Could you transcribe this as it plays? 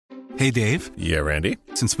Hey, Dave. Yeah, Randy?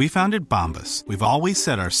 Since we founded Bombas, we've always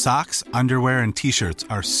said our socks, underwear, and T-shirts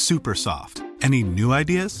are super soft. Any new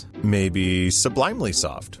ideas? Maybe sublimely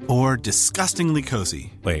soft. Or disgustingly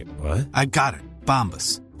cozy. Wait, what? I got it.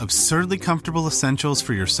 Bombas. Absurdly comfortable essentials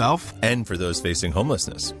for yourself and for those facing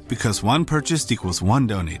homelessness. Because one purchased equals one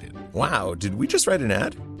donated. Wow, did we just write an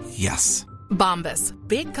ad? Yes. Bombas.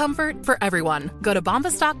 Big comfort for everyone. Go to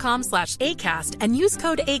bombas.com/ACAST and use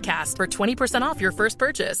code ACAST for 20% off your first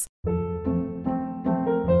purchase.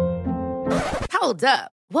 Hold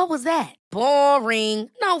up. What was that? Boring.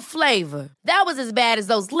 No flavor. That was as bad as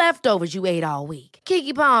those leftovers you ate all week.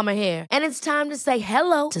 Keke Palmer here, and it's time to say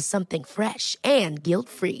hello to something fresh and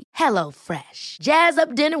guilt-free. HelloFresh. Jazz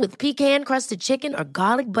up dinner with pecan-crusted chicken or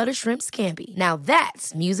garlic butter shrimp scampi. Now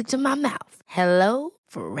that's music to my mouth.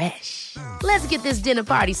 HelloFresh. Let's get this dinner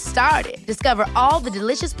party started. Discover all the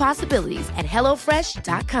delicious possibilities at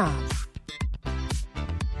HelloFresh.com.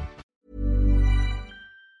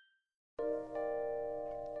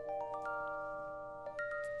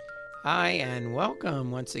 Hi, and welcome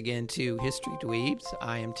once again to History Dweebs.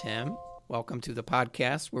 I am Tim. Welcome to the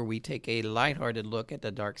podcast where we take a lighthearted look at the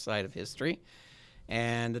dark side of history.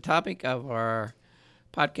 And the topic of our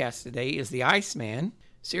podcast today is the Iceman,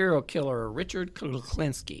 serial killer Richard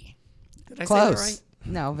Kuklinski. Did I say that right?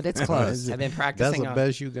 No, but it's close. I've been practicing. That's the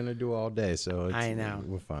best you're going to do all day, so I know.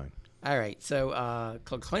 We're fine. All right, so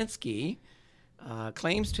Kuklinski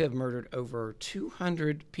claims to have murdered over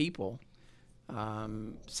 200 people.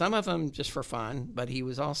 Some of them just for fun, but he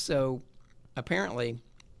was also apparently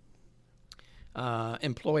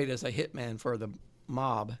employed as a hitman for the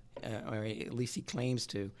mob, or at least he claims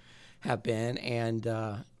to have been, and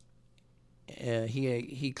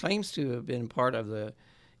he claims to have been part of the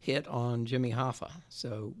hit on Jimmy Hoffa.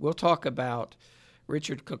 So we'll talk about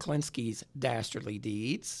Richard Kuklinski's dastardly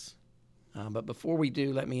deeds. But before we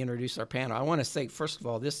do, let me introduce our panel. I want to say, first of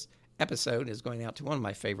all, this episode is going out to one of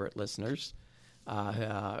my favorite listeners,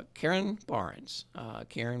 Karen Barnes.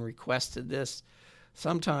 Karen requested this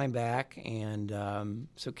some time back, and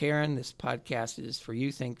so Karen, this podcast is for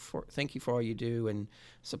you. Thank you for all you do and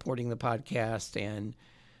supporting the podcast and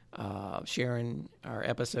sharing our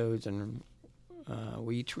episodes and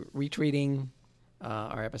retweeting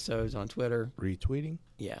our episodes on Twitter. Retweeting?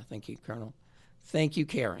 Yeah, thank you, Colonel. Thank you,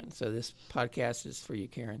 Karen. So this podcast is for you,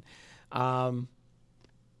 Karen. But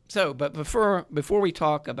before we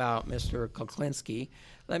talk about Mr. Kuklinski,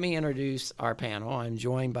 let me introduce our panel. I'm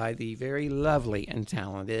joined by the very lovely and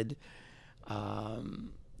talented,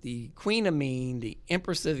 the Queen of Mean, the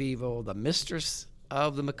Empress of Evil, the Mistress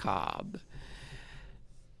of the Macabre,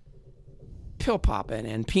 pill poppin'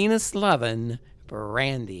 and penis lovin'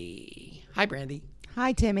 Brandy. Hi, Brandy.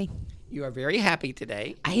 Hi, Timmy. You are very happy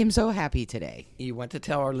today. I am so happy today. You want to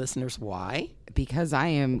tell our listeners why? Because I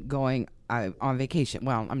am going on vacation.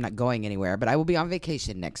 Well, I'm not going anywhere, but I will be on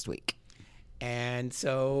vacation next week. And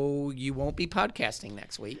so you won't be podcasting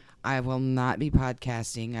next week? I will not be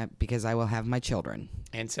podcasting because I will have my children.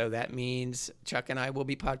 And so that means Chuck and I will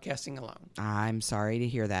be podcasting alone. I'm sorry to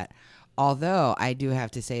hear that. Although I do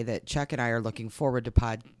have to say that Chuck and I are looking forward to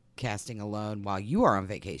podcasting alone while you are on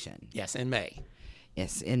vacation. Yes, in May.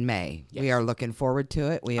 Yes, in May. Yes. We are looking forward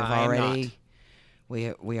to it. We have already.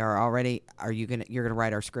 We are already. Are you gonna? You're gonna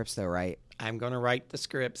write our scripts though, right? I'm going to write the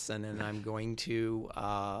scripts, and then I'm going to.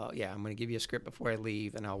 I'm going to give you a script before I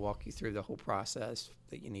leave, and I'll walk you through the whole process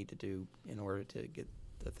that you need to do in order to get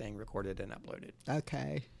the thing recorded and uploaded.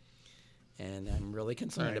 Okay. And I'm really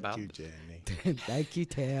concerned about. Thank you, Jenny. Thank you,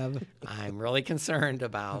 Tab. I'm really concerned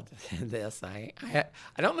about this. I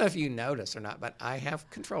don't know if you notice or not, but I have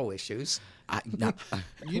control issues.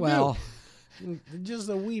 You well, do. Just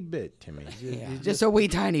a wee bit, Timmy. just a wee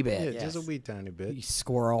tiny bit. Yeah, Yes. just a wee tiny bit. You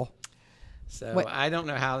squirrel. So What? I don't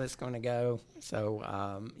know how this is going to go. So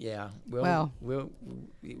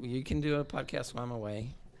you can do a podcast while I'm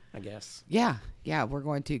away, I guess. Yeah, we're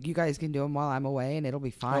going to. You guys can do them while I'm away, and it'll be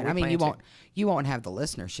fine. we I mean, plan you won't have the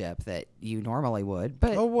listenership that you normally would,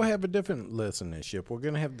 but We'll have a different listenership. We're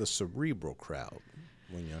going to have the cerebral crowd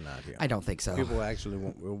when you're not here. I don't think so. People actually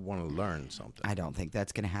want to learn something. I don't think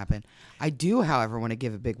that's going to happen. I do, however, want to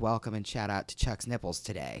give a big welcome and shout out to Chuck's Nipples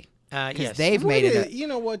today. Yes. Because they've made it. You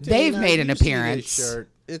know what? They've Now, made an you see this appearance. shirt.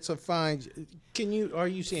 It's a fine. Are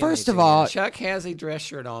you seeing? First of anything all, Chuck has a dress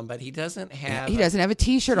shirt on, but he doesn't have. he doesn't have a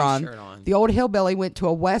T-shirt on. T-shirt on. The old hillbilly went to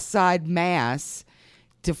a West Side mass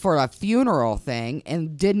for a funeral thing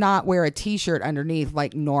and did not wear a T-shirt underneath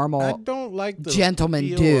like normal. I don't like the gentlemen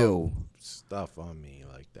feel do. of stuff on me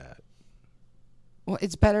like that. Well,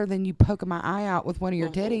 it's better than you poking my eye out with one of your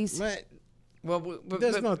titties. Man, Well,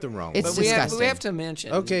 There's nothing wrong It's with but it. disgusting. we have to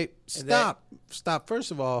mention. Okay, that stop.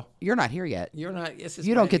 First of all, You're not here yet. You're not. This is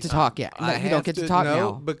You don't get to Brandy's talk time. yet. I You don't have get to talk no,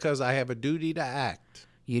 now. because I have a duty to act.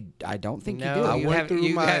 I don't think No, you do. I you went have, through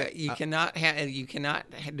you, my- have, you cannot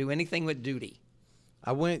do anything with duty.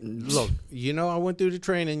 I went. Look, I went through the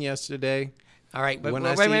training yesterday. All right, but When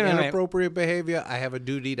wait, I see wait. inappropriate behavior, I have a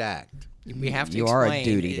duty to act. We have to You are a explain.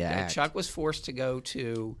 duty to act. Chuck was forced to go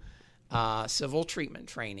to civil treatment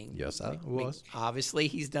training. Yes, I was. Obviously,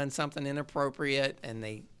 he's done something inappropriate, and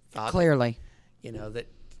they thought, Clearly. that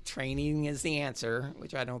training is the answer,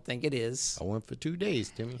 which I don't think it is I went for 2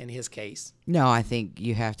 days, Timmy. in his case. No, I think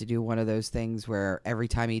you have to do one of those things where every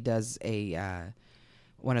time he does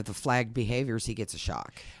one of the flagged behaviors, he gets a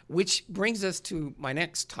shock. Which brings us to my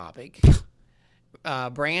next topic.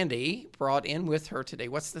 Brandy brought in with her today.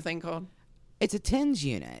 What's the thing called? It's a TENS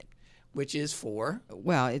unit. Which is for?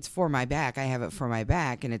 Well, it's for my back. I have it for my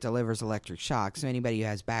back, and it delivers electric shock. So anybody who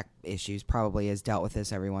has back issues probably has dealt with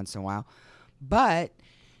this every once in a while. But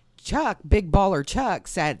Chuck, big baller Chuck,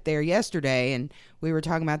 sat there yesterday, and we were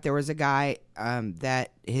talking about there was a guy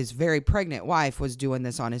that his very pregnant wife was doing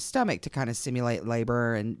this on his stomach to kind of simulate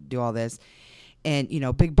labor and do all this. And,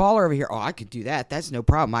 big baller over here, oh, I could do that. That's no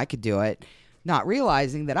problem. I could do it. Not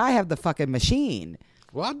realizing that I have the fucking machine.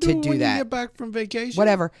 Well, I'll to do it do when that. you get back from vacation.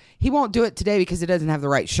 Whatever. He won't do it today because he doesn't have the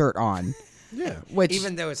right shirt on. Yeah. Which,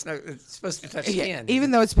 Even though it's supposed to touch yeah, skin.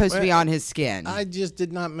 even though it's supposed to be Well, on his skin. I just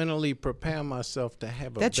did not mentally prepare myself to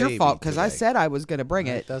have a That's baby your fault because I today. said I was going to bring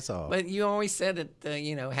it. That's all. But you always said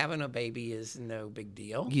that, having a baby is no big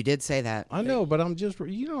deal. You did say that. I know, but I'm just,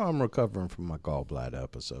 I'm recovering from my gallbladder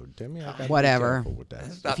episode, Timmy. I gotta be Whatever. careful with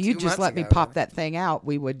that. About If you 2 just months let me ago. pop that thing out,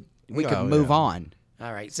 we could Oh, move yeah. on.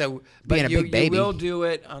 All right. So, Being but a big baby. you will do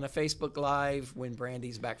it on a Facebook Live when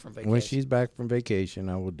Brandy's back from vacation. When she's back from vacation,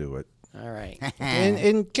 I will do it. All right.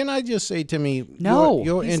 And can I just say, Timmy, No,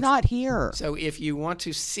 your he's not here. So if you want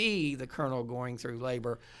to see the Colonel going through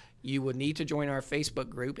labor, you would need to join our Facebook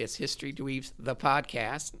group. It's History Dweebs, the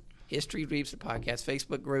podcast. History Dweebs, the podcast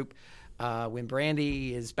Facebook group. When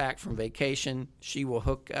Brandy is back from vacation, she will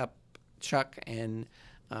hook up Chuck and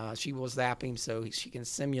she will zap him so she can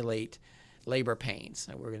simulate labor pains.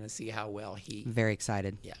 And we're going to see how well he. Very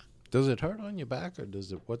excited. Yeah. Does it hurt on your back, or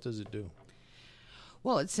what does it do?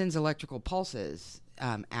 Well, it sends electrical pulses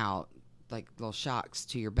out, like little shocks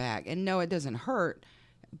to your back. And no, it doesn't hurt,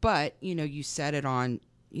 but, you set it on,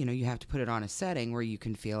 you have to put it on a setting where you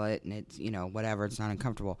can feel it and it's, whatever, it's not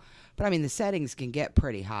uncomfortable. But, I mean, the settings can get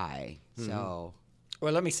pretty high, so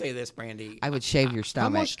Well, let me say this, Brandy. I would shave your How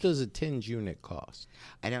stomach. much does a TENS unit cost?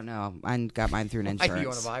 I don't know. I got mine through an You insurance.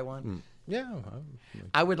 want to buy one? Yeah.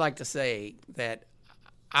 I would like to say that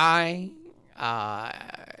I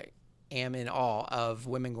am in awe of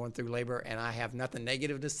women going through labor, and I have nothing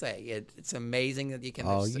negative to say. It's amazing that you can.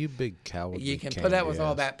 Oh, you big coward. You can put up with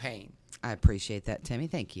all that. that pain. I appreciate that, Timmy.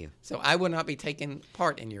 Thank you. So I would not be taking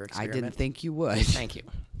part in your I experiment. didn't think you would. Thank you.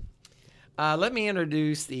 Let me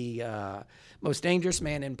introduce the most dangerous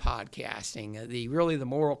man in podcasting, the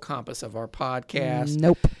moral compass of our podcast.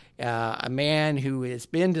 Nope. A man who has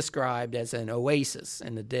been described as an oasis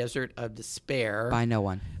in the desert of despair. By no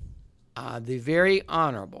one. The very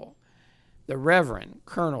honorable, the Reverend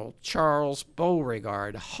Colonel Charles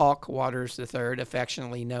Beauregard Hawk Waters III,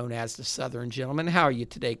 affectionately known as the Southern Gentleman. How are you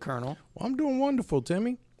today, Colonel? Well, I'm doing wonderful,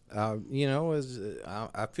 Timmy. I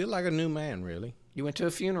feel like a new man, really. You went to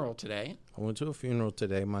a funeral today. I went to a funeral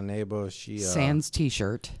today. My neighbor, Sans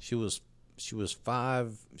T-shirt. she was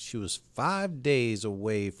 5 days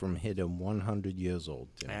away from hitting 100 years old,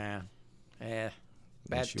 Timmy. Bad,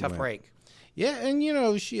 she tough went. break. Yeah, and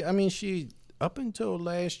she up until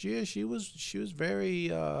last year, she was very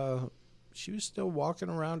she was still walking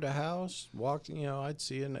around the house, I'd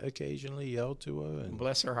see her occasionally, yell to her, and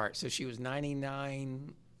Bless her heart. So she was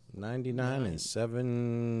 99 and 99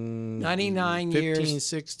 15 years,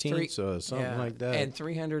 16 or something like that. and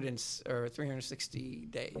 360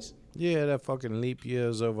 days. Yeah, that fucking leap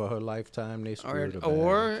years over her lifetime, they screwed her bad.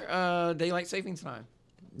 Or daylight savings time.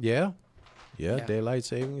 Yeah, Yeah. daylight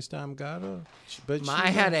savings time got her. But I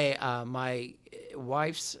had my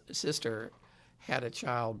wife's sister had a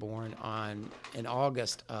child born in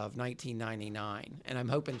August of 1999, and I'm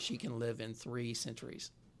hoping she can live in 3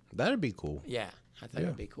 centuries. that'd be cool. Yeah, I think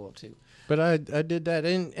it'd be cool too. But I did that,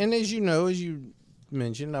 and as you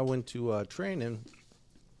mentioned, I went to training.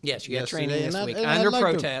 Yes, you got Yesterday, training and this I- week and I'd under like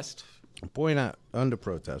to- protest. Point out under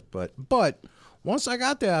protest, but once I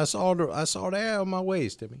got there, I saw the error of my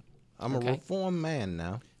ways, Timmy. I'm Okay. a reformed man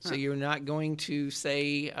now. So you're not going to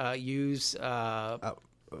say use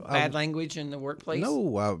bad language in the workplace?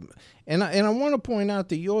 No, and I want to point out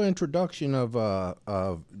that your introduction of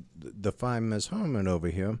the fine Miss Harmon over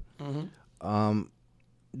here,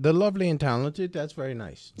 the lovely and talented, that's very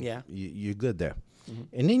nice. Yeah. You're good there.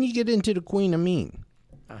 And then you get into the Queen of Mean.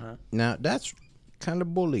 Now, that's kind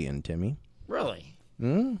of bullying, Timmy. Really?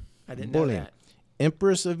 Hmm? I didn't Bullying. know that.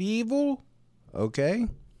 Empress of Evil, okay?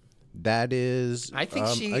 That is, I think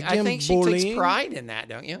she takes bullying. pride in that,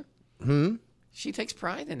 don't you? She takes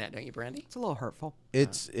pride in that, don't you, Brandy? It's a little hurtful.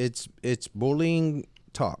 It's bullying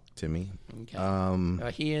talk, Timmy.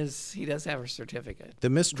 Okay. He does have a certificate. The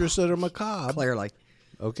Mistress of the Macabre. Clearly.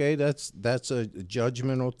 Okay, that's a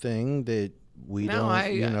judgmental thing that we No, don't,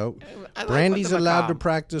 I like Brandy's the allowed to macabre.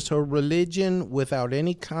 practice her religion without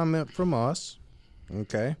any comment from us.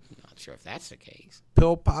 Okay. Not sure if that's the case.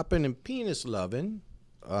 Pill popping and penis loving.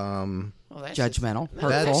 Well, that's Judgmental, Just, no,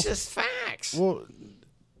 that's hurtful. just facts. Well,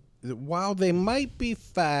 while they might be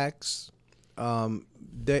facts,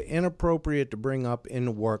 they're inappropriate to bring up in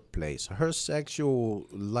the workplace. Her sexual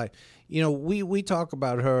life, we talk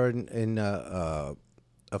about her in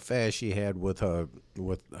affair she had with her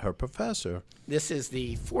professor. This is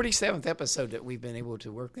the 47th episode that we've been able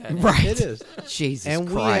to work that out. Right. It is. Jesus And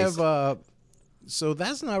Christ. we have, so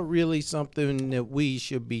that's not really something that we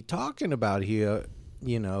should be talking about here,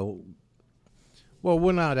 Well,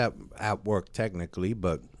 we're not at work technically,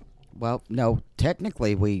 but. Well, no,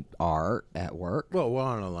 technically we are at work. Well, we're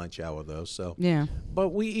on a lunch hour, though, so. Yeah. But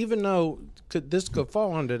we, even though this could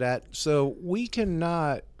fall under that, so we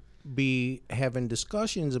cannot be having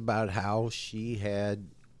discussions about how she had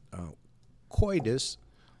coitus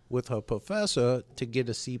with her professor to get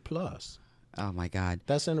a C+. Oh, my God.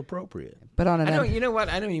 That's inappropriate. But on I an don't. You know what?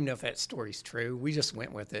 I don't even know if that story's true. We just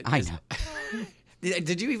went with it. I know.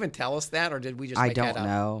 Did you even tell us that, or did we just? I Make that don't up?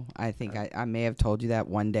 know. I think I may have told you that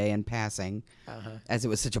one day in passing, as it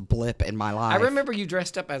was such a blip in my life. I remember you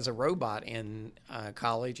dressed up as a robot in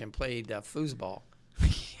college and played foosball.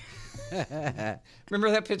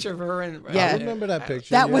 Remember that picture of her? Yeah. I remember that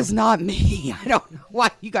picture. That yeah. was not me. I don't know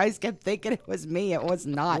why you guys kept thinking it was me. It was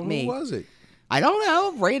not Well, me. Who was it? I don't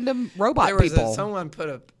know. Random robot There was people. someone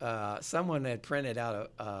had printed out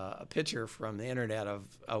a picture from the internet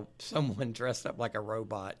of someone dressed up like a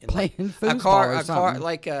robot in Playing a foosball car, or something.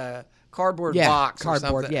 like a cardboard Yeah, box or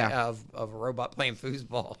cardboard, something yeah. of a robot playing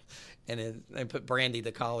foosball, and they put Brandy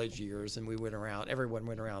the college years, and we went around. Everyone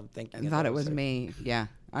went around thinking I thought it was her. me. Yeah.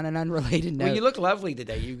 On an unrelated note. Well, you look lovely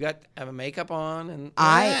today. You got have a makeup on, and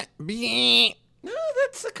no,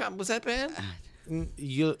 that's was that bad?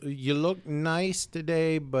 You look nice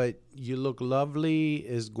today, but you look lovely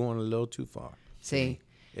is going a little too far. See.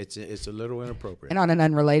 It's a little inappropriate. And on an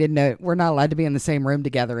unrelated note, we're not allowed to be in the same room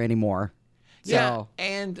together anymore. Yeah, So,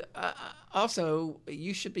 and also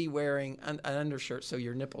you should be wearing an undershirt so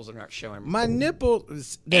your nipples are not showing. My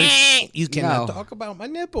nipples. You cannot No. talk about my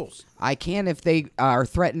nipples. I can if they are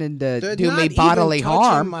threatening to They're do not me even bodily touching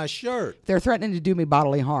harm. my shirt. If they're threatening to do me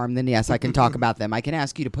bodily harm, then yes, I can talk about them. I can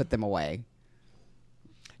ask you to put them away.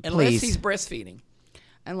 Unless Please. he's breastfeeding.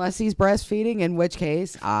 Unless he's breastfeeding, in which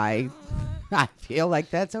case I feel like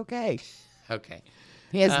that's okay. Okay.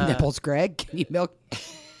 He has nipples, Greg. Can you milk?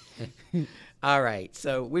 All right.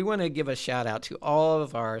 So we want to give a shout out to all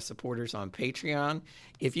of our supporters on Patreon.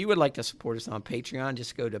 If you would like to support us on Patreon,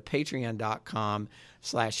 just go to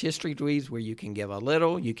patreon.com/historydweebs where you can give a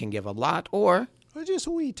little, you can give a lot, or Or just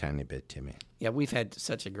a wee tiny bit, Timmy. yeah, we've had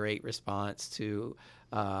such a great response to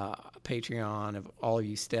Patreon of all of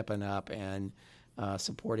you stepping up and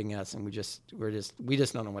supporting us, and we just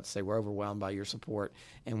don't know what to say. We're overwhelmed by your support,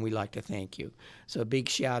 and we like to thank you. So a big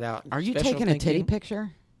shout out. Are you special taking a thank titty you.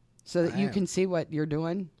 picture so that you am. can see what you're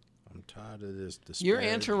doing? I'm tired of this. You're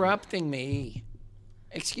disparagement. interrupting me.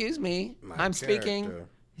 Excuse me. My I'm speaking. character.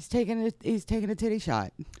 He's taking a titty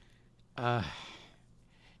shot. Uh,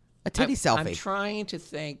 A titty selfie. I'm trying to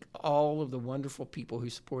thank all of the wonderful people who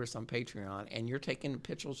support us on Patreon, and you're taking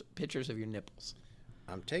pictures of your nipples.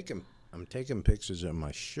 I'm taking pictures of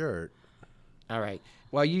my shirt. All right.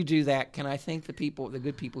 While you do that, can I thank the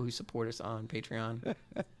good people who support us on Patreon?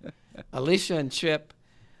 Alicia and Chip.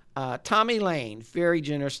 Tommy Lane, very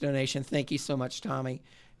generous donation. Thank you so much, Tommy.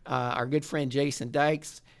 Our good friend Jason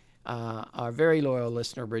Dykes. Our very loyal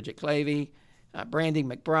listener, Bridget Clavey. Brandy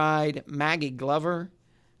McBride. Maggie Glover.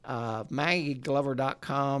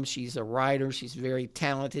 MaggieGlover.com. She's a writer. She's very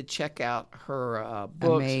talented. Check out her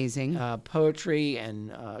books. Amazing. Poetry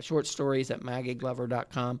and short stories at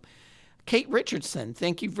MaggieGlover.com. Kate Richardson.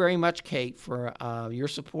 Thank you very much, Kate, for your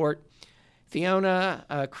support.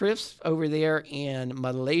 Fiona Chris over there in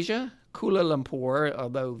Malaysia, Kuala Lumpur,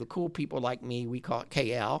 although the cool people like me, we call it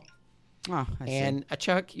KL. Oh, I see. And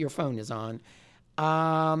Chuck, your phone is on.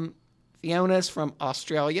 Fiona's from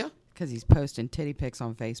Australia. Because he's posting titty pics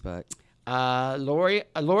on Facebook. Laura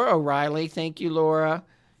O'Reilly, thank you, Laura.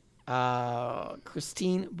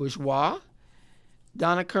 Christine Bourgeois,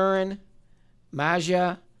 Donna Curran,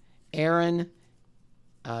 Maja, Aaron,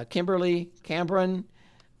 Kimberly Cameron,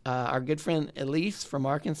 our good friend Elise from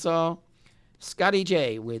Arkansas, Scotty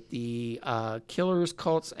J with the Killers,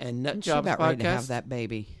 Cults, and Nut Isn't she Jobs about podcast. ready to have that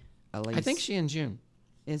baby? Elise? I think she in June.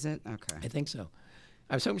 Is it? Okay. I think so.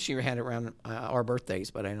 I was hoping she had it around our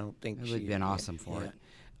birthdays, but I don't think It she would have been awesome for it.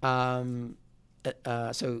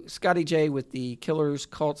 So Scotty J with the Killers,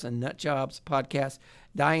 Cults, and Nut Jobs podcast.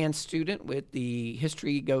 Diane Student with the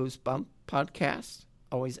History Goes Bump podcast.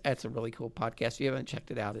 That's a really cool podcast. If you haven't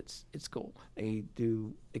checked it out, it's cool. They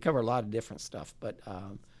cover a lot of different stuff, but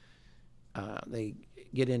they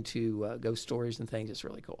get into ghost stories and things. It's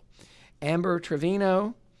really cool. Amber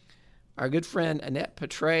Trevino, our good friend Annette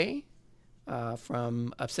Petray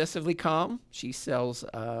from Obsessively Calm. She sells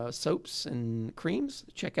soaps and creams.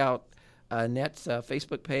 Check out Annette's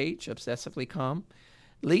Facebook page, Obsessively Calm.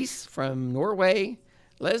 Lise from Norway,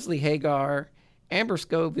 Leslie Hagar, Amber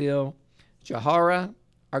Scoville, Jahara,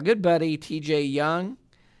 our good buddy TJ Young,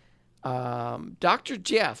 Dr.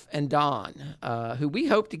 Jeff and Don, who we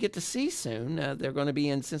hope to get to see soon. They're going to be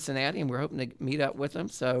in Cincinnati, and we're hoping to meet up with them.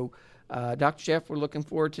 So, Dr. Jeff, we're looking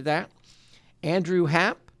forward to that. Andrew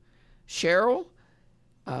Happ, Cheryl,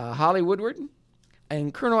 Holly Woodward,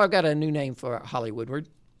 and Colonel, I've got a new name for Holly Woodward.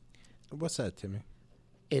 What's that, Timmy?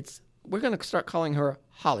 We're going to start calling her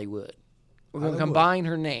Hollywood. We're going to Hollywood. combine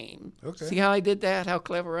her name. Okay. See how I did that? How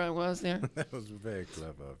clever I was there? That was very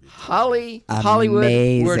clever of you. Hollywood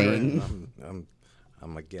Woodward.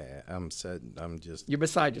 I'm a guy. I'm just. You're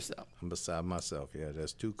beside yourself. I'm beside myself. Yeah,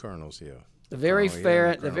 there's two colonels here. The very Oh, yeah,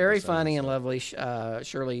 fair, the colonel very beside funny and lovely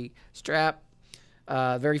Shirley Strapp.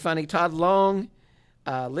 Very funny Todd Long,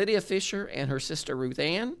 Lydia Fisher and her sister Ruth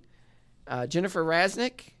Ann, Jennifer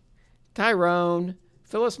Rasnick, Tyrone,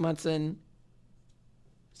 Phyllis Munson,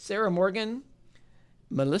 Sarah Morgan,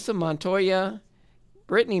 Melissa Montoya,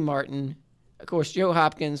 Brittany Martin, of course, Joe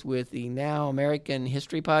Hopkins with the Now American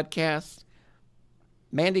History Podcast,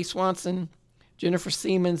 Mandy Swanson, Jennifer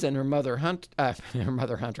Siemens and her mother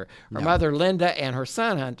mother Linda and her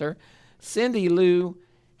son Hunter, Cindy Lou,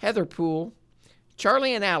 Heather Poole,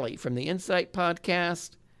 Charlie and Allie from the Insight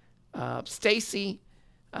Podcast, Stacy,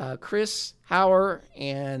 Chris Hauer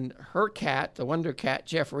and her cat, the Wonder Cat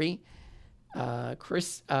Jeffrey,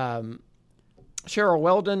 Cheryl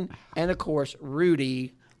Weldon, and of course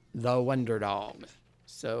Rudy, the Wonder Dog.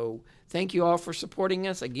 So thank you all for supporting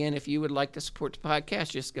us. Again, if you would like to support the podcast,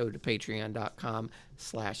 just go to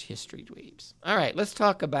patreon.com/historydweebs. All right, let's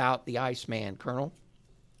talk about the Iceman, Colonel.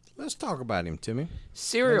 Let's talk about him, Timmy.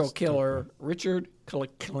 Serial killer Richard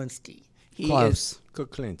Kuklinski. Close.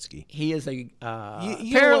 Kuklinski. He is a You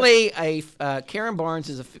apparently Karen Barnes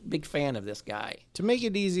is a big fan of this guy. To make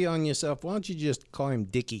it easy on yourself, why don't you just call him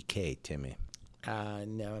Dickie K, Timmy? No,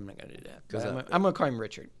 I'm not going to do that. But I'm going to call him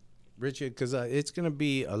Richard. Richard, because it's going to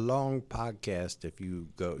be a long podcast if you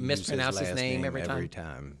go Mispronounce use his name every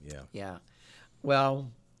time. Yeah. Yeah.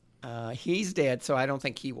 Well, he's dead, so I don't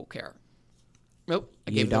think he will care. Nope.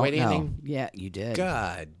 I gave it away to ending. Yeah, you did.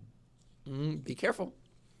 God, Be careful.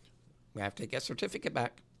 We have to get certificate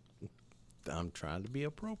back. I'm trying to be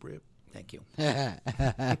appropriate. Thank you.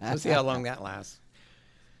 We'll see how long that lasts.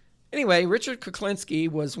 Anyway, Richard Kuklinski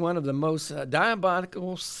was one of the most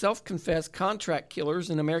diabolical, self-confessed contract killers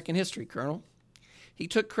in American history, Colonel. He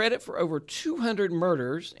took credit for over 200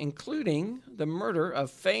 murders, including the murder of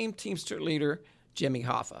famed Teamster leader Jimmy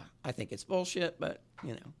Hoffa. I think it's bullshit, but,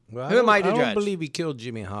 you know. Well, Who am I to judge? I judge? don't believe he killed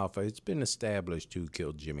Jimmy Hoffa. It's been established who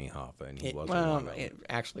killed Jimmy Hoffa, and he wasn't one of them. It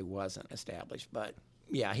actually wasn't established, but,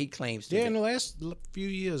 yeah, he claims to Yeah, be. in the last few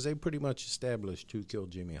years, they pretty much established who killed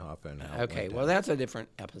Jimmy Hoffa. And how it Okay, went well, down. that's a different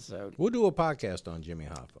episode. We'll do a podcast on Jimmy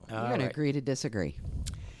Hoffa. We're going to agree to disagree.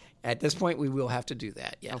 At this point, we will have to do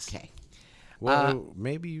that, yes. Okay. Well,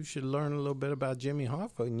 maybe you should learn a little bit about Jimmy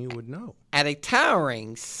Hoffa, and you would know. At a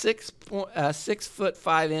towering 6 foot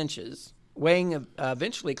 5 inches, weighing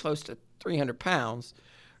eventually close to 300 pounds,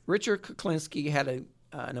 Richard Kuklinski had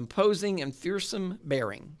an imposing and fearsome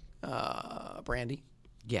bearing. Brandy.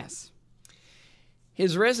 Yes.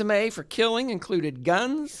 His resume for killing included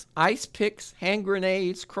guns, ice picks, hand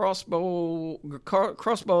grenades, crossbows,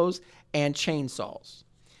 and chainsaws.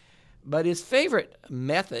 But his favorite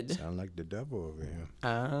method... Sound like the devil over here.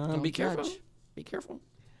 Be careful. judge. Be careful.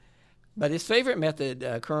 But his favorite method,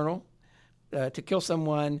 Colonel, to kill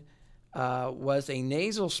someone was a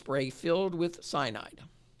nasal spray filled with cyanide.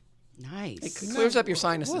 Nice. It clears up your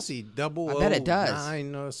sinuses. What's he, 009 I bet it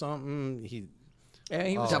does. or something? Yeah,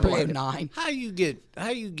 he was Double creative. 009. How you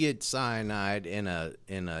get cyanide in a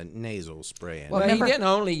nasal spray? Well, Well, remember- he didn't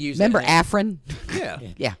only use Remember it. Afrin? yeah.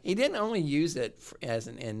 Yeah. He didn't only use it as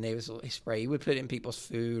in nasal spray. He would put it in people's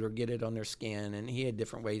food or get it on their skin, and he had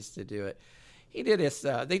different ways to do it. He did this.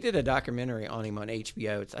 They did a documentary on him on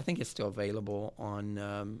HBO. I think it's still available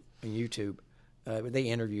on YouTube. They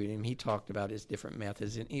interviewed him. He talked about his different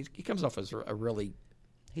methods, and he comes off as a really,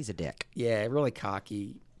 He's a dick. really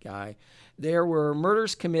cocky guy. There were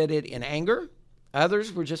murders committed in anger.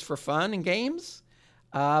 Others were just for fun and games,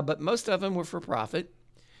 but most of them were for profit.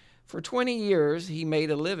 For 20 years, he made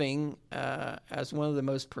a living as one of the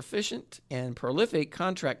most proficient and prolific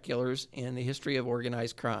contract killers in the history of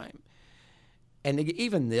organized crime. And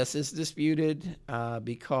even this is disputed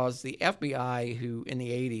because the FBI, who in the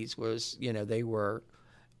 80s was, they were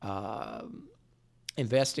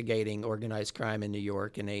investigating organized crime in New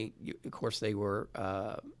York, and they were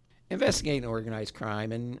investigating organized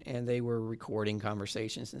crime, and they were recording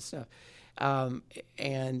conversations and stuff.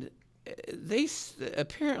 And they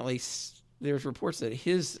apparently there's reports that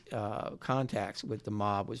his contacts with the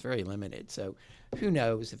mob was very limited. So who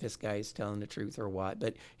knows if this guy is telling the truth or what?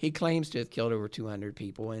 But he claims to have killed over 200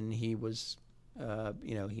 people, and he was,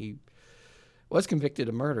 he was convicted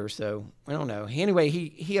of murder. So I don't know. Anyway,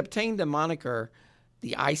 he obtained the moniker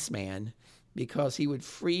the Iceman because he would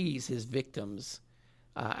freeze his victims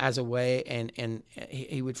as a way, and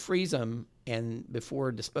he would freeze them and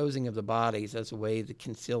before disposing of the bodies as a way of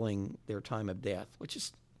concealing their time of death, which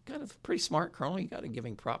is kind of pretty smart, Colonel. You got to give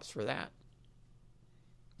him props for that.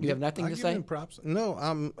 You have nothing to give say? him props. No,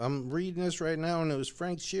 I'm reading this right now, and it was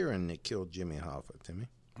Frank Sheeran that killed Jimmy Hoffa, Timmy.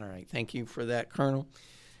 All right, thank you for that, Colonel.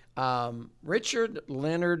 Richard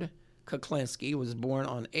Leonard Kuklinski was born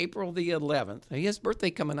on April the 11th. He has birthday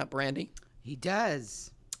coming up, Randy. He does.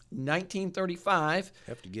 1935.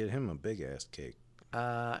 Have to get him a big ass cake.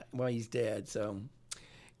 Well, he's dead, so.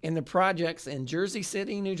 In the projects in Jersey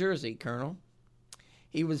City, New Jersey, Colonel.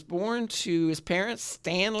 He was born to his parents,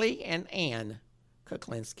 Stanley and Ann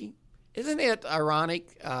Kuklinski. Isn't it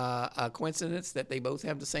ironic, a coincidence that they both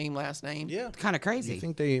have the same last name? Yeah. Kind of crazy. You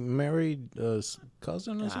think they married a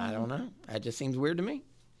cousin or something? I don't know. That just seems weird to me.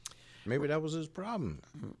 Maybe that was his problem.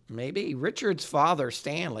 Maybe. Richard's father,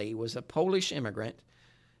 Stanley, was a Polish immigrant,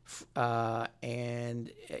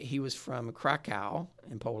 and he was from Krakow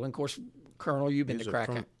in Poland. Of course, Colonel, you've been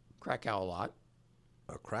to Krakow a lot.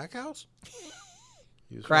 A crack house?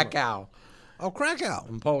 Krakow Krakow.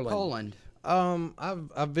 in Poland. Poland.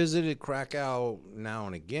 I've visited Krakow now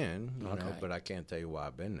and again, you know, Okay. but I can't tell you why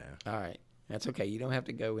I've been there. All right. That's okay. You don't have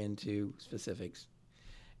to go into specifics.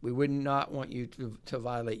 We would not want you to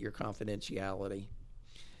violate your confidentiality.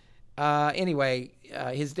 Anyway,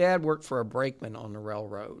 his dad worked for a brakeman on the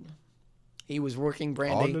railroad. He was working,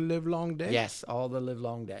 Brandy. All the live long day? Yes, all the live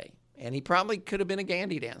long day. And he probably could have been a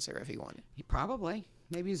Gandhi dancer if he wanted. He probably.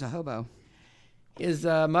 Maybe he's a hobo. His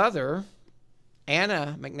mother,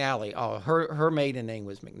 Anna McNally, her maiden name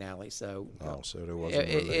was McNally, so So there wasn't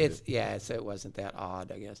related. so it wasn't that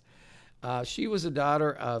odd, I guess. She was a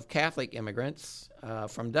daughter of Catholic immigrants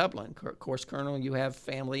from Dublin. Of course, Colonel, you have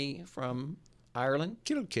family from Ireland.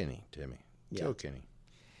 Kilkenny, Timmy. Yeah. Kilkenny.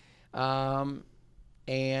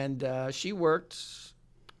 And she worked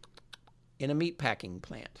in a meat packing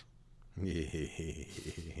plant.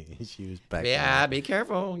 She was back. Yeah, be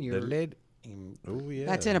careful. The You're, lid. Oh yeah.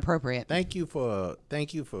 That's inappropriate. Thank you for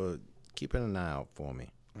keeping an eye out for me.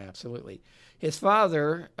 Absolutely. His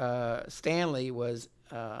father, Stanley, was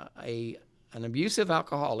an abusive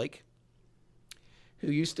alcoholic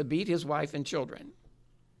who used to beat his wife and children.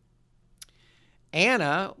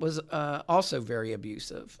 Anna was also very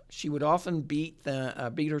abusive. She would often beat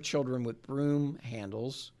her children with broom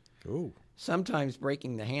handles, Ooh. sometimes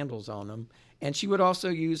breaking the handles on them, and she would also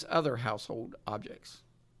use other household objects.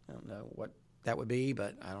 I don't know what that would be,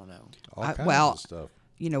 but I don't know. All kinds well, of stuff.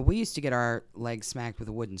 You know, we used to get our legs smacked with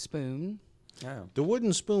a wooden spoon. Oh. The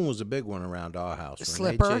wooden spoon was a big one around our house. When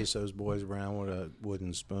Slipper. They chased those boys around with a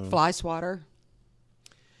wooden spoon. Fly swatter.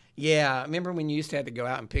 Yeah, remember when you used to have to go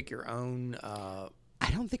out and pick your own?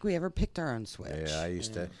 I don't think we ever picked our own switch. Yeah, I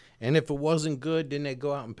used to. And if it wasn't good, then they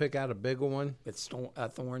go out and pick out a bigger one. With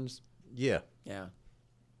thorns. Yeah. Yeah.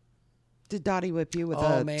 Did Dottie whip you with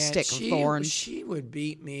Oh a man, stick of thorns? she would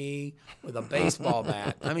beat me with a baseball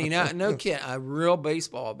bat. I mean, no kid, a real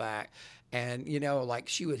baseball bat. And like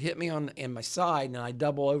she would hit me in my side, and I'd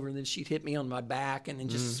double over, and then she'd hit me on my back, and then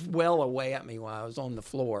just swell away at me while I was on the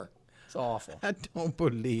floor. It's awful. I don't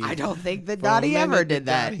believe. I don't think that for a Dottie ever minute did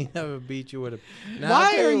that. Dottie ever beat you with a. Now, I'll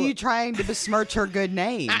Why tell are what- you trying to besmirch her good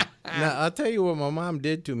name? Now I'll tell you what my mom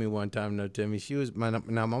did to me one time. Though, Timmy, she was my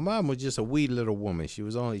mom was just a wee little woman. She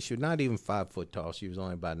was not even 5 foot tall. She was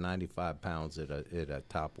only about 95 pounds at a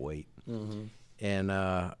top weight. Mm-hmm. And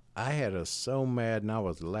I had her so mad, and I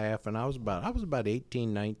was laughing. I was about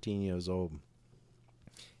 18, 19 years old,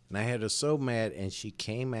 and I had her so mad, and she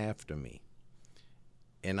came after me.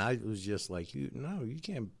 And I was just like, you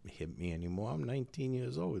can't hit me anymore. I'm 19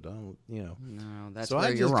 years old. I don't, No, that's so where I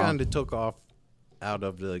you're just wrong. kind of took off out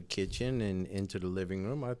of the kitchen and into the living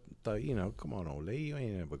room. I thought, come on, old lady, you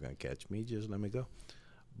ain't never gonna catch me. Just let me go.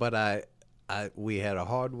 But we had a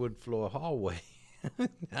hardwood floor hallway.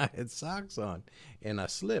 I had socks on, and I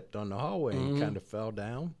slipped on the hallway and kind of fell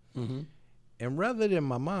down. Mm-hmm. And rather than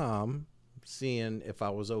my mom seeing if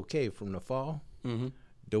I was okay from the fall,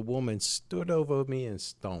 the woman stood over me and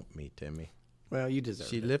stomped me, Timmy. Well, you deserve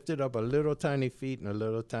She it. lifted up her little tiny feet and her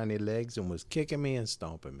little tiny legs and was kicking me and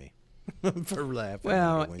stomping me for laughing.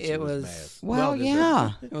 Well, at her when she it was was mad. Well, well-deserved.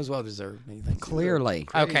 yeah. It was well deserved. Anything. Clearly.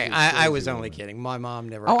 Okay, I was crazy only woman. kidding. My mom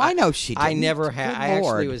never. Oh, I know she I didn't. never had. Good I actually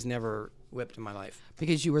Lord. was never whipped in my life.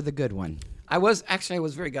 Because you were the good one. I was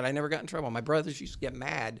very good. I never got in trouble. My brothers used to get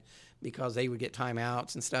mad because they would get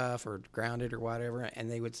timeouts and stuff or grounded or whatever, and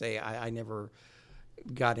they would say I never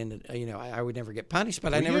got into. I would never get punished,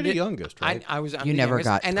 but I Well, never you're the did. youngest, right? I'm You the never youngest,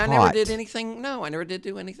 got and I never caught. did anything. No, I never did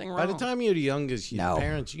do anything wrong. By the time you're the youngest, No.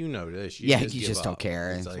 parents, you know this. You Yeah, just you give just don't up.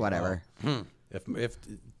 care. It's whatever. If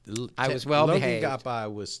I was well Logan behaved. got by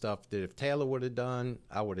with stuff that if Taylor would have done,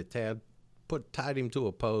 I would have tied him to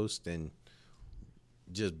a post and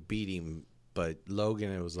just beat him. But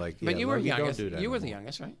Logan, it was like, But yeah, you were Logan, youngest. Don't do that You were the anymore.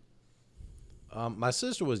 youngest, right? My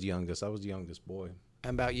sister was the youngest. I was the youngest boy. How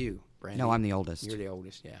about you, Brandon? No, I'm the oldest. You're the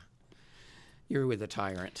oldest. Yeah. You're with the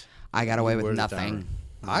tyrant. I got away You were with the nothing. tyrant.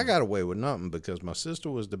 I got away with nothing because my sister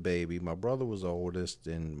was the baby, my brother was the oldest,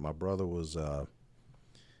 and my brother was,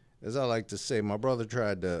 as I like to say, my brother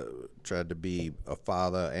tried to be a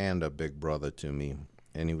father and a big brother to me,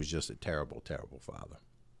 and he was just a terrible, terrible father,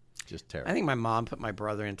 just terrible. I think my mom put my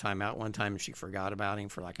brother in timeout one time, and she forgot about him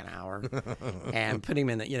for like an hour, and put him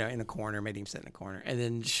in the corner, made him sit in the corner, and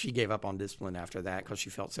then she gave up on discipline after that because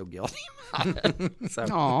she felt so guilty about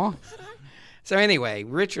it. Aw. So anyway,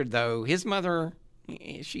 Richard though, his mother,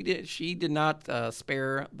 she did not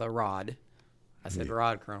spare the rod. I said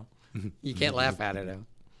rod, Colonel. You can't laugh at it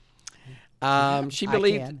though. She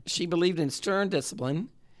believed in stern discipline,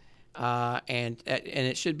 and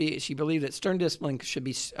it should be. She believed that stern discipline should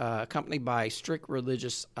be accompanied by strict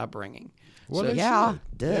religious upbringing. Well, So it Yeah,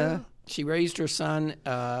 should. duh. Yeah. she raised her son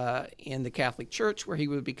in the Catholic Church, where he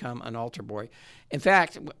would become an altar boy. In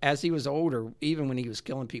fact, as he was older, even when he was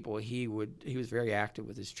killing people, he was very active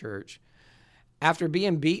with his church. After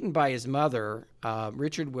being beaten by his mother,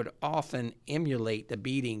 Richard would often emulate the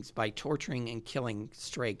beatings by torturing and killing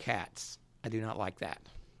stray cats. I do not like that.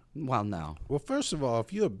 Well, no. Well, first of all,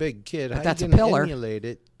 if you're a big kid, how that's you a gonna pillar. emulate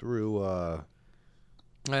it through Well,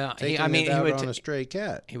 taking he it out would on a stray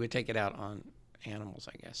cat? he would take it out on animals,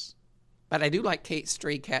 I guess. But I do like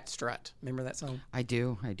Stray Cat Strut. Remember that song? I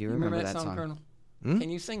do. You remember that song. Colonel? Can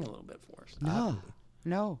you sing a little bit for us?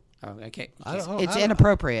 No. Oh, okay. I don't- It's I don't-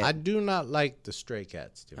 inappropriate. I do not like the stray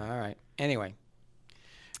cats. Too. All right. Anyway,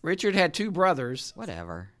 Richard had two brothers,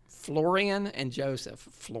 Whatever. Florian and Joseph.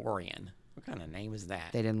 Florian. What kind of name is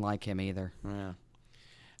that? They didn't like him either. Yeah.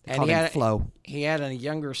 They called him Flo. He had a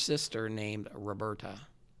younger sister named Roberta.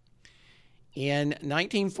 In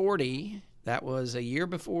 1940, that was a year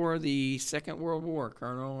before the Second World War,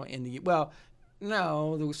 Colonel.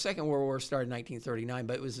 No, the Second World War started in 1939,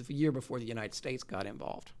 but it was a year before the United States got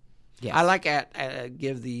involved. Yes. I like to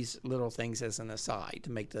give these little things as an aside to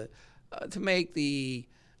make the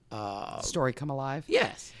Story come alive.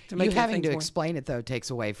 yes to make You the having things to more- explain it, though, takes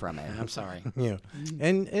away from it. I'm sorry. Yeah,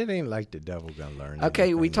 and it ain't like the devil gonna learn.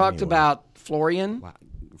 Okay, we anything talked anyway. about Florian. Wow.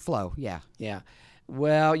 Flo, yeah. Yeah.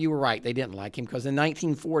 Well, you were right. They didn't like him because in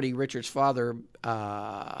 1940, Richard's father,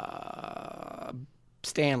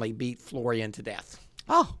 Stanley, beat Florian to death.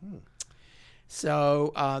 Oh,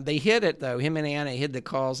 So they hid it, though. Him and Anna hid the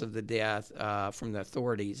cause of the death from the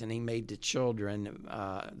authorities, and he made the children,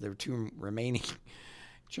 their two remaining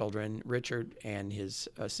children, Richard and his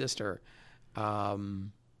sister.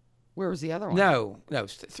 where was the other one? No,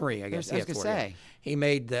 three, I guess. I was Yeah, gonna four, yeah. say. He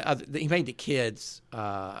made he made the kids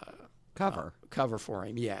Cover. cover for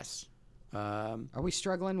him. Yes. Are we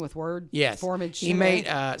struggling with word Yes. formage? He today?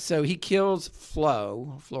 made so he kills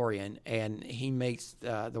Florian, and he makes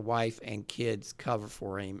the wife and kids cover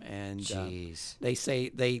for him. And Jeez. they say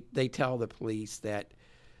they tell the police that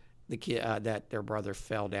the kid that their brother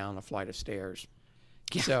fell down a flight of stairs.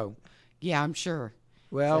 So, Yeah, I'm sure.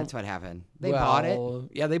 well, That's what happened. They bought it.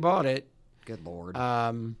 Yeah, they bought it. Good Lord.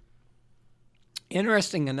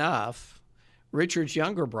 Interesting enough, Richard's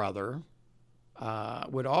younger brother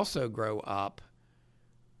would also grow up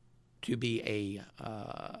to be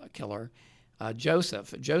a killer.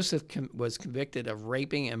 Joseph was convicted of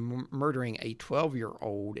raping and murdering a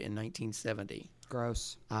 12-year-old in 1970.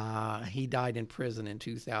 Gross. He died in prison in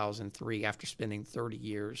 2003 after spending 30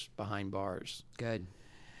 years behind bars. Good.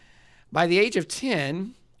 By the age of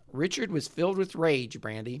 10, Richard was filled with rage,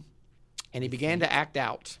 Brandy, and he began to act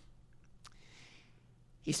out.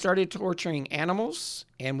 He started torturing animals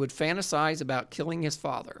and would fantasize about killing his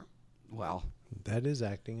father. Well, That is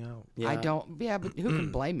acting out. I don't. Yeah, but who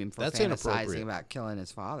can blame him for That's fantasizing inappropriate. about killing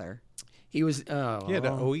his father? He was. Yeah,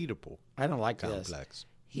 the Oedipal I don't like this. complex.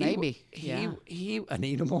 Maybe, He yeah.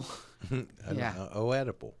 uneatable. Yeah.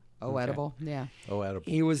 Oedipal. Oh, edible. Yeah. Oedipal.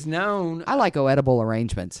 He was known. I like edible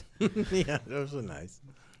arrangements. Yeah, those are nice.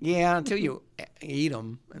 Yeah, until you eat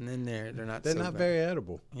them, and then they're not. They're so not bad. very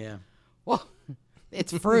edible. Yeah. Well,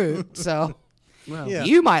 it's fruit, so Well, Yeah.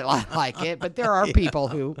 you might like it, but there are people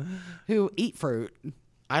who eat fruit.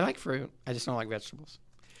 I like fruit. I just don't like vegetables.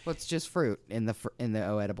 Well, it's just fruit in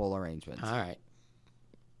the edible arrangements. All right.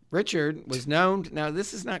 Richard was known. Now,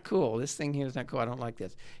 this is not cool. This thing here is not cool. I don't like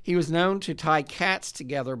this. He was known to tie cats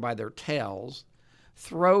together by their tails,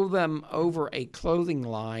 throw them over a clothing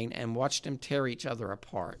line, and watch them tear each other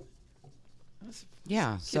apart.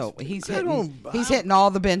 Yeah, so he's I hitting don't- he's hitting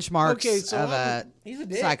all the benchmarks Okay, so of a He's a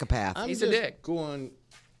dick. psychopath. I'm He's a just dick. going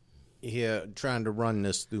here trying to run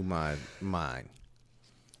this through my mind.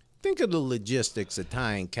 Think of the logistics of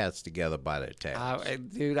tying cats together by their tails.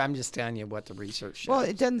 Dude, I'm just telling you what the research shows. Well,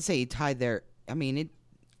 it doesn't say he tied their. I mean,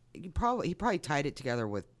 he probably tied it together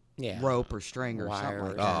with Yeah. rope or string or something Wire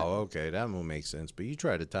like or that. Oh, okay, that will make sense. But you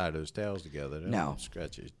try to tie those tails together, they'll No.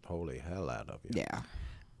 scratch the holy hell out of you. Yeah.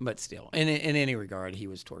 But still, in any regard, he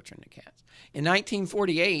was torturing the cats. In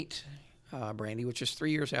 1948, Brandy, which is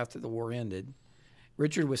 3 years after the war ended,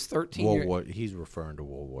 Richard was 13 World years... War. He's referring to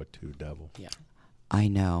World War II, devil. Yeah. I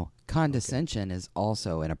know. Condescension is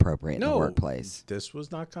also inappropriate in the workplace. This was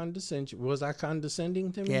not condescension. Was I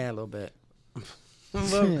condescending to me? Yeah, a little bit.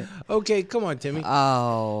 Well, okay, come on, Timmy.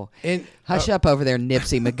 Oh, And hush up over there,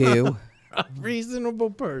 Nipsey Magoo. a reasonable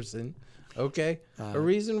person, okay, a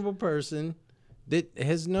reasonable person that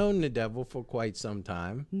has known the devil for quite some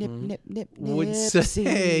time Nip, nip, nip, would Nipsey.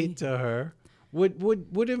 say to her,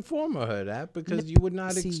 would inform her that because you would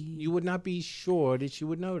not Nipsey. you would not be sure that she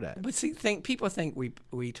would know that. But see, people think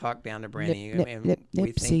we talk down to Brandy, Nip, and nip,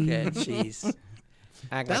 we think nipsy. that she's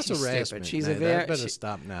act That's like she's harassment, stupid. She's man. a That very better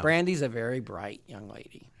stop now. Brandy's a very bright young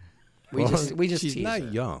lady. We Well, just she's tease not her.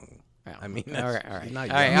 young. Well, I mean, all right, all right, she's not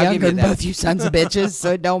all right. young. I'll give Younger you than that. both you sons of bitches,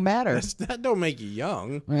 so it don't matter. That don't make you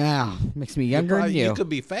young. Wow, makes me younger than You you. could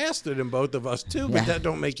be faster than both of us too, but Yeah. that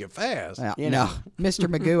don't make you fast. Well, You no, know. Mr.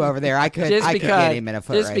 Magoo over there, I could Just get him in a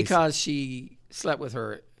foot just race. because she slept with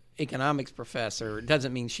her economics professor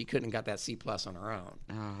doesn't mean she couldn't got that C+ on her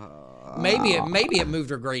own. Maybe it moved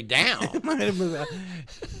her grade down.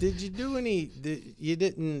 Did you do any? You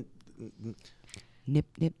didn't. Nip,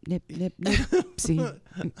 nip, nip, nip, nipsy.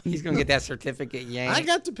 He's gonna get that certificate yanked. I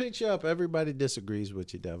got the picture up. Everybody disagrees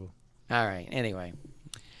with you, devil. All right. Anyway.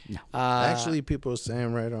 Actually, people are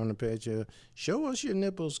saying right on the picture, "Show us your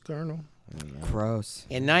nipples, Colonel." Gross.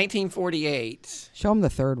 In 1948, Show him the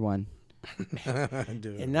third one.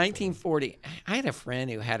 in 1940, I had a friend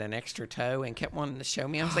who had an extra toe and kept wanting to show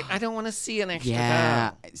me. I was like, I don't want to see an extra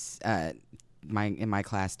Yeah. toe. In my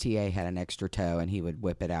class, TA had an extra toe, and he would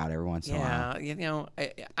whip it out every once in a while. Yeah, you know,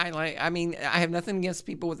 I mean, I have nothing against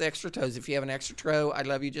people with extra toes. If you have an extra toe, I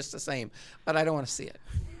love you just the same. But I don't want to see it.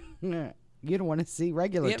 You don't want to see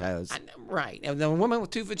regular Yeah, toes. right. And the woman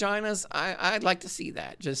with two vaginas, I'd like to see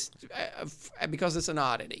that just because it's an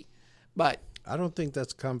oddity. But I don't think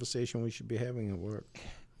that's a conversation we should be having at work.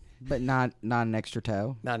 But not an extra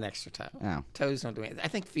toe. not an extra toe. Oh. Toes don't do anything. I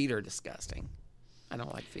think feet are disgusting. I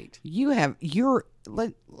don't like feet. You're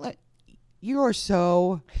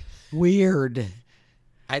so weird.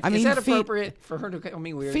 Is mean, that feet- appropriate for her to call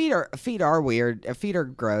me weird? Feet are weird. Feet are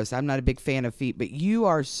gross. I'm not a big fan of feet, but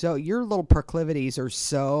your little proclivities are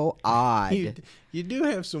so odd. You do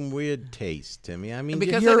have some weird taste, Timmy. I mean,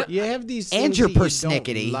 Because you have these and things you're that you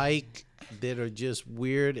persnickety. don't like that are just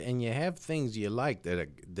weird, and you have things you like that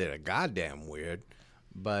are goddamn weird.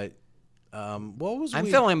 But what was I'm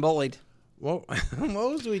we? feeling bullied. What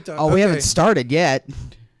was we talking? Oh, we haven't started yet.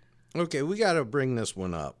 Okay, we got to bring this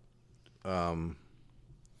one up.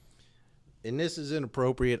 And this is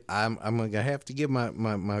inappropriate. I'm gonna have to give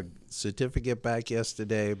my certificate back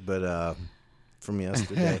yesterday, but from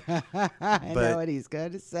yesterday. I know what he's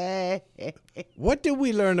going to say. What did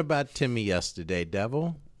we learn about Timmy yesterday,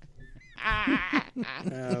 Devil?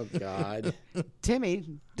 Oh God. Timmy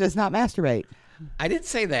does not masturbate. I didn't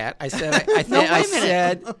say that. I said I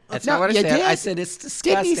said that's No, not what I you said. did? I said it's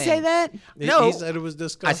disgusting. Didn't you say that? No. He said it was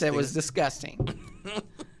disgusting. I said it was disgusting.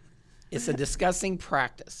 It's a disgusting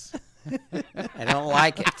practice. I don't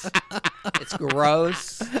like it. It's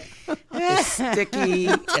gross. It's sticky.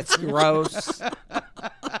 It's gross.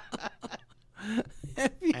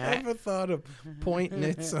 Have you ever thought of pointing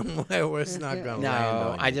it somewhere where it's not going to land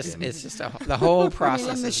No, on I you, just Timmy? it's just the whole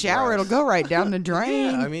process. In the is shower, gross. it'll go right down the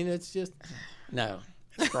drain. Yeah, I mean, it's just... No,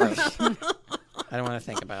 it's gross. I don't want to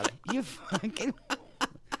think about it. You fucking.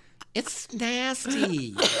 It's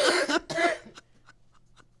nasty.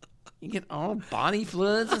 You get all body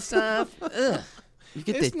fluids and stuff. Ugh. You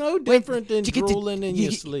get It's the, no wait, different than you get the- drooling in you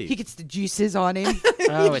your get- sleep. He gets the juices on him.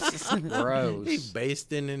 Oh, it's just He's gross.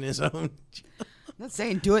 basting in his own... I'm not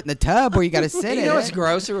saying do it in the tub where you got to sit You in know what's it.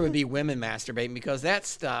 grosser would be women masturbating because that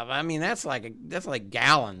stuff. I mean, that's like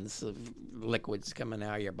gallons of liquids coming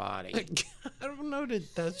out of your body. I don't know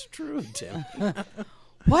that that's true, Tim.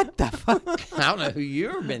 What the fuck? I don't know who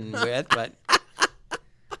you've been with, but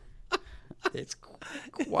it's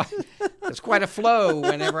quite a flow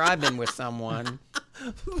whenever I've been with someone.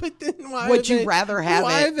 But then why Would are you they- rather have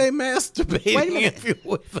Why it- are they masturbating Wait a minute. if you're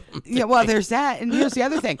with them? Yeah, well, there's that, and here's the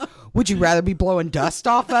other thing. Would you rather be blowing dust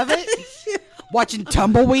off of it, watching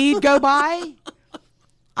tumbleweed go by?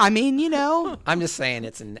 I mean, you know, I'm just saying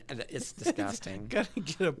it's disgusting. Gotta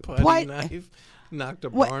get a putty What? knife, knock the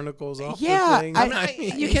What? barnacles off Yeah, the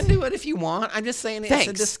thing. You can do it if you want. I'm just saying it's a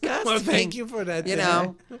Thanks. disgusting. Well, thank you for that, You Tim.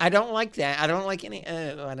 know, I don't like that. I don't like any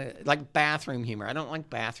like bathroom humor. I don't like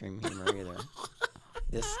bathroom humor either.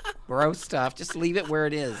 This gross stuff. Just leave it where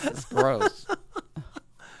it is. It's gross.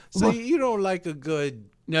 So you don't like a good...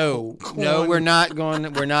 No, Corn. we're not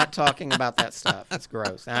going. We're not talking about that stuff. It's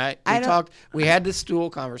gross. All right, I don't- We had the stool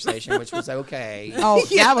conversation, which was okay. oh,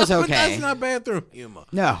 that was But okay. that's not bathroom humor.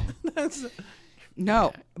 No, That's...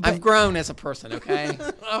 no. I've grown as a person. Okay.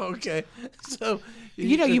 Oh, okay. So...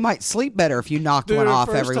 You know, you might sleep better if you knocked through one the off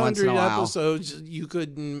first every once in a 100 while. episodes, you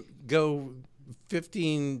couldn't go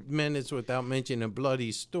 15 minutes without mentioning a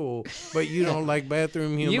bloody stool, but you don't like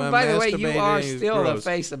bathroom humor. You, by the way, you masturbating are is still the gross.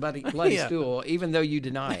 face of bloody Yeah. stool, even though you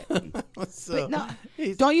deny it. So, No,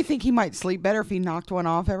 don't you think he might sleep better if he knocked one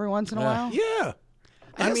off every once in a while? yeah.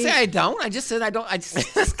 I didn't say I don't. I just said I don't. It's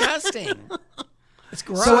disgusting. It's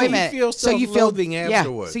gross. So wait a you minute. feel so you feel self-loathing yeah.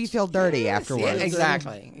 afterwards. So you feel dirty Yeah, afterwards.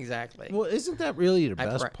 exactly. Well, isn't that really the I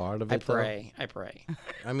best pray- part of I it? though? pray. I pray.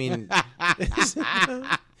 I mean,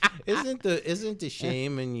 isn't the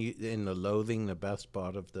shame and the loathing the best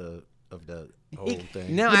part of the whole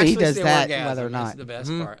thing? No, Yeah, but actually, he does the that orgasm whether or is not. the best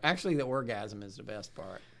part. Actually, the orgasm is the best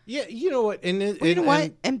part. Yeah, you know what? And Well, you know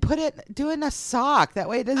what? And do it in a sock. That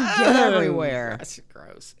way it doesn't get everywhere. That's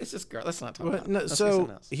gross. It's just gross. Let's not talk Well, about no, it. Let's do so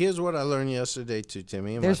something else. here's what I learned yesterday too,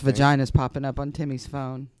 Timmy. and my There's thing. vaginas popping up on Timmy's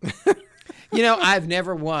phone. You know, I've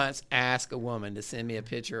never once asked a woman to send me a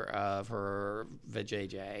picture of her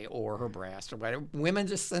vajayjay or her breast or whatever. Women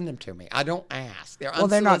just send them to me. I don't ask. Well,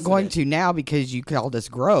 they're not going unsolicited. to now because you called us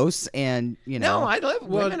gross, and you know. No, I love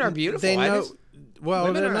women are beautiful. They I know. just- Well,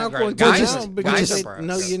 women they're are not great. going Guys to are- because guys are they gross.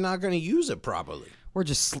 know you're not going to use it properly. we're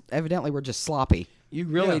just evidently we're just sloppy. You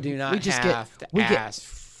really Yeah. do not We just have get- to we get- ask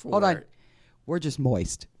for Hold on. it. We're just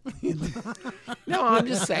moist. No, I'm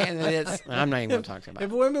just saying that it's. I'm not even going to talk about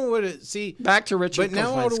If it. women would see, Back to Richard but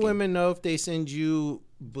now all the Kozlowski. women know if they send you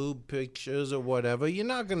boob pictures or whatever, you're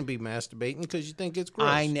not going to be masturbating because you think it's gross.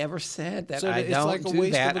 I never said that. So I it's don't like a do waste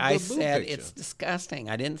of that. a I good boob said picture. it's disgusting.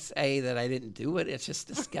 I didn't say that I didn't do it. It's just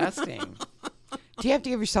disgusting. Do you have to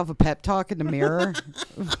give yourself a pep talk in the mirror?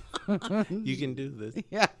 You can do this.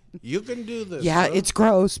 yeah. You can do this. Yeah, sir. it's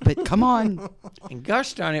gross, but come on. And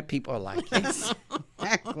gosh darn it, people like it.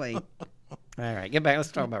 Exactly. All right, get back.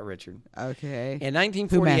 Let's talk about Richard. Okay. In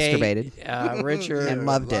 1948, Richard And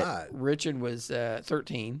loved it. Lot. Richard was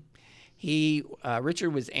 13. Richard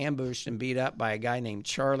was ambushed and beat up by a guy named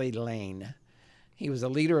Charlie Lane. He was a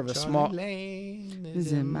leader of a small. Lane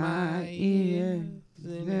Is in my ear,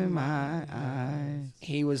 in my eyes.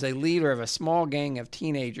 He was a leader of a small gang of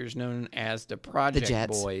teenagers known as the Project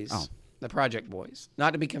Jets. Boys. Oh. The Project Boys,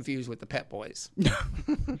 not to be confused with the Pet Boys. Or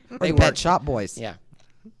They the were- Pet Shop Boys. Yeah.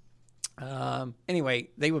 Anyway,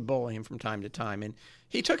 they would bully him from time to time, and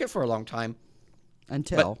he took it for a long time.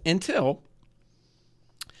 Until. Until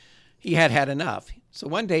he had enough. So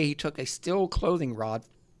one day he took a steel clothing rod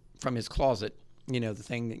from his closet, you know, the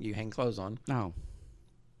thing that you hang clothes on, Oh.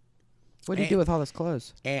 What did he do with all his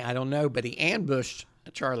clothes? And I don't know, but he ambushed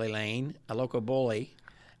Charlie Lane, a local bully,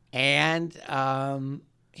 and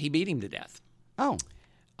he beat him to death. Oh.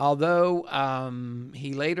 Although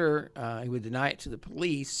he later he would deny it to the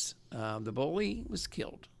police, the bully was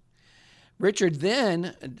killed. Richard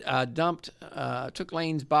then took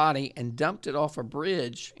Lane's body and dumped it off a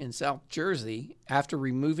bridge in South Jersey after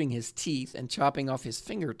removing his teeth and chopping off his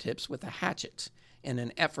fingertips with a hatchet in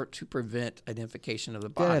an effort to prevent identification of the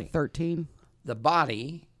Is that body. at 13? The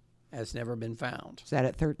body has never been found. Is that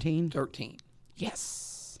at 13? 13.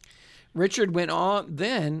 Yes. Richard went on.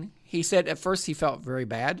 Then he said at first he felt very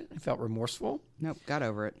bad. He felt remorseful. Nope, got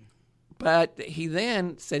over it. But he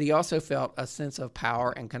then said he also felt a sense of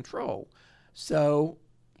power and control. So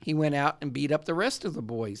he went out and beat up the rest of the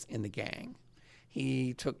boys in the gang.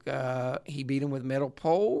 He beat him with a metal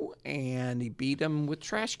pole, and he beat them with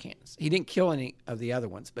trash cans. He didn't kill any of the other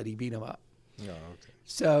ones, but he beat them up. Oh, okay.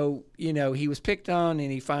 So, he was picked on,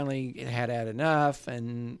 and he finally had enough,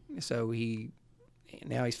 and so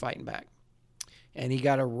now he's fighting back. And he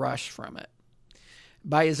got a rush from it.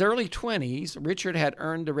 By his early 20s, Richard had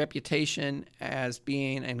earned a reputation as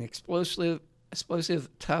being an explosive,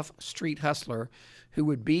 tough street hustler who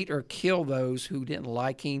would beat or kill those who didn't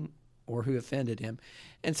like him or who offended him.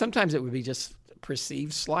 And sometimes it would be just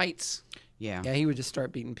perceived slights. Yeah. Yeah, he would just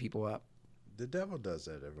start beating people up. The devil does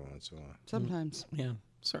that every once in a while. Sometimes. Yeah,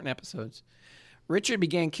 certain episodes. Richard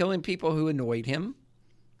began killing people who annoyed him.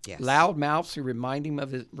 Yes. Loudmouths who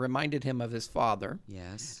reminded him of his father.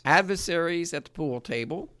 Yes. Adversaries at the pool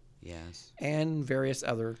table. Yes. And various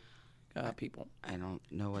other people. I don't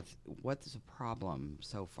know what's the problem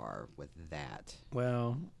so far with that.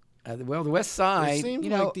 Well, the West It Side. seems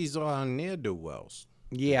like these are ne'er-do-wells.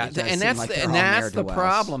 Yeah, It does and seem that's like the, they're and all that's the ne'er-do-wells.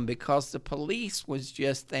 problem, because the police was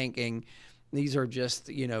just thinking these are just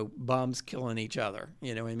bums killing each other.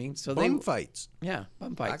 You know what I mean? So Bum fights. yeah,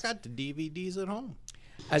 bum I fights. got the DVDs at home.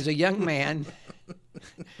 As a young man,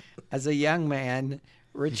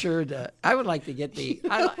 Richard, I would like to get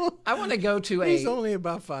I want to go to He's only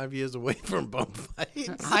about 5 years away from bum fights.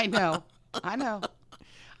 I know.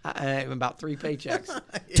 about 3 paychecks.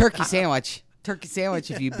 Turkey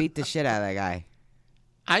sandwich if you beat the shit out of that guy.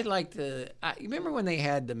 I'd like to. You remember when they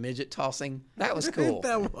had the midget tossing? That was cool.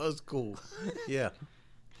 That was cool. Yeah.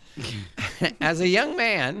 As a young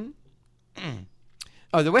man,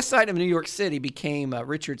 the West Side of New York City became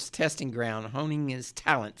Richard's testing ground, honing his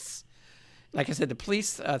talents. Like I said, the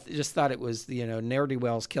police just thought it was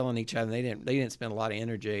ne'er-do-wells killing each other. They didn't spend a lot of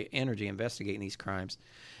energy investigating these crimes.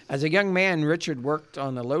 As a young man, Richard worked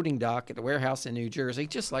on the loading dock at the warehouse in New Jersey,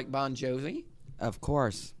 just like Bon Jovi. Of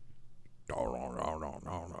course. No.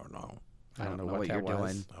 I don't know what that you're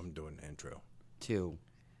was. doing. I'm doing the intro. 2.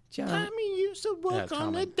 John, Tommy used to work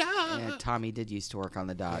on the dock. Yeah, Tommy did used to work on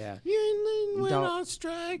the dock. yeah. You went Don't- on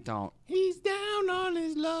strike. Don't. He's down on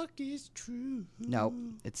his luck. It's true. Nope.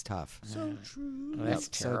 It's tough. So true. Well, that's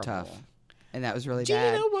Yep, so terrible. tough. And that was really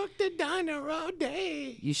bad. Gina worked the diner all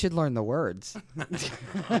day. You should learn the words.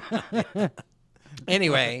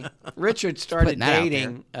 Anyway, Richard started putting that out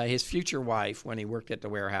dating his future wife when he worked at the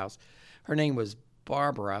warehouse. Her name was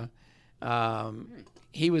Barbara.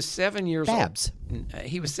 He was 7 years Babs.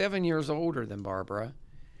 He was 7 years older than Barbara.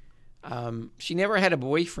 She never had a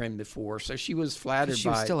boyfriend before, so she was flattered She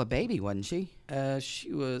was by. still a baby, wasn't she?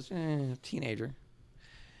 She was a teenager.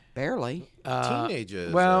 Barely. Teenagers.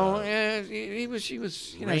 He was. She was.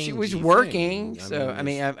 She was rangy working. thing. So I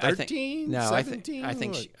mean, I think 13, no. 17, I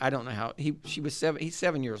think. what? I don't know how she was 7. He's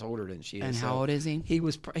 7 years older than she is. And so how old is he?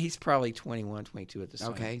 He's probably 21, 22 at this time.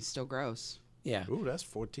 Okay, still gross. Yeah. Ooh, that's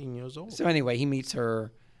 14 years old. So anyway, he meets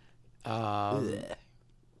her.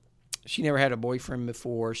 She never had a boyfriend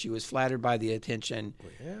before. She was flattered by the attention,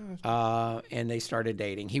 and they started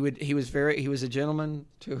dating. He was a gentleman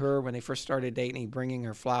to her when they first started dating. Bringing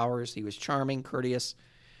her flowers. He was charming, courteous,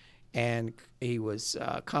 and he was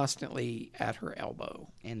constantly at her elbow.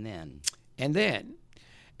 And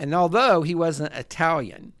although he wasn't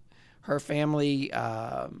Italian, her family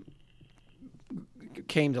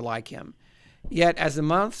came to like him. Yet as the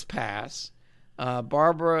months passed,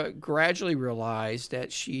 Barbara gradually realized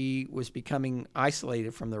that she was becoming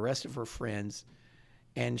isolated from the rest of her friends,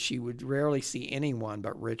 and she would rarely see anyone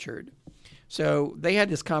but Richard. So they had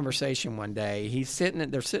this conversation one day.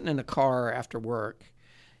 They're sitting in the car after work,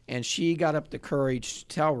 and she got up the courage to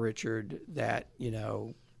tell Richard that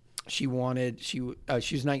she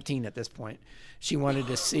was 19 at this point. She wanted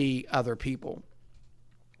to see other people.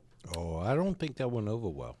 Oh, I don't think that went over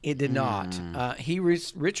well. It did not.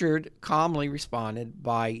 Richard calmly responded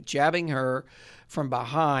by jabbing her from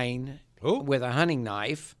behind with a hunting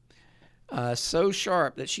knife. so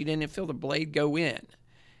sharp that she didn't feel the blade go in.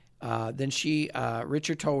 Then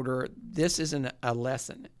Richard told her, "This isn't a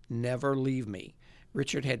lesson. Never leave me."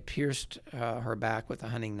 Richard had pierced her back with a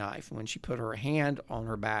hunting knife. And when she put her hand on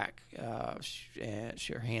her back,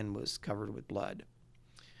 her hand was covered with blood.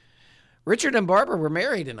 Richard and Barbara were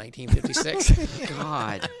married in 1956.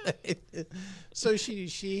 God. So she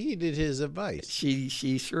heeded his advice. She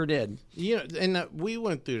sure did. You know, and we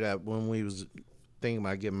went through that when we was thinking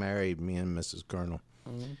about getting married, me and Mrs. Colonel.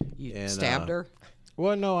 You And, stabbed her?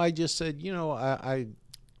 Well, no, I just said, you know,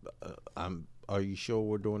 I'm. Are you sure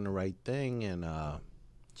we're doing the right thing? And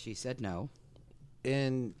She said no.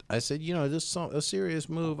 and I said, you know, this is a serious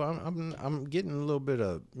move. I'm getting a little bit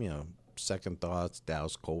of, you know, second thoughts,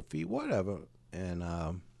 douse, cold feet, whatever.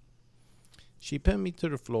 And she pinned me to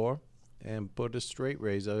the floor and put a straight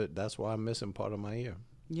razor. That's why I'm missing part of my ear.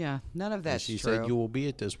 Yeah, none of And that's she true. said, you will be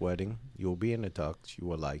at this wedding. You will be in the tux. You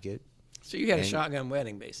will like it. So you had a And- shotgun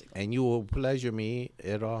wedding, basically. And you will pleasure me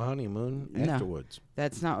at our honeymoon No. afterwards.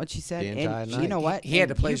 That's not what she said. The entire And you night. know what? He had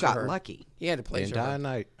to And you pleasure got her. lucky. He had to The pleasure entire her.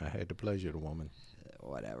 night, I had to pleasure the woman.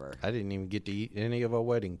 Whatever. I didn't even get to eat any of her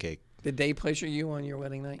wedding cake. Did they pleasure you on your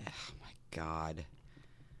wedding night? Oh my God.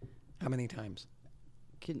 How many times?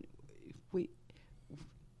 Can we?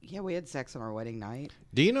 Yeah, we had sex on our wedding night.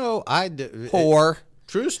 Do you know I did? Whore.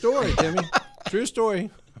 True story, Timmy. True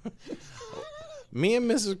story. Me and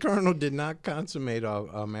Mrs. Colonel did not consummate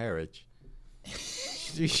our marriage.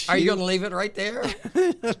 Are you going to leave it right there?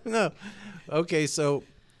 No. Okay, so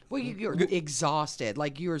Well, you're exhausted.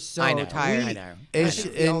 Like you were so I know. tired. I know. and That's she,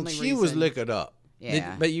 the and only she was reason. liquored up.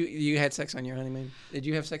 Yeah. But you had sex on your honeymoon? Did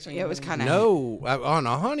you have sex on your It was honeymoon? kinda- No, on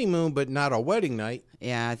a honeymoon, but not a wedding night.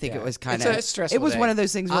 Yeah, I think Yeah. it was It's kind a of stressful It was day. one of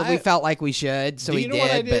those things where we felt like we should, so Do we you know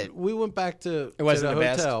what I did? but We went back to wasn't the the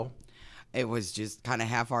best. hotel. it was just kind of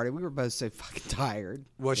half-hearted. We were both so fucking tired.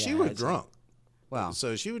 Well, she Yeah, was I'd say. drunk. Well,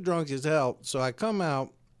 So she was drunk as hell. So I come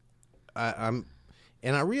out, and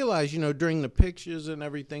I realized, you know, during the pictures and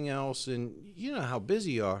everything else, and you know how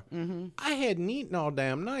busy you are, I hadn't eaten all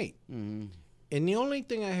damn night. And the only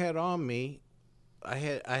thing I had on me,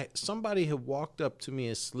 somebody had walked up to me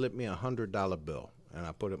and slipped me $100 bill, and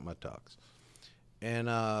I put it in my tux. And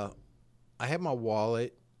I had my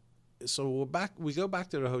wallet. So we go back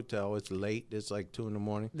to the hotel. It's late. It's like 2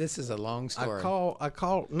 a.m. This is a long story.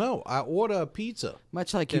 I order a pizza.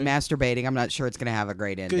 much like you masturbating, I'm not sure it's going to have a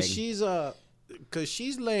great ending. Because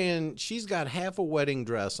she's got half a wedding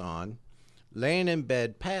dress on, laying in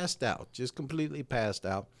bed, passed out, just completely passed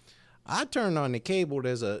out. I turned on the cable.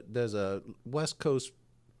 There's a West Coast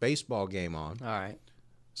baseball game on. All right.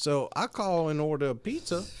 So I call and order a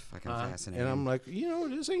pizza, Fucking fascinating. and I'm like, you know,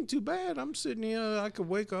 this ain't too bad. I'm sitting here. I could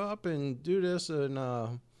wake up and do this,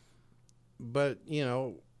 and but you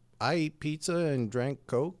know, I eat pizza and drank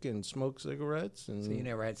Coke and smoked cigarettes, and So you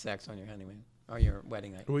never had sex on your honeymoon or your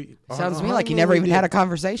wedding night? Sounds to me like you never even had a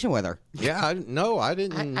conversation with her. Yeah, I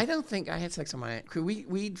didn't. I don't think I had sex on my.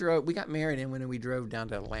 We got married and when we drove down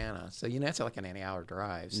to Atlanta, so you know that's like an 8-hour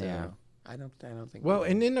drive. So Yeah. I don't think. Well, we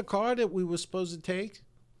and in the car that we were supposed to take,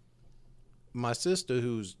 my sister,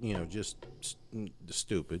 who's, you know, just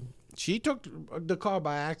stupid, she took the car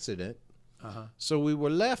by accident. So we were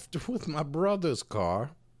left with my brother's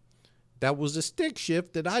car. That was a stick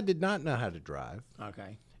shift that I did not know how to drive.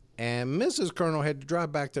 okay. And Mrs. Colonel had to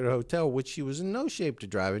drive back to the hotel, which she was in no shape to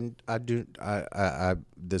drive. And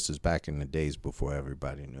this is back in the days before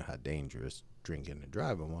everybody knew how dangerous drinking and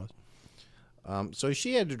driving was. So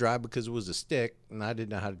she had to drive because it was a stick, and I didn't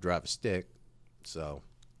know how to drive a stick. So,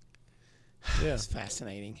 yeah. It's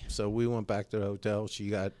fascinating. So we went back to the hotel. She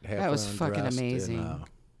got half That was fucking undressed, amazing. And,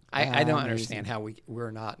 I don't Amazing. understand how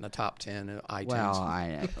we're not in the top 10 of iTunes.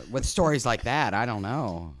 Well, with stories like that, I don't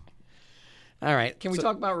know. All right. Can we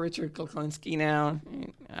talk about Richard Kuklinski now?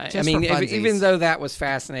 I Just mean, for funsies. even though that was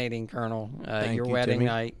fascinating, Colonel, your you, wedding Timmy.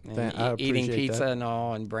 night, and I eating appreciate pizza that. and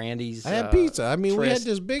all, and Brandy's. I had pizza. I mean, we had tryst.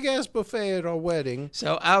 this big ass buffet at our wedding.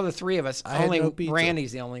 So out of the three of us, I had only no pizza.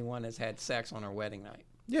 Brandy's the only one that's had sex on her wedding night.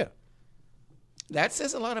 Yeah. That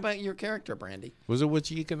says a lot about your character, Brandy. Was it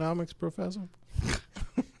with your economics professor?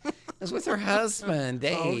 It was with her husband,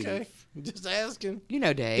 Dave. Oh, okay. Just asking. You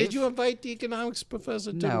know, Dave. Did you invite the economics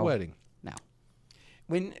professor to the No. wedding? No.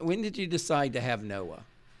 When did you decide to have Noah?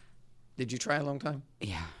 Did you try a long time?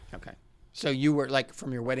 Yeah. Okay. So you were like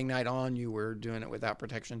from your wedding night on, you were doing it without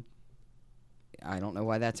protection? I don't know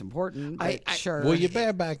why that's important, but I- sure. Well,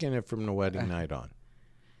 you're back in it from the wedding night on.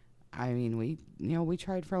 I mean, we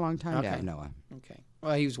tried for a long time to have Okay. Noah. Okay.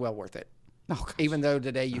 Well, he was well worth it. Oh, gosh. Even though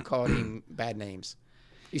today you called him bad names.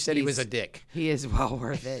 You said he was a dick. He is well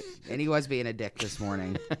worth it, and he was being a dick this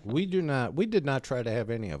morning. We did not try to have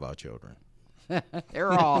any of our children.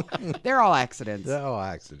 they're all accidents. They're all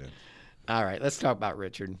accidents. All right, let's talk about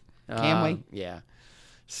Richard. Can we? Yeah.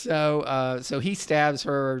 So he stabs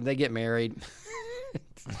her. They get married.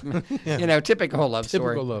 Typical love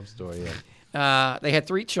story. Typical love story, yeah. They had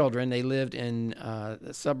 3 children. They lived in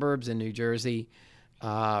the suburbs in New Jersey.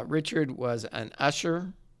 Richard was an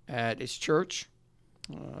usher at his church,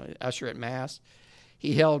 usher at Mass.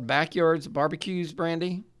 He held backyards, barbecues,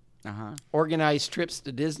 Brandy, organized trips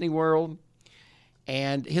to Disney World.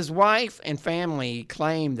 And his wife and family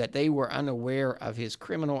claimed that they were unaware of his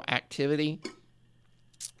criminal activity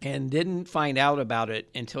and didn't find out about it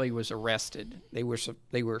until he was arrested. They were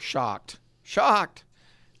shocked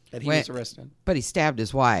that he was arrested. But he stabbed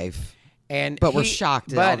his wife. But we're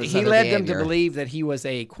shocked at but all this he other led them to behavior. believe that he was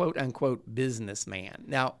a quote-unquote businessman.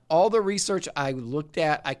 Now, all the research I looked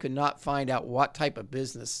at, I could not find out what type of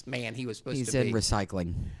businessman he was supposed He's to be. in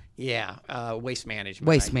recycling. Yeah, waste management.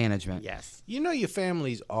 Waste management. Yes. Your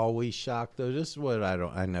family's always shocked, though. This is what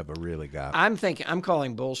I never really got. I'm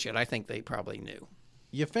calling bullshit. I think they probably knew.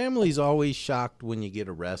 Your family's always shocked when you get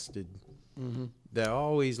arrested. Mm-hmm. They're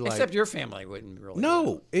always like... Except your family wouldn't really.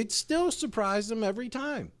 No, it still surprised them every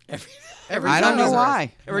time. Every I time don't know he's why.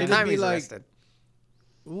 arrested. Every It'd time be he's like- arrested.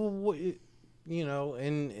 Well,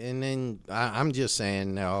 and then I'm just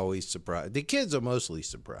saying they're always surprised. The kids are mostly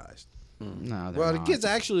surprised. No, they're Well, not. the kids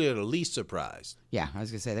actually are the least surprised. Yeah, I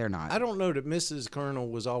was going to say they're not. I don't know that Mrs. Colonel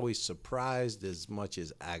was always surprised as much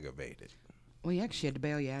as aggravated. Well, yeah, 'cause she had to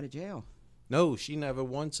bail you out of jail. No, she never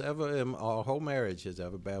once ever in our whole marriage has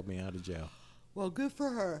ever bailed me out of jail. Well, good for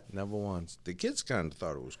her. Never once. The kids kind of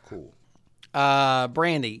thought it was cool.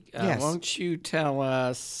 Brandy, Yes. won't you tell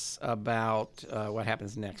us about what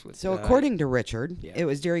happens next with? So, according to Richard, yeah. it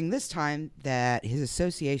was during this time that his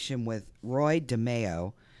association with Roy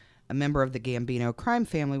DeMeo, a member of the Gambino crime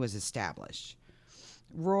family, was established.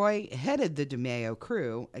 Roy headed the DeMeo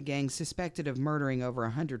crew, a gang suspected of murdering over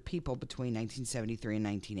 100 people between 1973 and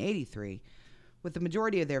 1983, with the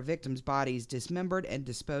majority of their victims' bodies dismembered and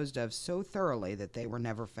disposed of so thoroughly that they were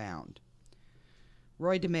never found.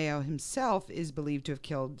 Roy DeMeo himself is believed to have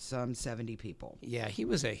killed some 70 people. Yeah, he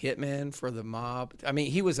was a hitman for the mob. I mean,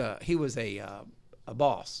 he was a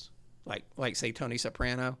boss, like say Tony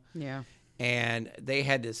Soprano. Yeah. And they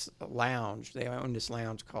had this lounge. They owned this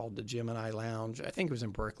lounge called the Gemini Lounge. I think it was in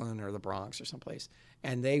Brooklyn or the Bronx or someplace.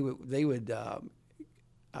 And they would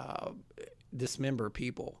dismember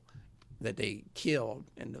people that they killed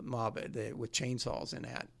in the mob with chainsaws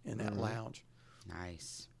in that lounge.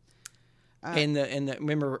 Nice.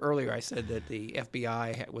 Remember earlier I said that the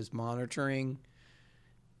FBI was monitoring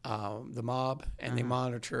the mob, and they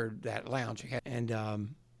monitored that lounge. And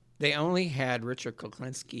they only had Richard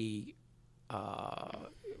Kuklinski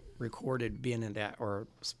recorded being in that, or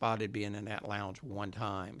spotted being in that lounge one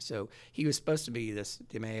time. So he was supposed to be this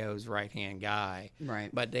DeMeo's right-hand guy.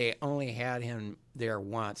 Right. But they only had him there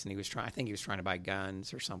once, and I think he was trying to buy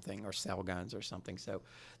guns or something, or sell guns or something. So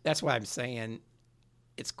that's why I'm saying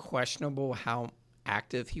it's questionable how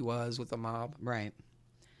active he was with the mob. Right.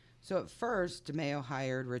 So at first, DeMeo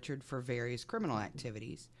hired Richard for various criminal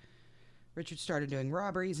activities. Richard started doing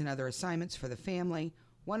robberies and other assignments for the family,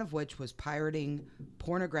 one of which was pirating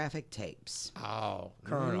pornographic tapes. Oh,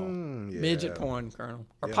 Colonel. yeah. Midget porn, Colonel.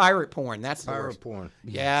 Or pirate porn, that's the Pirate word. porn.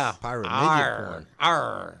 Yeah. Pirate Arr, midget porn.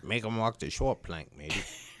 Arr, Make them walk the short plank, maybe.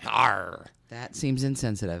 arr. That seems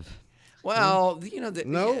insensitive. Well, No, you know the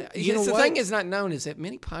thing what? is not known is that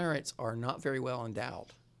many pirates are not very well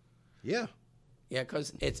endowed. Yeah. Yeah,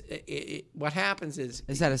 because what happens is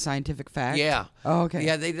Is that a scientific fact? yeah. Oh, okay.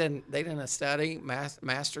 Yeah, they did a study,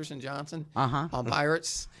 Masters and Johnson, Uh-huh. on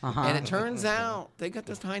pirates, and it turns out they got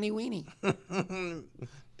this tiny weenie.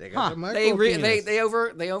 They got the micro They penis. they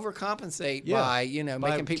overcompensate Yeah. by By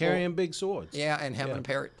making people carrying big swords. yeah, and having a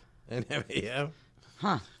parrot. And yeah.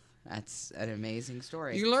 Huh. That's an amazing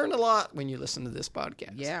story. You learn a lot when you listen to this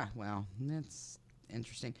podcast. Yeah, well, that's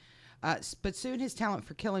interesting. But soon his talent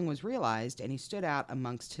for killing was realized, and he stood out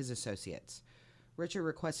amongst his associates. Richard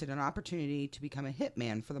requested an opportunity to become a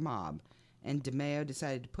hitman for the mob, and DeMeo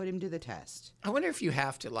decided to put him to the test. I wonder if you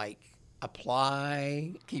have to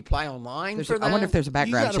apply. Can you apply online for that? I wonder if there's a You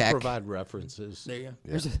background got to check. provide references. Do you?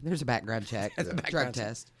 There's a background check. background Drug check.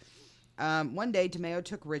 test. One day, DeMeo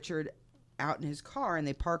took Richard out in his car, and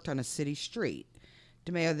they parked on a city street.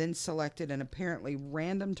 DeMeo then selected an apparently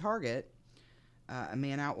random target, a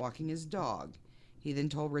man out walking his dog. He then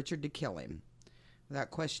told Richard to kill him. Without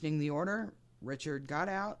questioning the order, Richard got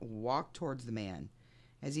out, walked towards the man.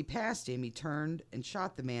 As he passed him, he turned and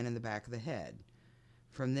shot the man in the back of the head.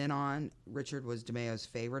 From then on, Richard was DeMeo's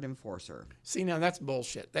favorite enforcer. See, now that's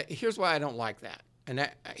bullshit. Here's why I don't like that. And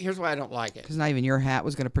here's why I don't like it. Because not even your hat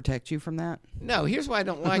was going to protect you from that? No, here's why I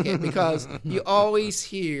don't like it. Because you always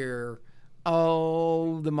hear,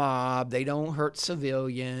 oh, the mob, they don't hurt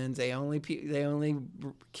civilians. They only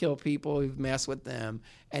kill people who mess with them.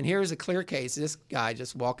 And here's a clear case. This guy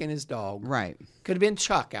just walking his dog. Right. Could have been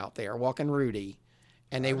Chuck out there walking Rudy.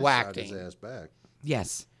 And they whacked him. His ass back.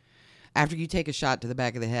 Yes. After you take a shot to the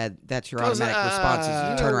back of the head, that's your automatic response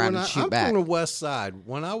is you turn around and shoot back. I'm from the west side.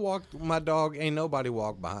 When I walk my dog, ain't nobody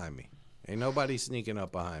walk behind me. Ain't nobody sneaking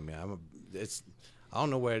up behind me. I don't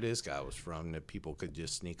know where this guy was from that people could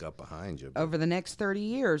just sneak up behind you. Over the next 30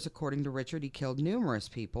 years, according to Richard, he killed numerous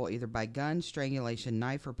people, either by gun, strangulation,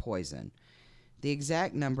 knife, or poison. The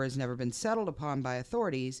exact number has never been settled upon by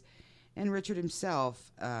authorities, and Richard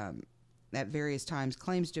himself, at various times,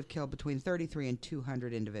 claims to have killed between 33 and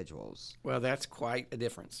 200 individuals. Well, that's quite a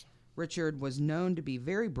difference. Richard was known to be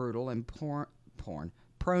very brutal and prone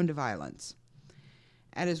to violence.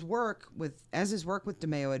 As his work with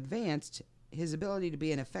DeMeo advanced, his ability to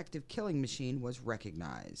be an effective killing machine was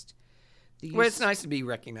recognized. Well, it's nice to be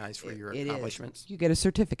recognized for your accomplishments. You get a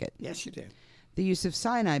certificate. Yes, you do. The use of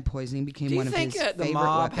cyanide poisoning became one of his favorite weapons. Do you think the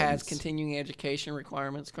mob has continuing education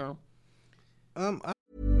requirements, Colonel?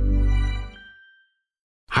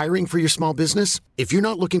 Hiring for your small business? If you're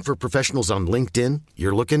not looking for professionals on LinkedIn,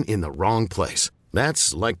 you're looking in the wrong place.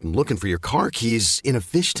 That's like looking for your car keys in a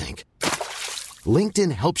fish tank.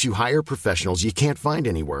 LinkedIn helps you hire professionals you can't find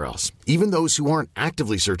anywhere else, even those who aren't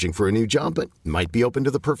actively searching for a new job but might be open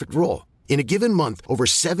to the perfect role. In a given month, over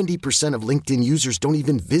 70% of LinkedIn users don't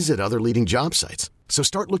even visit other leading job sites. So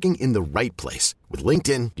start looking in the right place. With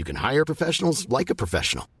LinkedIn, you can hire professionals like a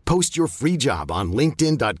professional. Post your free job on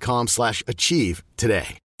linkedin.com/achieve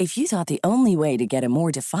today. If you thought the only way to get a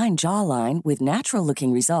more defined jawline with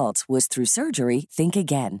natural-looking results was through surgery, think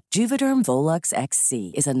again. Juvederm Volux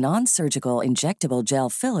XC is a non-surgical injectable gel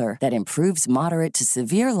filler that improves moderate to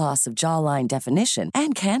severe loss of jawline definition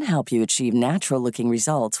and can help you achieve natural-looking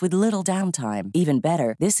results with little downtime. Even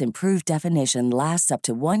better, this improved definition lasts up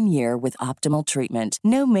to 1 year with optimal treatment.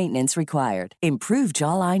 No maintenance required. Improve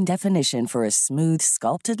jawline definition for a smooth,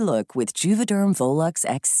 sculpted look with Juvederm Volux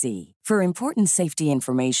XC. For important safety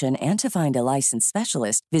information and to find a licensed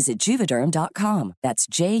specialist, visit Juvederm.com. That's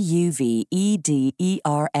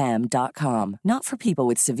JUVEDERM.com. Not for people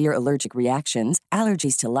with severe allergic reactions,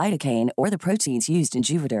 allergies to lidocaine, or the proteins used in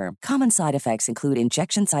Juvederm. Common side effects include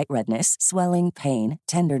injection site redness, swelling, pain,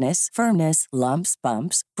 tenderness, firmness, lumps,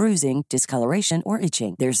 bumps, bruising, discoloration, or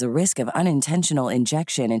itching. There's a risk of unintentional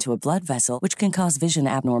injection into a blood vessel, which can cause vision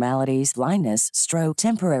abnormalities, blindness, stroke,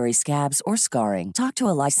 temporary scabs, or scarring. Talk to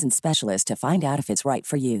a licensed specialist to find out if it's right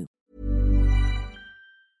for you.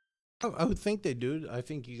 I would think they do. I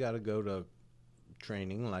think you got to go to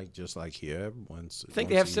training, just like here. Think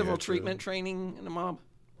they have civil treatment training in the mob?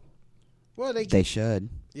 Well, they should.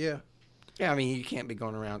 Yeah. Yeah, I mean, you can't be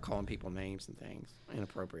going around calling people names and things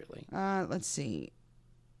inappropriately. Let's see.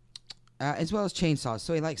 As well as chainsaws.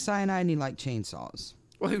 So he liked cyanide and he liked chainsaws.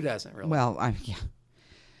 Well, who doesn't, really? Well, yeah.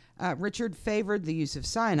 Richard favored the use of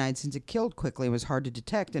cyanide since it killed quickly and was hard to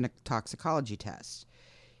detect in a toxicology test.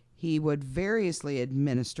 He would variously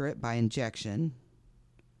administer it by injection,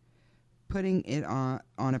 putting it on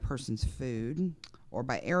a person's food, or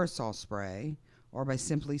by aerosol spray, or by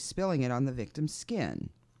simply spilling it on the victim's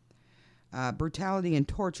skin. Brutality and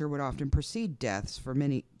torture would often precede death for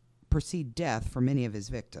many of his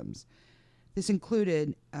victims. This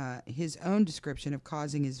included his own description of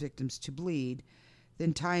causing his victims to bleed,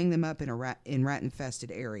 then tying them up in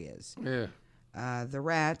rat-infested areas. Yeah. The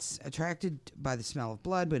rats, attracted by the smell of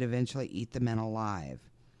blood, would eventually eat the men alive.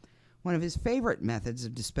 One of his favorite methods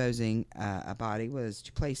of disposing a body was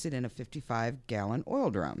to place it in a 55-gallon oil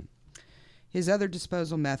drum. His other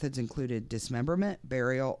disposal methods included dismemberment,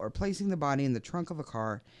 burial, or placing the body in the trunk of a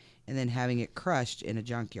car and then having it crushed in a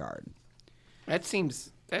junkyard. That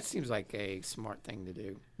seems like a smart thing to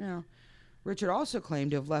do. Yeah. Richard also claimed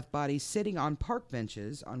to have left bodies sitting on park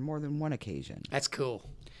benches on more than one occasion. That's cool.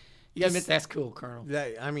 You gotta admit that's cool, Colonel.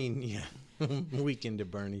 Yeah. Weekend at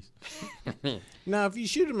Bernie's. Now, if you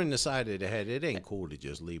shoot them in the side of the head, it ain't cool to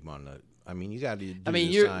just leave them on the... I mean, you got to do the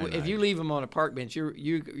cyanide. If you leave them on a park bench,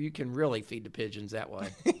 you can really feed the pigeons that way.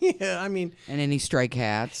 Yeah, I mean... And any stray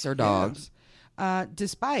cats or dogs. Yeah.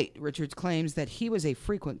 Despite Richard's claims that he was a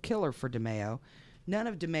frequent killer for DeMeo, none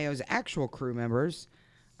of DeMeo's actual crew members...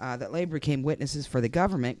 that later became witnesses for the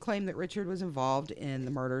government, claimed that Richard was involved in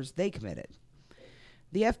the murders they committed.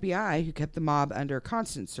 The FBI, who kept the mob under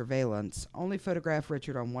constant surveillance, only photographed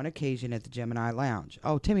Richard on one occasion at the Gemini Lounge.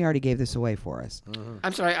 Oh, Timmy already gave this away for us.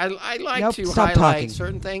 I'm sorry. I like Nope, to stop highlight talking.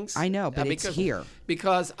 certain things. I know, but it's here.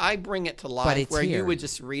 Because I bring it to life it's where here. you would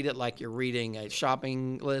just read it like you're reading a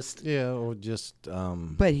shopping list. Yeah, or just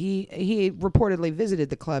But he reportedly visited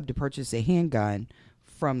the club to purchase a handgun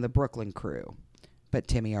from the Brooklyn crew. But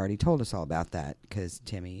Timmy already told us all about that because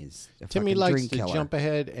Timmy is a Timmy fucking likes dream to killer. jump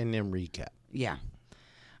ahead and then recap. Yeah.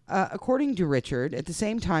 According to Richard, at the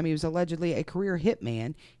same time he was allegedly a career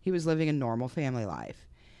hitman, he was living a normal family life.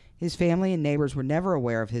 His family and neighbors were never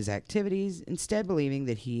aware of his activities, instead believing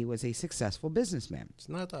that he was a successful businessman. It's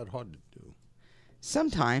not that hard to do.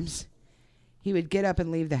 Sometimes he would get up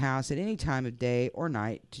and leave the house at any time of day or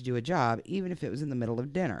night to do a job, even if it was in the middle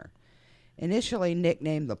of dinner. Initially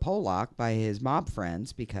nicknamed the Pollock by his mob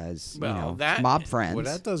friends because, mob friends. Well,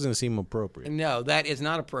 that doesn't seem appropriate. No, that is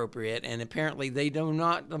not appropriate, and apparently the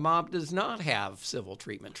mob does not have civil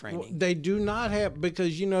treatment training. Well, they do not have,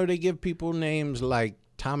 because, they give people names like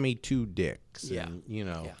Tommy Two Dicks. Yeah. And,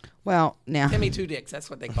 Yeah. Well, now... Timmy Two Dicks, that's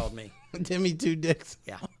what they called me. Timmy Two Dicks.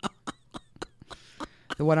 Yeah.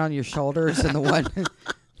 The one on your shoulders and the one...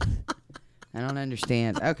 I don't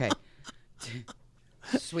understand. Okay.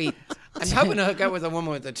 Sweet. I'm hoping to hook up with a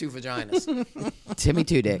woman with the two vaginas. Timmy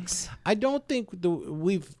Two Dicks. I don't think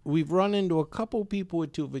we've run into a couple people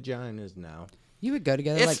with two vaginas now. You would go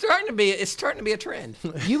together It's starting to be a trend.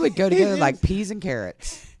 You would go together like peas and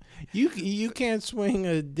carrots. You can't swing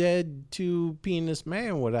a dead two penis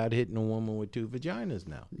man without hitting a woman with two vaginas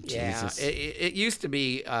now. Yeah, Jesus. it used to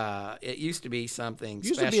be something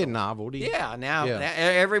Used special. to be a novelty. Yeah, now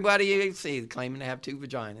everybody you see claiming to have two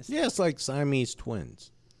vaginas. Yeah, it's like Siamese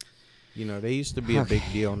twins. They used to be a big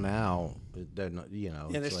deal. Now they're not. Yeah,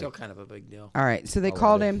 they're still kind of a big deal. All right, so they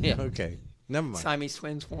called him... Yeah. Okay, never mind. Siamese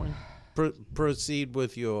twins form. Proceed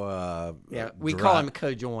with your we call him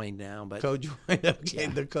co-joined now, but co-joined. Okay,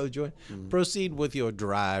 the co-joined. Proceed with your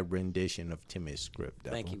dry rendition of Timmy's script.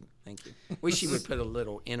 Thank you. Wish you would put a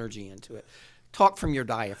little energy into it. Talk from your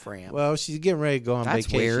diaphragm. Well, she's getting ready to go on That's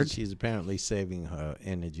vacation. weird. She's apparently saving her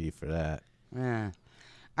energy for that. Yeah.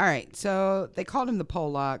 All right, so they called him the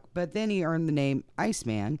Pollock, but then he earned the name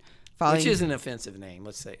Iceman. Which is an offensive name.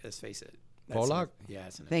 Let's face it. Pollock?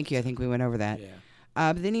 It's an Thank you. I think we went over that. Yeah.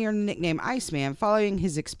 But then he earned the nickname Iceman following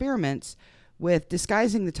his experiments with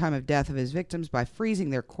disguising the time of death of his victims by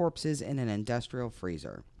freezing their corpses in an industrial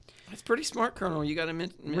freezer. That's pretty smart, Colonel. You got to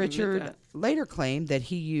admit Richard that. later claimed that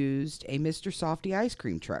he used a Mr. Softy ice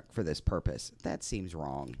cream truck for this purpose. That seems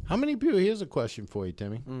wrong. How many people? Here's a question for you,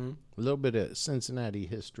 Timmy. Mm-hmm. A little bit of Cincinnati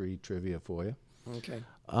history trivia for you. Okay.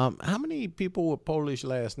 How many people with Polish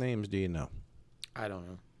last names do you know? I don't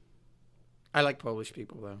know. I like Polish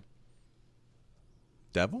people, though.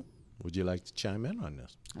 Devil, would you like to chime in on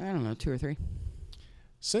this? I don't know, 2 or 3.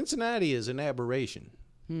 Cincinnati is an aberration.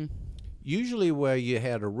 Usually where you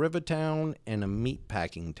had a river town and a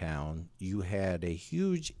meatpacking town, you had a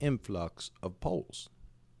huge influx of Poles.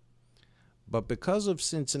 But because of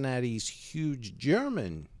Cincinnati's huge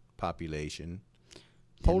German population,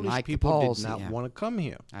 Polish like the people Poles, did not yeah. want to come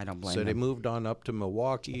here. I don't blame So they them. moved on up to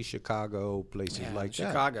Milwaukee, Chicago, places like that.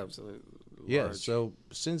 Chicago's Yeah, large. so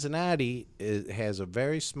Cincinnati has a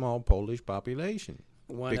very small Polish population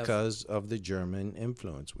because of the German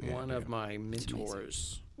influence we had. One here. of my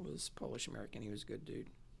mentors was Polish American. He was a good dude.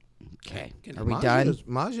 Okay. Can- Are we Mazia done?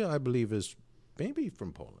 Mazia, I believe, is maybe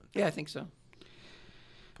from Poland. Yeah, I think so.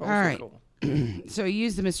 All right. Cool. So he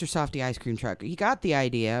used the Mr. Softy ice cream truck. He got the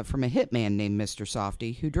idea from a hitman named Mr.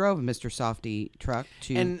 Softy who drove a Mr. Softy truck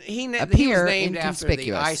to And he was appear named after the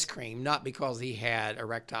inconspicuous. ice cream, not because he had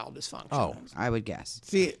erectile dysfunction. Oh. I would guess.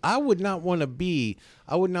 See, I would not want to be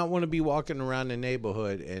walking around the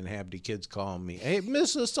neighborhood and have the kids call me, "Hey,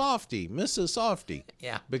 Mrs. Softy, Mrs. Softy."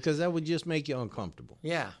 Yeah. Because that would just make you uncomfortable,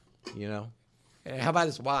 Yeah. you know? How about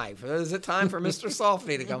his wife? Is it time for Mr.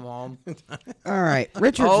 Softy to come home? All right.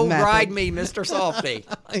 Richard's Oh, method. ride me, Mr. Softy.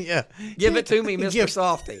 Yeah. Give it to me, Mr.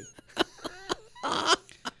 Softy.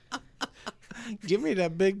 Give me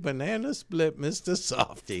that big banana split, Mr.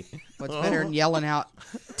 Softy. What's better than yelling out,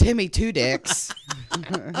 Timmy Two Dicks?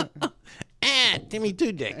 Timmy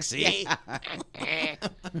Two Dicks, see?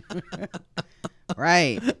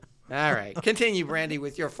 Right. All right. Continue, Brandy,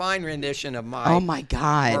 with your fine rendition of my... Oh, my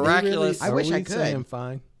God. Miraculous. I wish Are I we could. saying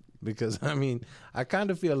fine? Because, I mean, I kind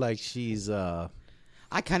of feel like she's... I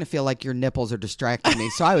kind of feel like your nipples are distracting me,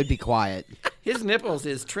 so I would be quiet. His nipples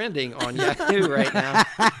is trending on Yahoo right now.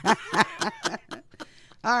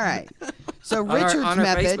 All right. So On our Richard's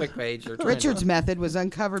Facebook page. they're trending. Richard's method was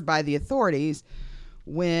uncovered by the authorities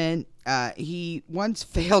when he once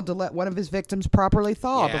failed to let one of his victims properly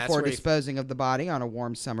thaw Yeah, that's before where he- disposing of the body on a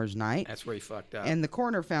warm summer's night. That's where he fucked up. And the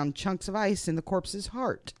coroner found chunks of ice in the corpse's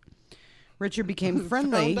heart. Richard became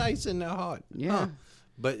friendly. Found ice in their heart. Yeah. Huh.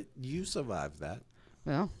 But you survived that.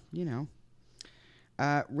 Well, you know.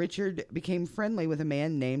 Richard became friendly with a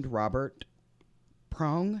man named Robert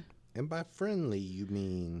Prong, And by friendly, you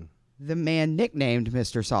mean... the man nicknamed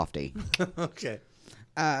Mr. Softy. Okay.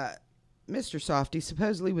 Mr. Softy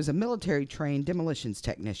supposedly was a military-trained demolitions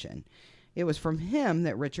technician. It was from him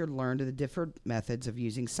that Richard learned of the different methods of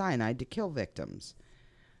using cyanide to kill victims.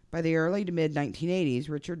 By the early to mid-1980s,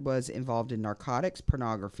 Richard was involved in narcotics,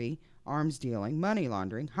 pornography, arms dealing, money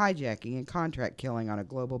laundering, hijacking, and contract killing on a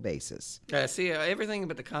global basis. See, everything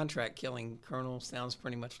but the contract killing, Colonel, sounds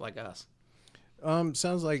pretty much like us.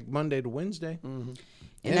 Sounds like Monday to Wednesday. In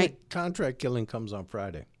And ni- contract killing comes on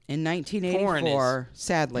Friday. In Porn 1984,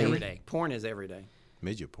 sadly, Every day. Porn is every day.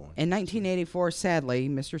 Midget porn. in 1984, sadly,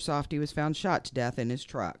 Mr. Softy was found shot to death in his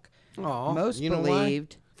truck. Aw. Most You know why?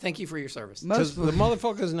 believed Thank you for your service. Because the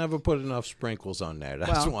motherfuckers never put enough sprinkles on there.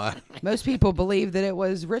 That's Well, why. most people believe that it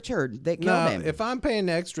was Richard that killed Now, him. if I'm paying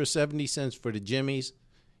the extra 70 cents for the Jimmys,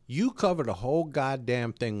 you cover the whole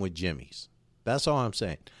goddamn thing with Jimmys. That's all I'm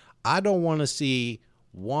saying. I don't want to see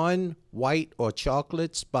one white or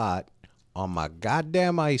chocolate spot on my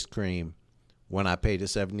goddamn ice cream when I pay the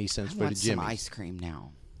 70 cents I for want the some Jimmys. ice cream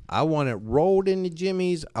now. I want it rolled in the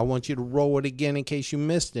Jimmys. I want you to roll it again in case you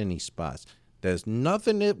missed any spots. There's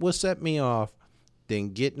nothing that will set me off than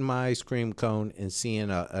getting my ice cream cone and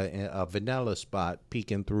seeing a vanilla spot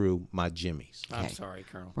peeking through my Jimmys. I'm sorry,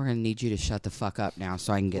 Colonel. We're gonna need you to shut the fuck up now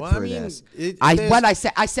so I can get Well, I through mean, this.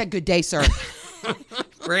 there's- I said good day, sir.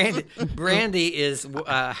 Brandy is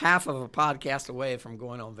half of a podcast away from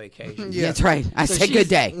going on vacation. Yeah. That's right. I So said good she's-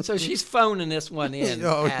 day. So she's phoning this one in.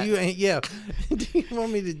 Oh, at- you ain't. Yeah. Do you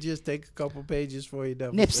want me to just take a couple pages for you,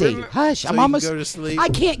 Devil? Nipsey, hush! So I'm you can almost. go to sleep? I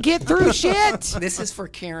can't get through shit. This is for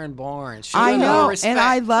Karen Barnes. Show I her know, respect. and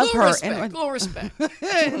I love Little her, Respect, and- little respect.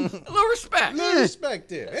 little respect. No respect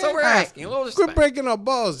there. That's what we're All right. asking. A little Quit respect. breaking our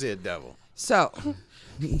balls here, Devil. So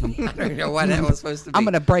I don't know why that was supposed to be. I'm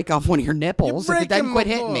gonna break off one of your You're nipples if it breaking doesn't my quit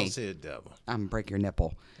hitting me. balls here, Devil. I'm gonna break your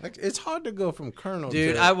nipple. Like, it's hard to go from Colonel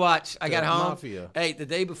Dude, to... I watched. I got to home. Mafia. Hey, the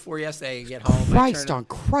day before yesterday, I get home. Christ I on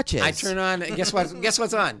crutches. turn on. And guess what? Guess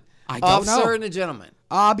what's on? I don't Officer know. and the Gentleman.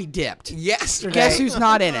 I'll be dipped. Yesterday. Guess who's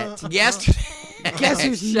not in it? Yesterday. Guess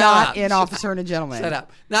who's Shut not up. in Officer and a Gentleman? Shut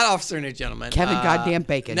up. Not Officer and a Gentleman. Kevin goddamn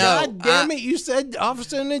Bacon. No. God damn it, you said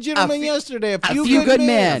Officer and a Gentleman few- yesterday. a few good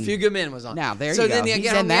men. A Few Good Men was on. Now, there so you then go. I He's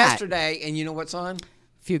get in home that. yesterday, and you know what's on?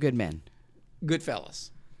 Few good men. Goodfellas.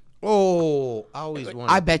 Oh, I always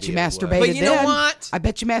wanted I to bet be you away. masturbated But you know then. what? I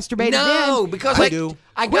bet you masturbated No, then. because I I do.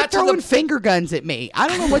 I Quit got to throwing the finger guns at me. I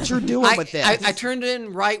don't know what you're doing with this. I turned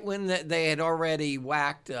in right when they had already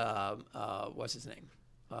whacked. What's his name?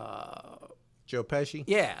 Joe Pesci?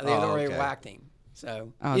 Yeah, they had Oh, already okay. whacked him.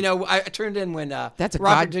 So Oh. you know, I turned in when That's a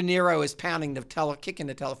Robert god- De Niro is pounding the kicking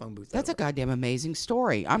the telephone booth. That's a over. goddamn amazing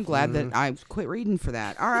story. I'm glad that I quit reading for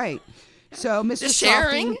that. All right. So Mr. Just Softy,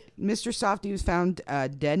 sharing. Mr. Softy was found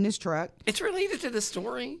dead in his truck. It's related to the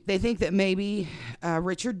story. They think that maybe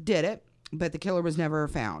Richard did it, but the killer was never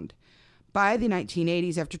found. By the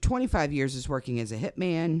 1980s, after 25 years of working as a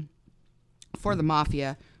hitman for the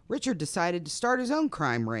mafia, Richard decided to start his own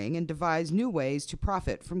crime ring and devise new ways to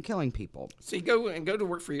profit from killing people. So you go to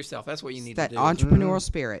work for yourself. That's what you need That to do. entrepreneurial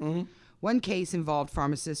spirit. One case involved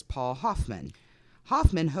pharmacist Paul Hoffman.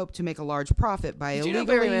 Hoffman hoped to make a large profit by Did you know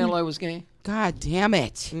illegally. Barry Manilow was gay? God damn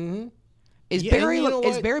it! Is Yeah, Barry and you know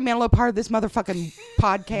is what? Barry Manilow part of this motherfucking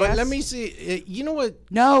podcast? But let me see. You know what?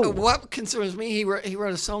 No. What concerns me, he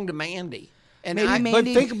wrote a song to Mandy. And Maybe I,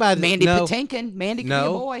 Mandy. But think about it. Mandy No. Patinkin. Mandy can No. be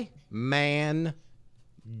a boy. Man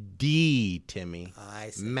D, Timmy.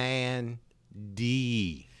 I see. Man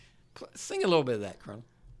D. Sing a little bit of that, Colonel.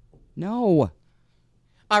 No.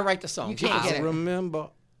 I write the song. You can't I get it. remember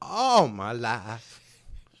all my life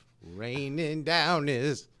raining down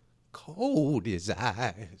as cold as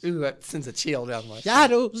ice. Ooh, that sends a chill down my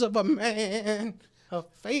Shadows of a man, a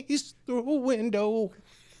face through a window,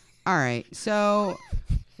 All right. So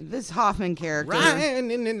this Hoffman character.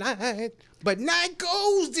 riding in the night, but night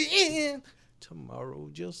goes in. Tomorrow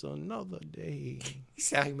just another day.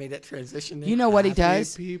 See how he made that transition there? You know what he Happy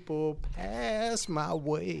does? people pass my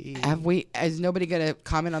way. Is nobody going to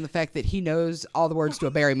comment on the fact that he knows all the words to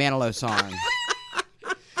a Barry Manilow song?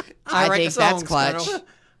 I write think the that's songs, clutch. Colonel.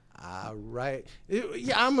 All right.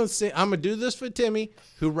 Yeah, I'm gonna do this for Timmy,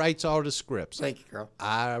 who writes all the scripts. Thank you,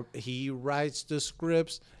 girl. He writes the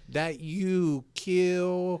scripts that you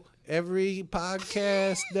kill every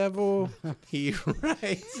podcast, Devil, he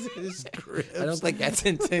writes his scripts. I don't think that's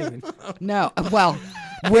in tune. No, well,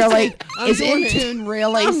 really, is doing in it. tune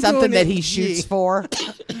really I'm something doing that it. he shoots Yeah. for?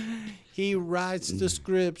 He writes the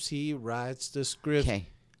scripts. He writes the scripts. Okay,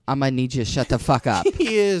 I'm gonna need you to shut the fuck up.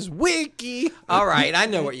 He is wiki. All right, I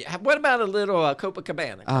know what you. What about a little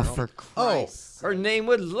Copacabana? Oh, girl? for Christ! Her name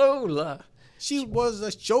was Lola. She was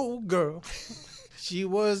a showgirl. She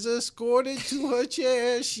was escorted to her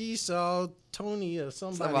chair. She saw Tony or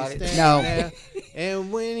somebody standing No. there.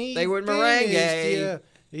 And when he They were finished, merengue. yeah,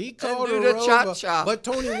 he called do her the over. cha-cha. But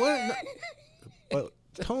Tony went. But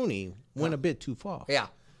Tony went a bit too far. Yeah.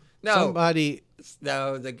 No. Somebody.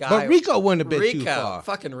 No, the guy. But Rico went a bit Rico, too far.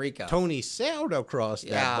 Fucking Rico. Tony sailed across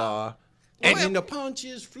Yeah. that bar, and Well, then the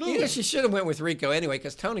punches flew. You know, she should have went with Rico anyway,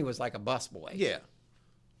 because Tony was like a busboy. Yeah.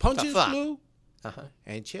 Punches fuck? flew, Uh-huh.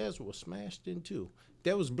 and chairs were smashed in two.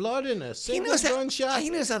 There was blood in a He single knows, gunshot. he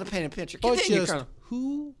knows how to paint a picture. But Continue, just Colonel.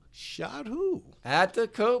 who shot who? At the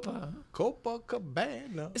Copa.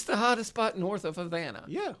 Copacabana. It's the hottest spot north of Havana.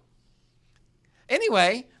 Yeah.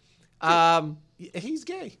 Anyway, He's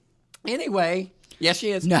gay. yes, she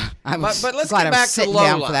is. No, I'm but let's glad get I'm back to sitting Lola.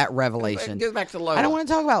 down for that revelation. Get back to Lola. I don't want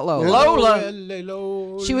to talk about Lola.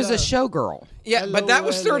 Lola. She was a showgirl Yeah, but that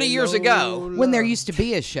was 30 years ago. when there used to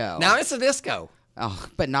be a show. Now it's a disco Oh,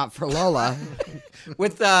 but not for Lola.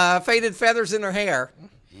 with faded feathers in her hair.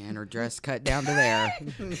 And her dress cut down to there.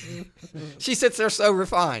 She sits there so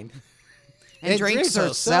refined. And drinks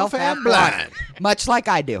herself half half blind. blind. Much like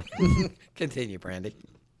I do. Continue, Brandy.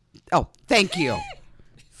 Oh, thank you.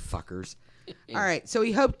 Fuckers. All right, so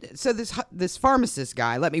he hoped. So this pharmacist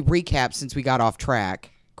guy. Let me recap since we got off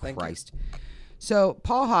track. Thank you. Christ. So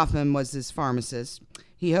Paul Hoffman was this pharmacist.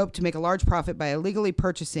 He hoped to make a large profit by illegally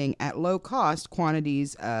purchasing at low cost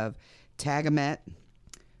quantities of Tagamet,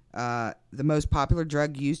 the most popular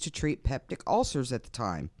drug used to treat peptic ulcers at the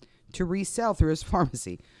time, to resell through his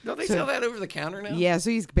pharmacy. Don't they So- sell that over the counter now? Yeah,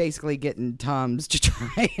 so he's basically getting Tums to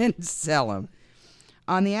try and sell them.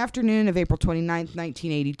 On the afternoon of April 29th,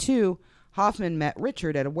 1982, Hoffman met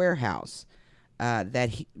Richard at a warehouse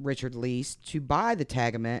that Richard leased to buy the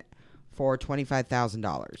Tagamet for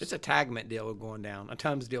 $25,000. It's a Tagment deal going down, a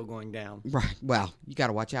Tums deal going down. Right. Well, you got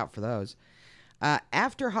to watch out for those.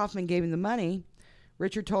 After Hoffman gave him the money,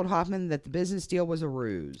 Richard told Hoffman that the business deal was a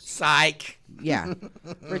ruse. Psych. Yeah.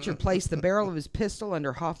 Richard placed the barrel of his pistol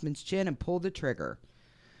under Hoffman's chin and pulled the trigger.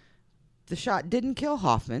 The shot didn't kill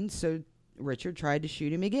Hoffman, so Richard tried to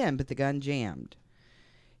shoot him again, but the gun jammed.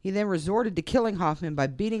 He then resorted to killing Hoffman by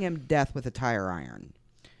beating him to death with a tire iron.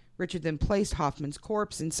 Richard then placed Hoffman's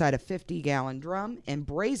corpse inside a 50-gallon drum and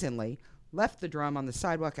brazenly left the drum on the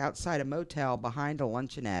sidewalk outside a motel behind a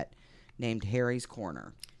luncheonette named Harry's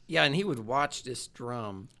Corner. Yeah, and he would watch this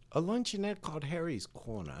drum. A luncheonette called Harry's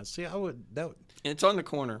Corner. See, I would. That It's on the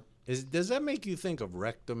corner. does that make you think of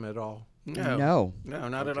Rectum at all? No,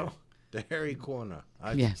 not at all. The Harry Corner.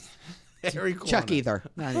 Yes. Harry Corner. Chuck either.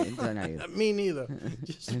 Not either. Me neither.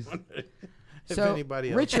 Just wondered if So anybody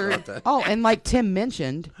else Richard, thought that. oh, and like Tim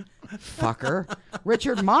mentioned, fucker,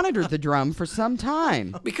 Richard monitored the drum for some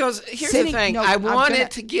time. Because here's Sitting- the thing, no, I I'm want gonna-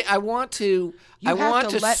 it to get. I want to. You I have want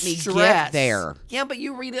to to let me get stress. there. Yeah, but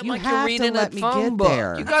you read it You like you're have to reading let a me phone get book.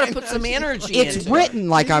 there. You got to put some energy It's into written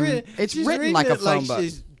like She's it's written reading like a it phone book.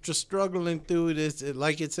 She's just struggling through this,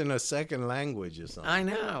 like it's in a second language or it. something. I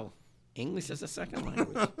know. English is a second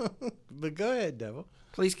language. But go ahead, Devil.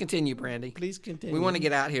 Please continue, Brandy. Please continue. We want to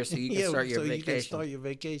get out here so you can start your so vacation. you can start your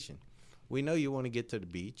vacation. We know you want to get to the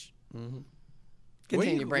beach.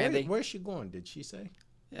 Continue, Brandy. Where's she going? Did she say?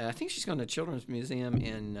 I think she's going to Children's Museum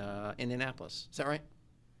in Indianapolis. Is that right?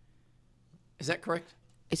 Is that correct?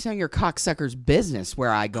 It's none of your cocksucker's business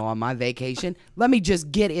where I go on my vacation. Let me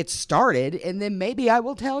just get it started, and then maybe I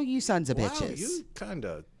will tell you sons of Wow, bitches. you kind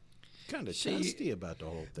of chesty about the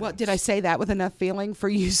whole thing. Well, did I say that with enough feeling for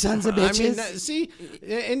you sons of I bitches? mean, see,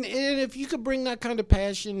 and if you could bring that kind of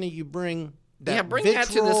passion that you bring, that Yeah, bring that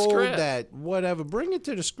to the vitriol, script. that whatever, bring it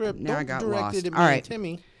to the script. Now I Don't got direct lost. it at me All and right.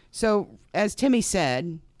 Timmy. So, as Timmy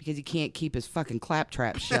said, because he can't keep his fucking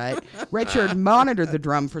claptrap shut, Richard monitored the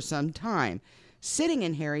drum for some time, sitting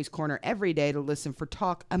in Harry's Corner every day to listen for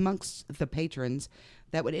talk amongst the patrons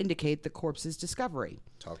that would indicate the corpse's discovery.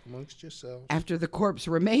 Talk amongst yourselves. After the corpse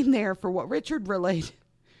remained there for what Richard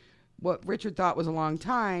thought was a long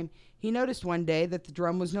time, he noticed one day that the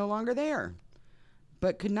drum was no longer there,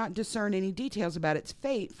 but could not discern any details about its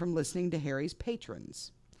fate from listening to Harry's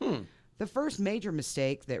patrons. The first major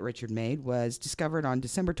mistake that Richard made was discovered on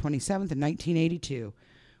December 27th of 1982,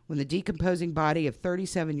 when the decomposing body of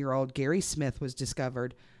 37-year-old Gary Smith was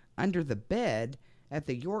discovered under the bed at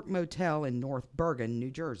the York Motel in North Bergen, New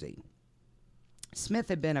Jersey. Smith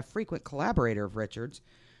had been a frequent collaborator of Richards,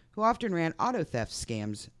 who often ran auto theft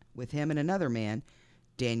scams with him and another man,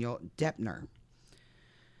 Daniel Deppner.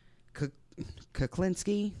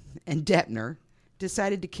 Kuklinski and Deppner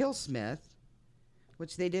decided to kill Smith,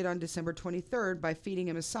 which they did on December 23rd by feeding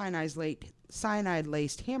him a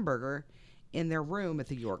cyanide-laced hamburger in their room at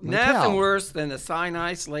the York Motel. Nothing worse than a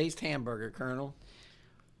cyanide-laced hamburger, Colonel.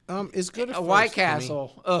 It's good at a first. White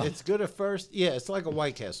Castle. It's good at first. Yeah, it's like a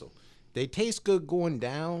White Castle. They taste good going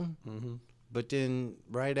down, but then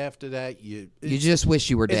right after that, you just wish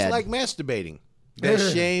you were dead. It's like masturbating.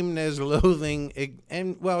 There's shame, there's loathing,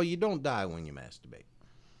 and you don't die when you masturbate.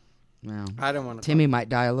 Well, I don't want to. Timmy might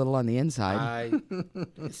die a little on the inside.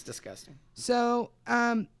 It's disgusting. So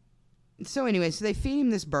anyway, they feed him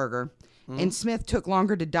this burger, and Smith took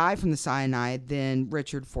longer to die from the cyanide than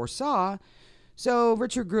Richard foresaw. So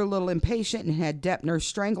Richard grew a little impatient and had Deppner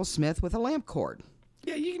strangle Smith with a lamp cord.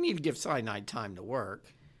 Yeah, you need to give cyanide time to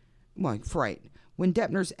work. Well, right. When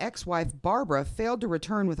Deppner's ex-wife, Barbara, failed to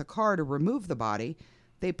return with a car to remove the body,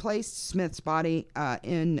 they placed Smith's body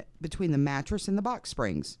in between the mattress and the box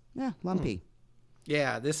springs. Yeah, lumpy.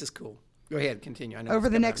 Yeah, this is cool. Go ahead, continue. I know Over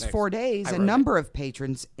the next 4 days, a number of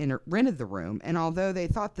patrons rented the room, and although they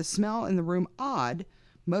thought the smell in the room odd,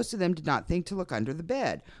 most of them did not think to look under the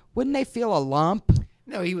bed. Wouldn't they feel a lump?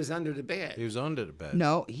 No, he was under the bed. He was under the bed.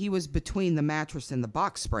 No, he was between the mattress and the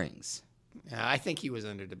box springs. I think he was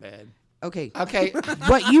under the bed. Okay.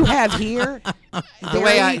 What you have here,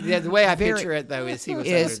 the way I picture it though is he was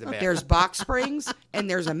under the bed. There's box springs and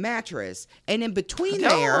there's a mattress, and in between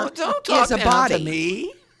don't is a body. To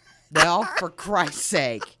me. Well, for Christ's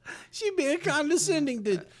sake, she being condescending.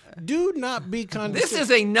 Do not be condescending. This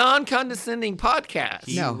is a non-condescending podcast.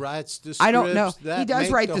 He writes the scripts. I don't know. He does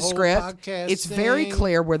write the script. It's very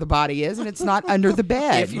clear where the body is, and it's not under the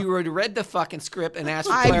bed. If you were to read the fucking script and ask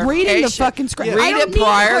for clarification. I'm reading the fucking script. Read it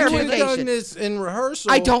prior to the done this in rehearsal.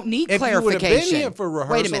 I don't need clarification. If you would have been here for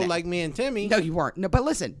rehearsal, wait a minute. like me and Timmy. No, you weren't. No, but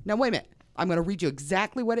listen. No, wait a minute. I'm going to read you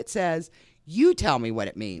exactly what it says. You tell me what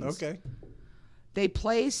it means. Okay. They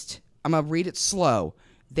placed. I'm going to read it slow.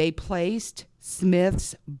 They placed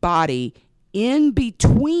Smith's body in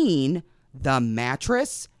between the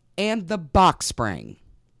mattress and the box spring.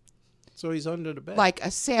 So he's under the bed. Like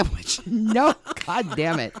a sandwich. No, God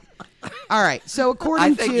damn it. All right. So according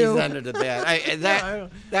I think he's under the bed.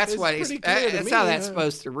 That's what that's how that's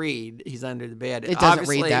supposed to read. He's under the bed. It doesn't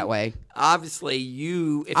read that way. Obviously,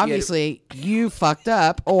 you fucked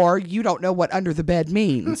up, or you don't know what under the bed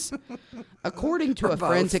means. According to a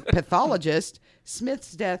forensic pathologist,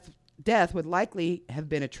 Smith's death would likely have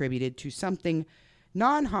been attributed to something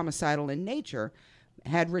non-homicidal in nature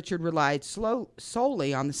had Richard relied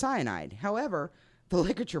solely on the cyanide. However, the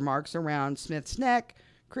ligature marks around Smith's neck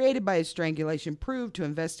created by his strangulation proved to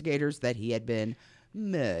investigators that he had been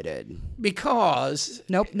murdered. Because...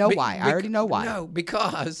 Nope, why. I already know why. No,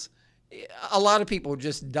 because a lot of people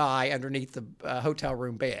just die underneath the hotel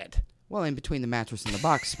room bed. Well, in between the mattress and the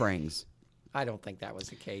box springs. I don't think that was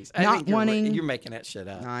the case. You're making that shit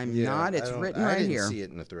up. I'm not. It's written right here. I didn't see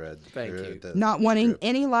it in the thread. Thank you. Not wanting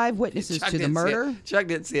any live witnesses to the murder. Chuck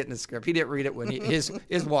didn't see it in the script. He didn't read it when his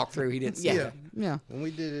walkthrough. He didn't see it. Yeah. When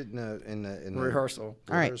we did it in the rehearsal.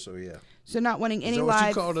 All right. Yeah. So not wanting any Is that live. what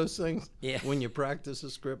you call those things? Yeah. When you practice a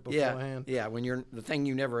script beforehand. Yeah. When you're the thing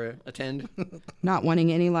you never attend. Not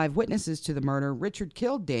wanting any live witnesses to the murder, Richard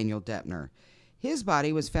killed Daniel Deppner. His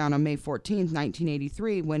body was found on May 14th,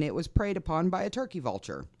 1983, when it was preyed upon by a turkey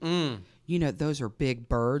vulture. You know, those are big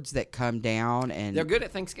birds that come down and... They're good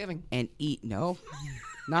at Thanksgiving. And eat. No,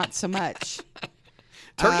 not so much.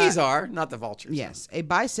 Turkeys are, not the vultures. Yes. A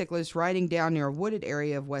bicyclist riding down near a wooded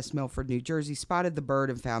area of West Milford, New Jersey, spotted the bird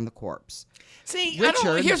and found the corpse. See,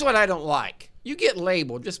 here's what I don't like. You get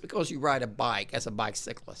labeled just because you ride a bike as a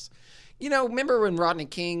bicyclist. You know, remember when Rodney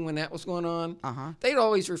King, when that was going on? They'd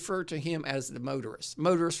always refer to him as the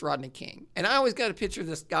motorist Rodney King. And I always got a picture of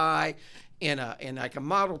this guy in like a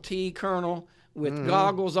Model T, Colonel, with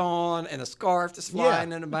goggles on and a scarf that's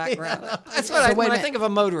flying in the background. That's what when I think of a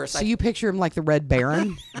motorist. So you picture him like the Red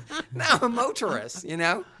Baron? No, a motorist, you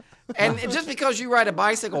know? And just because you ride a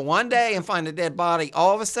bicycle one day and find a dead body,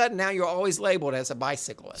 all of a sudden now you're always labeled as a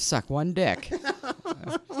bicyclist. Suck one dick.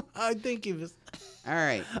 I think he was... All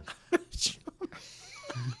right.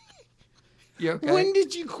 You okay? When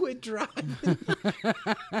did you quit driving?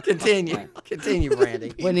 Continue,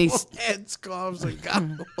 Brandy. When he's head scarves and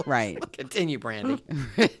goggles. Right. Continue, Brandy.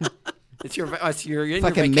 You're in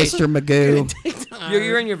fucking your Mr. Magoo.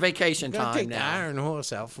 You're in your vacation time take now. the Iron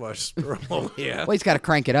Horse out for a stroll. Yeah. Well, he's got to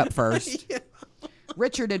crank it up first.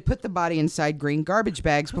 Richard had put the body inside green garbage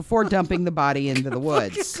bags before dumping the body into the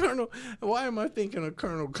woods. Why am I thinking of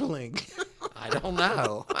Colonel Klink? I don't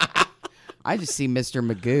know. I just see Mr.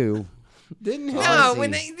 Magoo. Didn't he? No, when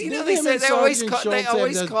they said they always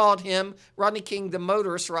called him Rodney King, the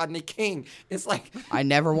motorist Rodney King. It's like I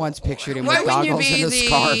never once pictured him why with wouldn't you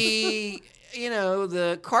goggles be and a scarf.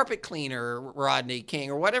 the carpet cleaner Rodney King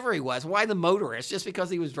or whatever he was? Why the motorist? Just because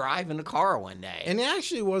he was driving a car one day? And he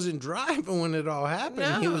actually wasn't driving when it all happened.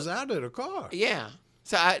 No. He was out of the car. Yeah.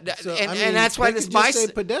 And they that's why could just say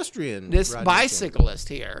pedestrian. this Rodney bicyclist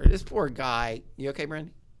here, this poor guy. You okay,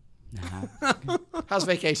 Brandy? How's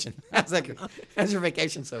vacation? How's your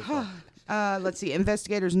vacation so far? Let's see.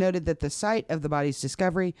 Investigators noted that the site of the body's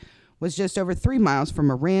discovery was just over 3 miles from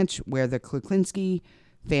a ranch where the Kuklinski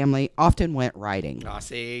family often went riding. Oh,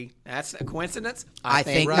 see, that's a coincidence? I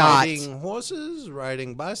think not. Riding horses,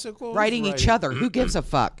 riding bicycles, Riding each other. Who gives a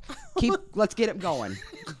fuck? Let's get it going.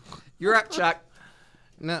 You're up, Chuck.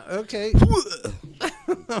 Now, okay.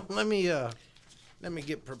 Let me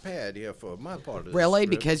get prepared here for my part of this. Really?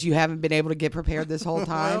 script. Because you haven't been able to get prepared this whole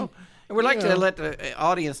time? Well, And we'd like to let the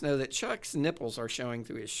audience know that Chuck's nipples are showing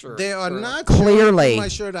through his shirt. they are not Clearly. showing my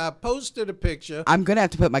shirt. I posted a picture. I'm going to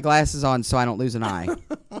have to put my glasses on so I don't lose an eye.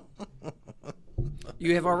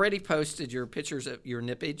 You have already posted your pictures of your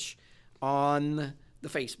nippage on the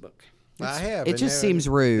Facebook. I have. It and just seems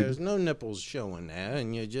rude. There's no nipples showing there,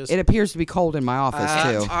 and you just. It appears to be cold in my office,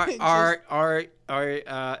 too. Our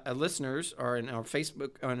listeners or in our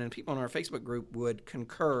Facebook and people in our Facebook group would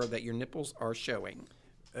concur that your nipples are showing.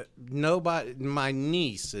 Nobody. My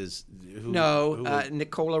niece is.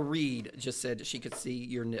 Nicola Reed just said that she could see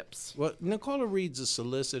your nips. Well, Nicola Reed's a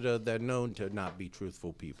solicitor. They're known to not be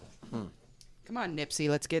truthful people. Come on, Nipsey.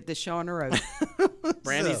 Let's get this show on the road.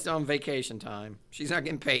 Brandy's on vacation time. She's not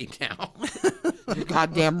getting paid now. You're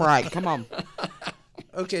goddamn right. Come on.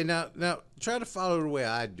 Okay, now try to follow the way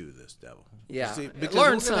I do this, Devil. Yeah. See, because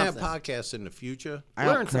Learn we're going to have something. podcasts in the future. I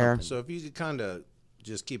don't care. So if you could kind of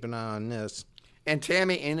just keep an eye on this. And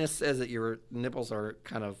Tammy Ennis says that your nipples are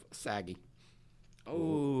kind of saggy.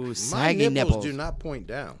 Oh, My saggy nipples do not point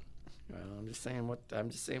down. Well, I'm just saying what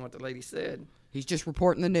the lady said. He's just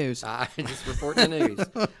reporting the news. I just reporting the news.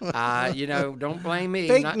 Don't blame me.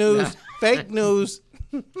 Fake news. Fake news.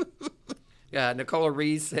 Yeah, Nicola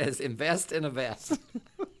Reed says invest in a vest.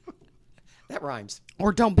 That rhymes.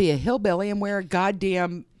 Or don't be a hillbilly and wear a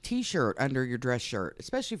goddamn T-shirt under your dress shirt,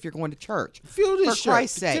 especially if you're going to church. Feel this For shirt.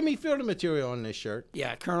 Christ's sake. Timmy, feel the material on this shirt.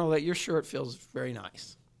 Yeah, Colonel, your shirt feels very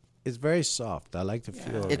nice. It's very soft. I like to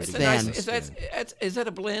feel it. It's It's a thin. nice, is that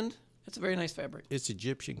a blend? It's a very nice fabric. It's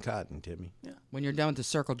Egyptian cotton, Timmy. Yeah. When you're done with the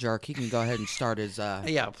circle jerk, he can go ahead and start his...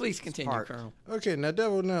 Yeah, please continue, part. Colonel. Okay, now,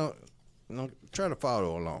 Devil, now try to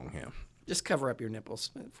follow along here. Just cover up your nipples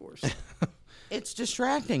for us. It's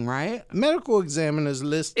distracting, right? Medical examiners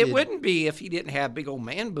listed. It wouldn't be if he didn't have big old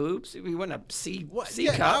man boobs. We wouldn't have C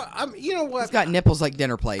Yeah, cup. you know what? He's got nipples like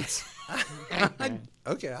dinner plates.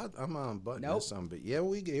 Okay, I'm on button or something, but yeah,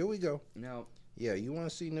 here we go. No. Yeah, you want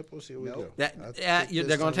to see nipples? Here we go.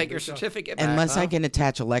 They're going to take your certificate back. Unless I can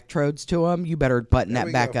attach electrodes to them, you better button There that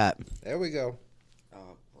we back go. up. There we go.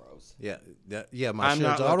 Oh, gross. Yeah, my I'm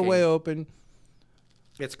shirt's not all the way looking. open.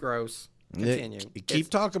 It's gross. Continue. Keep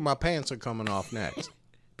talking. My pants are coming off next.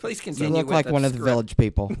 Please You continue. look with like one of the script. village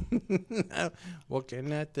people.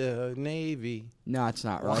 Working at the Navy. No, it's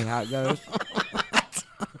not really how it goes.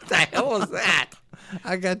 What the hell is that?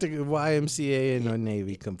 I got the YMCA and the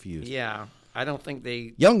Navy confused. Yeah, I don't think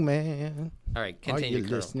they. Young man, All right, are continue. you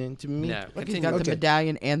Colonel. listening to me? No, Look, he's continue. got the Okay.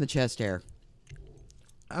 medallion and the chest hair.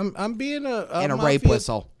 I'm being a And a mafia- rape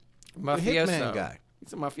whistle. Mafioso. hitman guy.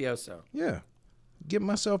 He's a mafioso. Yeah, get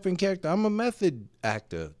myself in character. I'm a method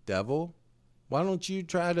actor, Devil. Why don't you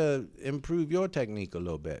try to improve your technique a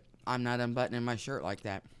little bit? I'm not unbuttoning my shirt like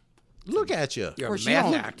that. Look at you. You're a course you meth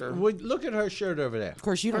don't. actor. Look at her shirt over there. Of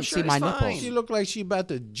course, you don't shirt see is my fine. nipples. She look like she about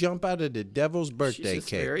to jump out of the devil's birthday She's just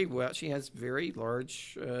cake. very well. She has very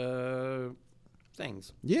large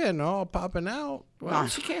things. Yeah, and all popping out. Well,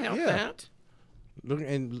 she can't help Yeah. that. Look,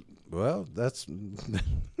 and well, that's.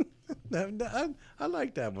 I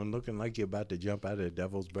like that one. Looking like you're about to jump out of the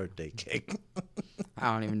devil's birthday cake.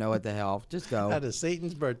 I don't even know what the hell. Just go. Out of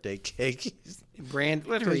Satan's birthday cake. Brand,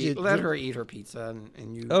 let her 'Cause eat. you- Let her eat her pizza,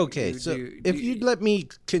 and you. Okay, you so do- if do- you'd let me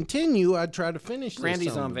continue, I'd try to finish this.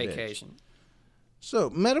 Brandy's son on of a bitch. vacation. So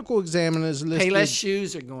medical examiners Payless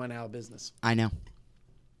shoes are going out of business. I know.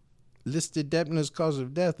 listed Deppner's cause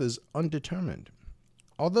of death as undetermined.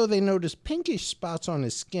 Although they noticed pinkish spots on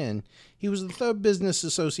his skin, he was the third business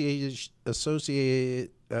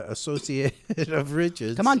associate of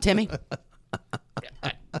Richards. Come on, Timmy.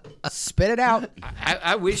 Spit it out.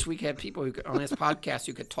 I wish we had people on this podcast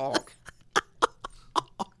who could talk.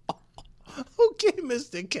 Okay,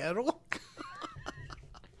 Mr. Kettle.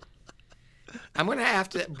 I'm gonna have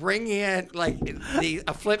to bring in like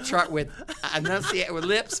a flip chart with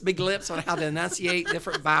lips, big lips on how to enunciate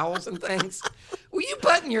different vowels and things. Will you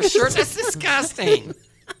button your shirt? That's disgusting.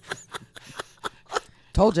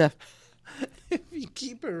 Told you. If you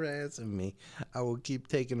keep harassing me, I will keep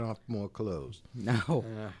taking off more clothes. No.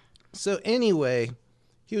 So anyway,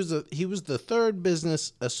 he was the third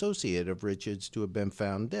business associate of Richards to have been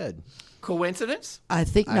found dead. Coincidence? I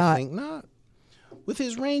think not. I think not. With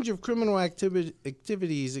his range of criminal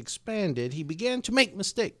activities expanded, he began to make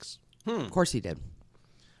mistakes. Of course he did.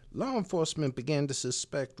 Law enforcement began to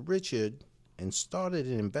suspect Richard and started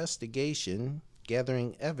an investigation,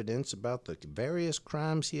 gathering evidence about the various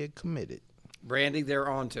crimes he had committed. Brandy, they're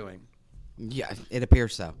on to him. Yeah, it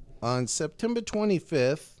appears so. On September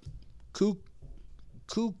 25th, Ku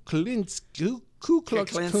Klux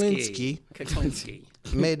Klinsky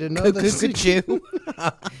made another Klinsky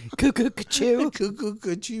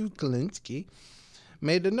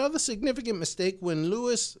made another significant mistake when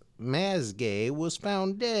Louis Masgay was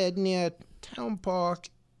found dead near Town Park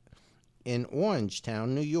in Orangetown,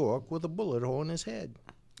 New York, with a bullet hole in his head.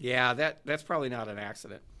 Yeah, that's probably not an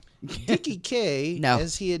accident. Dickie K, No.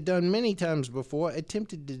 as he had done many times before,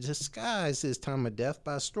 attempted to disguise his time of death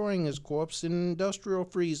by storing his corpse in an industrial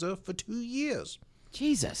freezer for 2 years.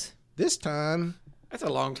 Jesus. This time, That's a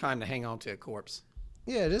long time to hang on to a corpse.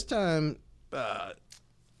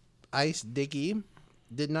 Ice Dickie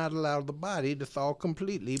did not allow the body to thaw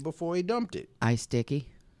completely before he dumped it. Ice Dicky.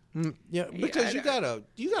 Yeah, because you gotta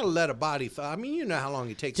let a body thaw. I mean, you know how long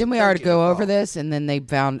it takes. Didn't we already go over this? And then they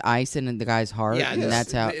found ice in the guy's heart, Yeah, and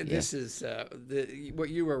that's how. This is what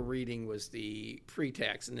you were reading was the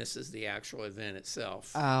pretext, and this is the actual event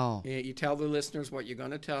itself. Oh. You tell the listeners what you're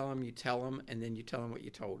going to tell them. You tell them, and then you tell them what you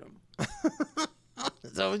told them.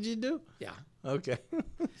 Is that what you do? Yeah. Okay.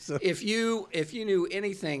 So If you knew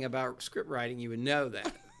anything about script writing, you would know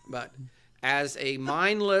that. But as a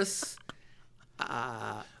mindless, who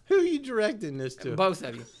are you directing this to? both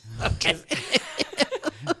of you, Okay.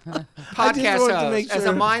 podcast wanted to host, make as a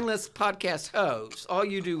sure. mindless podcast host, all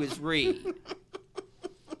you do is read.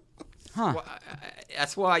 Huh. Well,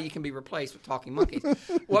 that's why you can be replaced with talking monkeys.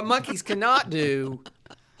 What monkeys cannot do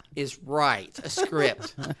is write a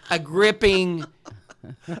script, a gripping.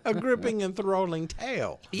 A gripping, enthralling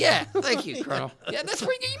tale. Yeah, thank you, Colonel. Yeah, that's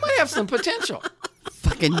where you might have some potential.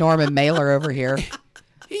 Fucking Norman Mailer over here.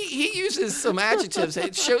 He uses some adjectives.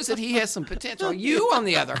 It shows that he has some potential. You, on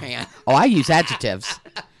the other hand, Oh, I use adjectives.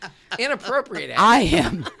 inappropriate I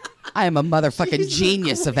adjectives. am a motherfucking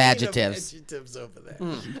genius of adjectives. Adjectives over there.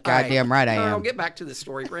 Goddamn right I Colonel, am. get back to the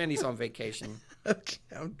story. Brandy's on vacation. Okay,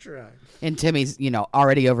 I'm trying. And Timmy's,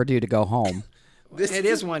 already overdue to go home. It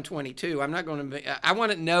is 1:22. I'm not going to. I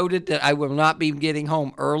want it noted that I will not be getting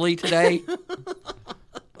home early today.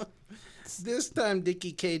 This time,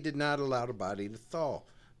 Dickie K did not allow the body to thaw.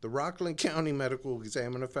 The Rockland County medical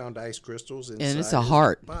examiner found ice crystals inside it's a his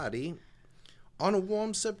heart. body on a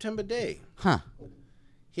warm September day. Huh.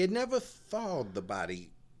 He had never thawed the body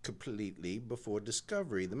completely before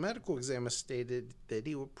discovery. The medical examiner stated that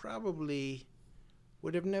he would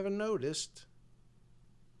have never noticed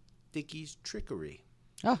Dickie's trickery.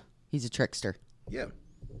 Oh, he's a trickster. Yeah.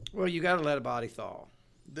 Well, you got to let a body thaw.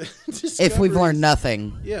 If we've learned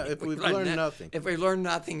nothing. Yeah, if we've learned nothing. If we learn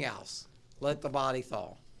nothing else, let the body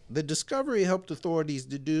thaw. The discovery helped authorities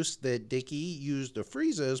deduce that Dickie used a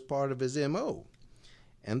freezer as part of his M.O.,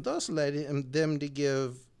 and thus led them to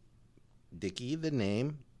give Dickie the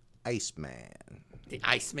name Iceman. The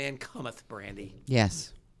Iceman cometh, Brandy.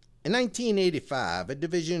 Yes. In 1985, a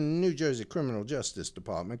division in the New Jersey Criminal Justice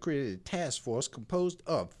Department created a task force composed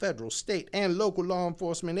of federal, state, and local law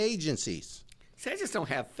enforcement agencies. See, I just don't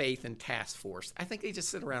have faith in task force. I think they just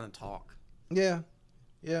sit around and talk. Yeah,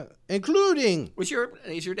 including... Is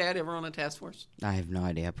your dad ever on a task force? I have no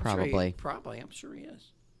idea. I'm Probably. sure he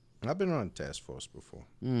is. I've been on a task force before.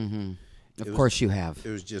 Mm-hmm. Of course you have.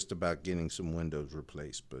 It was just about getting some windows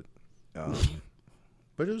replaced, but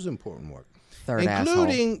it was important work. Third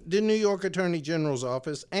including asshole. the New York Attorney General's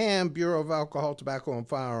Office and Bureau of Alcohol, Tobacco, and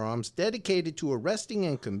Firearms, dedicated to arresting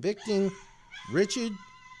and convicting Richard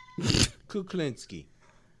Kuklinski.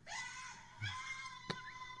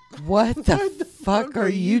 What the fuck are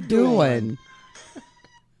you doing?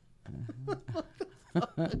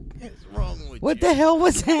 What's wrong with What you? the hell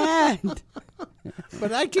was that?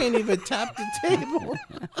 But I can't even tap the table.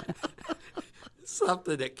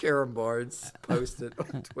 Something that Karen Barnes posted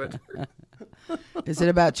on Twitter. Is it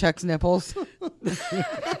about Chuck's nipples?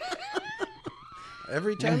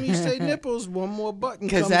 Every time you say nipples, one more button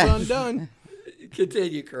 'Cause comes that- undone.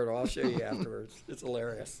 Continue, Colonel. I'll show you afterwards. It's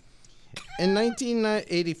hilarious. In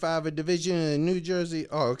 1985, a division in the New Jersey...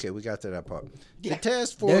 Oh, okay, we got to that part. The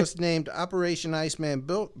task force named Operation Iceman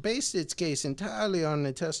based its case entirely on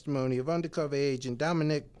the testimony of undercover agent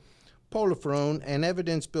Dominic Polifrone and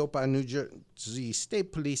evidence built by New Jersey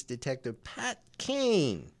State Police Detective Pat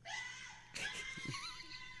Kane.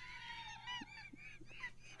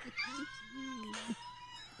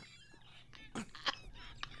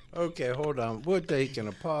 Okay, hold on. We're taking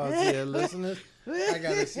a pause here, listeners. I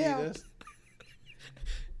gotta see this.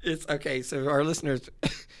 It's okay. So our listeners,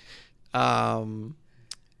 Karen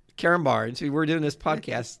Barnes, who we're doing this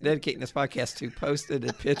podcast, dedicating this podcast to, posted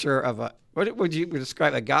a picture of a, what would you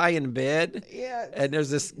describe, a guy in bed? Yeah. And there's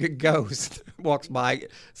this ghost walks by,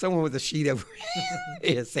 someone with a sheet over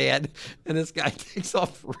his head, and this guy takes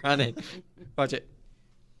off running. Watch it.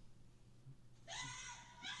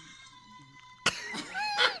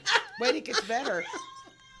 Wait, it gets better.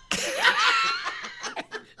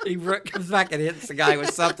 He comes back and hits the guy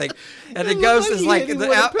with something, and the ghost is like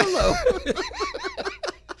the out pillow.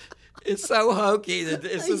 It's so hokey that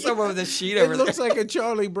it's just someone with a sheet over It there. looks like a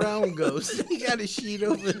Charlie Brown ghost. He got a sheet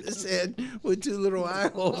over his head with two little eye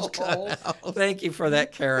holes cut out. Thank you for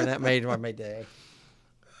that, Karen. That made my day.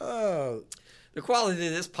 Oh, The quality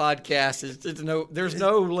of this podcast is there's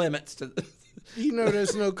no limits to this. you know,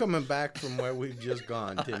 there's no coming back from where we've just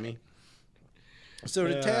gone, Timmy. So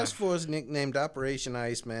the task force nicknamed Operation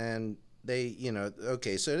Iceman, they,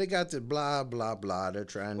 okay, so they got the blah, blah, blah. They're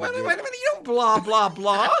trying to Wait a get... minute, you don't blah, blah,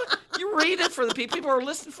 blah. You read it for the people. People are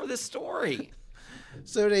listening for this story.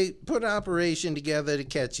 So they put an operation together to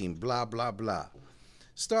catch him, blah, blah, blah.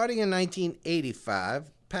 Starting in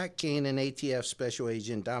 1985, Pat Kane and ATF Special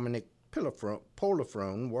Agent Dominic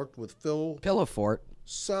Polifrone worked with Phil Pillowfort.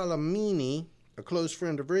 Salamini, a close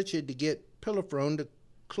friend of Richard, to get Polifrone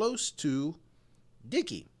close to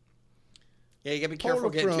Dickie. Yeah, you got to be careful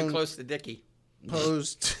getting too Polifrone close to Dickie.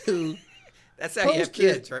 Posed to... That's how you have Posed to-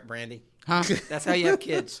 kids, right, Brandy? Huh? That's how you have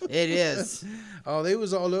kids. It is. Oh, they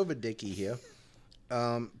was all over Dickie here.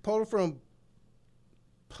 Polifrone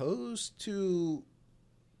posed to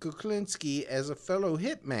Kuklinski as a fellow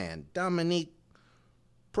hitman, Dominique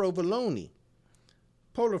Provolone.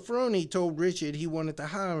 Polifrone told Richard he wanted to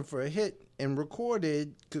hire him for a hit and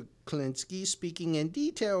recorded Kuklinski speaking in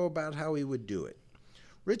detail about how he would do it.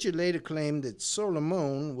 Richard later claimed that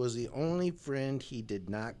Solomon was the only friend he did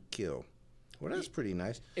not kill. Well, that's pretty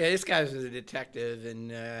nice. Yeah, this guy's a detective,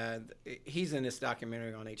 and he's in this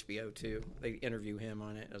documentary on HBO, too. They interview him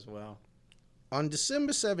on it as well. On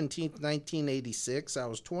December 17th, 1986, I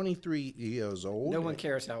was 23 years old. No one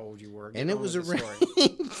cares how old you were. And Get it on was with the story.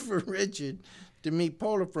 arranged for Richard to meet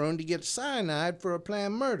Polifrone to get cyanide for a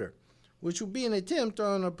planned murder, which would be an attempt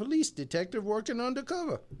on a police detective working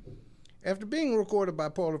undercover. After being recorded by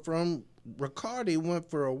Polifrone, Riccardi went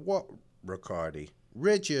for a walk.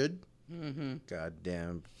 Richard. Mm-hmm.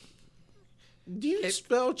 Goddamn. Do you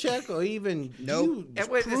spell check or even do you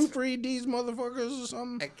proofread these motherfuckers or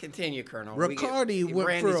something? Continue, Colonel. Riccardi went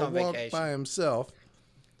Randy's for a on walk vacation. by himself.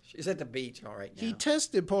 She's at the beach all right now. He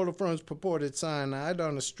tested Polifrone's purported cyanide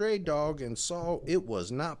on a stray dog and saw it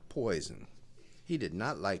was not poison. He did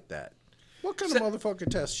not like that. What kind of motherfucker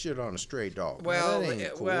tests shit on a stray dog? Well, That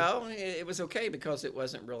ain't cool. it was okay because it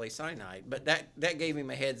wasn't really cyanide, but that gave him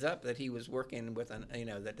a heads up that he was working with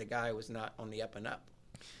that the guy was not on the up and up.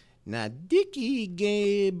 Now,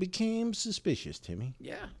 Dickie became suspicious, Timmy.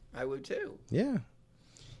 Yeah, I would too. Yeah.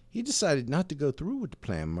 He decided not to go through with the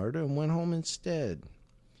planned murder and went home instead.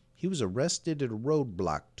 He was arrested at a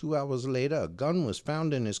roadblock. 2 hours later, a gun was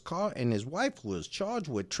found in his car, and his wife was charged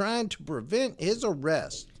with trying to prevent his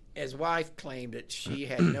arrest. His wife claimed that she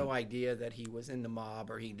had no idea that he was in the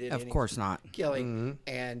mob or he did Of any course not. killing,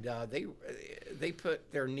 and they put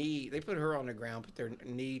her on the ground, put their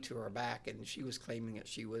knee to her back, and she was claiming that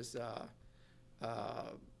she was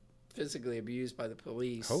physically abused by the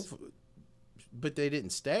police. Hopefully. But they didn't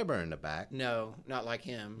stab her in the back. No, not like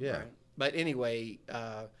him. Yeah. Right? But anyway,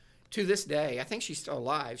 to this day, I think she's still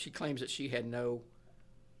alive. She claims that she had no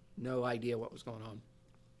idea what was going on.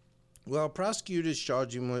 Well, prosecutors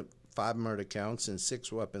charged him with 5 murder counts and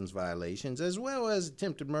 6 weapons violations, as well as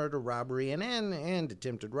attempted murder, robbery, and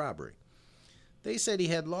attempted robbery. They said he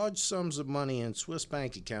had large sums of money in Swiss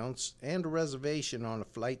bank accounts and a reservation on a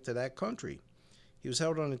flight to that country. He was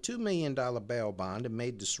held on a $2 million bail bond and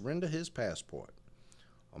made to surrender his passport.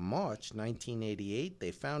 On March 1988, they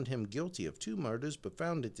found him guilty of 2 murders, but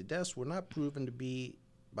found that the deaths were not proven to be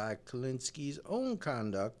by Kuklinski's own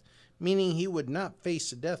conduct, meaning he would not face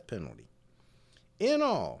the death penalty. In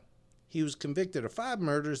all, He was convicted of 5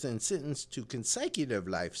 murders and sentenced to consecutive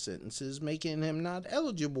life sentences, making him not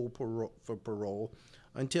eligible for parole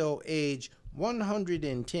until age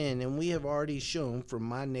 110. And we have already shown from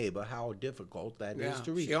my neighbor how difficult that is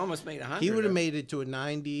to reach. She almost made 100. He would have made it to a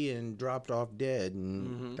 90 and dropped off dead,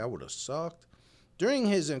 and that would have sucked. During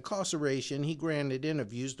his incarceration, he granted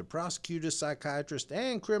interviews to prosecutors, psychiatrists,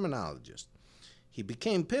 and criminologists. He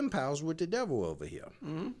became pen pals with the devil over here.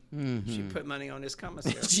 She put money on his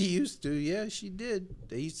commissary. She used to, yeah, she did.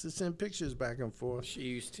 They used to send pictures back and forth. She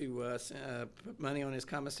used to put money on his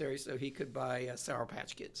commissary so he could buy Sour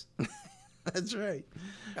Patch Kids. That's right.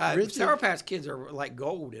 Sour Patch Kids are like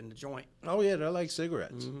gold in the joint. Oh, yeah, they're like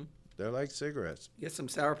cigarettes. They're like cigarettes. Get some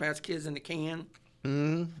Sour Patch Kids in the can.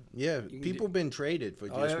 Yeah, people been traded for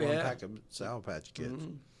just one pack of Sour Patch Kids.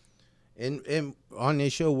 And on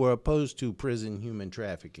this show, we're opposed to prison human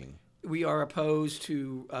trafficking. We are opposed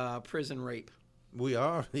to prison rape. We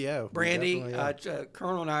are, yeah. Brandy,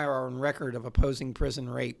 Colonel and I are on record of opposing prison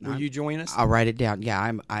rape. Will you join us? I'll write it down.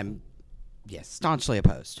 Yeah, I'm yes, staunchly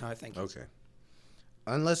opposed. I think. Okay.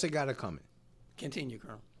 Unless it got it coming. Continue,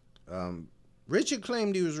 Colonel. Richard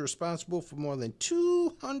claimed he was responsible for more than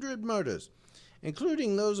 200 murders,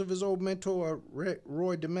 including those of his old mentor,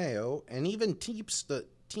 Roy DeMeo, and even Teamster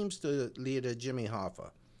leader Jimmy Hoffa.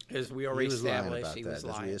 As we already established, he was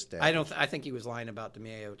lying. I think he was lying about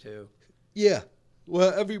DeMeo, too. Yeah.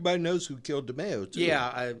 Well, everybody knows who killed DeMeo, too.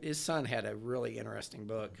 Yeah, his son had a really interesting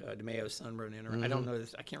book. DeMeo's son wrote I don't know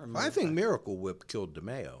this. I can't remember. I think Miracle Whip killed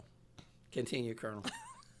DeMeo. Continue, Colonel.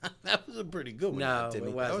 That was a pretty good one. No, it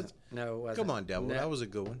wasn't. No, it wasn't. Come on, Devil. No. That was a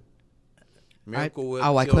good one. Miracle Whip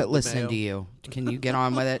I quit killed listening DeMeo. to you. Can you get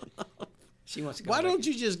on with it? She wants to go. Why don't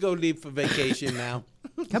you just go leave for vacation now?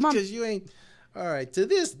 Come on. Because you ain't. All right. To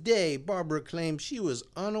this day, Barbara claims she was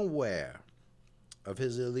unaware of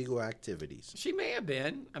his illegal activities. She may have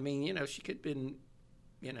been. I mean, she could have been,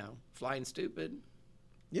 flying stupid.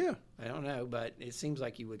 Yeah. I don't know, but it seems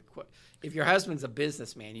like you would. If your husband's a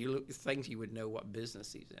businessman, you think you would know what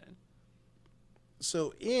business he's in.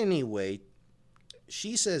 So anyway,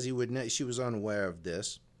 she says she was unaware of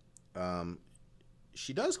this.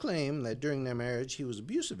 She does claim that during their marriage, he was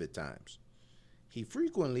abusive at times. He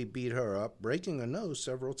frequently beat her up, breaking her nose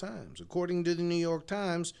several times. According to the New York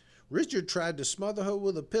Times, Richard tried to smother her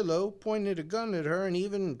with a pillow, pointed a gun at her, and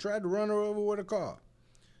even tried to run her over with a car.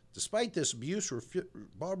 Despite this abuse,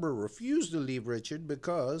 Barbara refused to leave Richard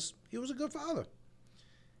because he was a good father.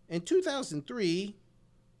 In 2003,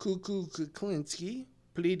 Cuckoo Kuklinski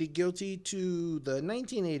pleaded guilty to the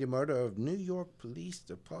 1980 murder of New York Police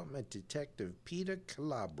Department Detective Peter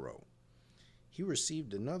Calabro. He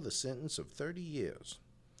received another sentence of 30 years.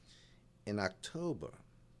 In October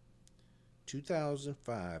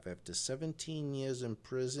 2005, after 17 years in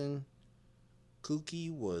prison,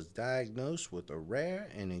 Kookie was diagnosed with a rare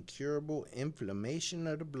and incurable inflammation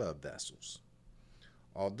of the blood vessels.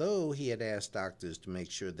 Although he had asked doctors to make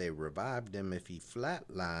sure they revived him if he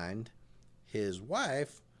flatlined, his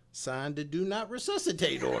wife signed a do not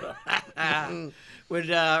resuscitate order. Would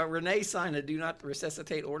Renee sign a do not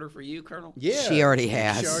resuscitate order for you, Colonel? Yeah. She already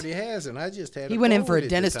has. She already has, and I just had He went in for a COVID at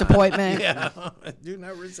dentist the time. appointment. Yeah. Do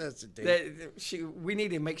not resuscitate. We need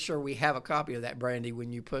to make sure we have a copy of that, Brandy,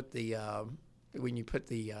 when you put the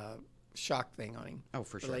shock thing on him. Oh,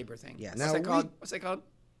 for the sure. labor thing. Yes. What's that called? What's that called?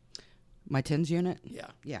 My TENS unit? Yeah.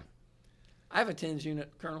 Yeah. I have a TENS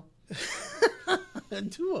unit, Colonel.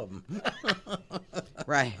 Two of them.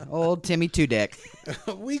 Right. Old Timmy Two-Dick.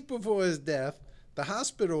 A week before his death, the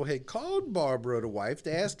hospital had called Barbara, the wife,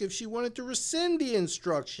 to ask if she wanted to rescind the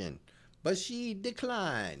instruction, but she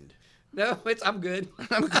declined. No, I'm good.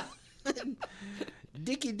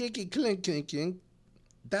 Dickie Clinton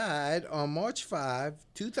died on March 5,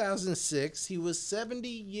 2006. He was 70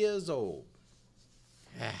 years old.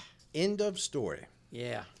 End of story.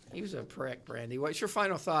 Yeah, he was a prick, Brandy. What's your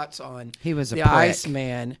final thoughts on He was a the prick.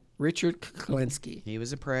 Iceman, Richard Kuklinski? He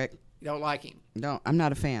was a prick. You don't like him? No, I'm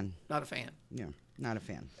not a fan. Not a fan. Yeah, not a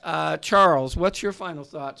fan. Charles, what's your final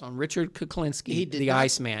thoughts on Richard Kuklinski, the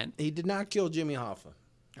Iceman? He did not kill Jimmy Hoffa.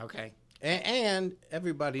 Okay. And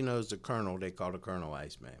everybody knows the Colonel. They call the Colonel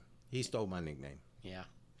Iceman. He stole my nickname. Yeah.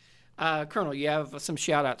 Colonel, you have some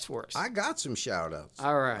shout-outs for us. I got some shout-outs.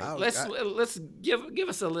 All right. Let's give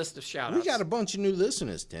us a list of shout-outs. We got a bunch of new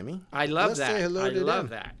listeners, Timmy. I love Let's that. Say hello I to love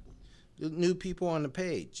them. that. The new people on the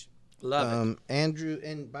page. Love it. Andrew,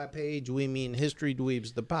 and by page we mean History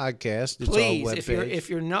Dweebs, the podcast. It's Please, our webpage. if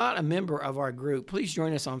you're not a member of our group, please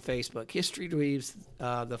join us on Facebook, History Dweebs,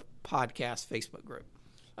 the podcast Facebook group.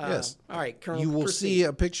 Yes. All right, Colonel. You will proceed. see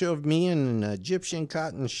a picture of me in an Egyptian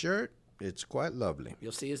cotton shirt. It's quite lovely.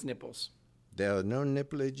 You'll see his nipples. There are no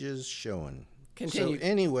nippleages showing. Continue. So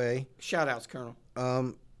anyway, Shout outs, Colonel.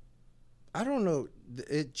 I don't know.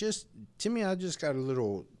 It just, Timmy, I just got a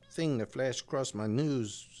little thing that flashed across my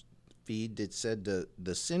news feed that said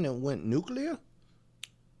the Senate went nuclear.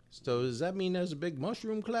 So does that mean there's a big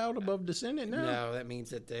mushroom cloud above the Senate now? No, that means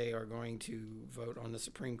that they are going to vote on the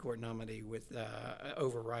Supreme Court nominee with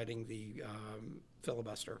overriding the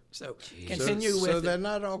filibuster. So continue with. So they're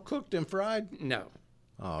not all cooked and fried? No.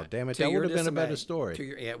 Oh, damn it. To That your would have been a dismay. better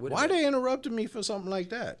story. Yeah, it would Why have been. they interrupted me for something like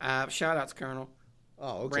that? Shout outs, Colonel.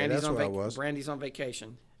 Oh, okay. Brandy's That's on what I was. Brandy's on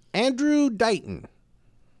vacation. Andrew Dighton.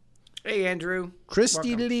 Hey, Andrew. Christy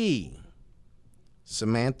Welcome. Lee.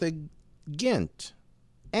 Samantha Gint.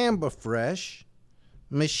 Amber Fresh.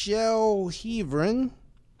 Michelle Heverin.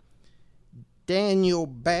 Daniel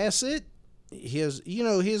Bassett. Here's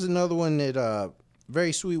another one that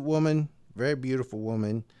very sweet woman, very beautiful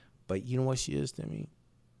woman, but you know what she is to me?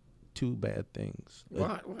 Two bad things.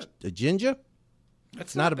 What? A ginger?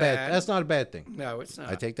 That's Not not a bad. That's not a bad thing. No, it's not.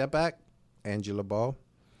 I take that back. Angela Ball.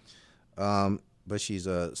 But she's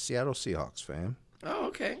a Seattle Seahawks fan. Oh,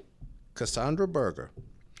 okay. Cassandra Berger.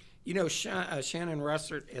 You know, Shannon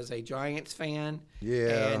Russert is a Giants fan.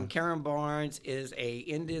 Yeah. And Karen Barnes is a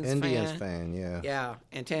Indians fan, yeah. Yeah.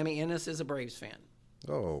 And Tammy Ennis is a Braves fan.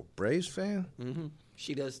 Oh, Braves fan? Mm-hmm.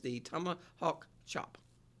 She does the Tomahawk Chop.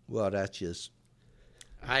 Well, that's just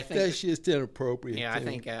inappropriate. Yeah, too. I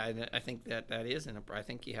think that is inappropriate. I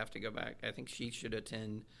think you have to go back. I think she should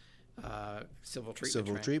attend civil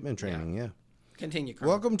treatment training. Yeah. Continue,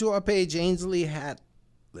 Colonel. Welcome to our page, Ainsley Hatlett.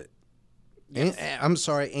 Yes. I'm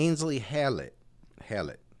sorry, Ainsley Hallett.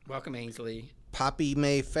 Welcome, Ainsley. Poppy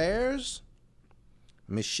May Fairs.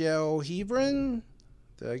 Michelle Heverin.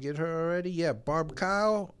 Did I get her already? Yeah, Barb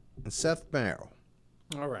Kyle and Seth Merrill.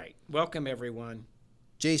 All right. Welcome, everyone.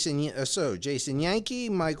 Jason Yankee,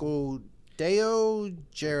 Michael Deo,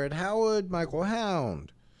 Jared Howard, Michael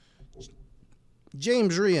Hound,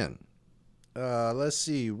 James Rian. Let's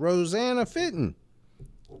see, Rosanna Fitton,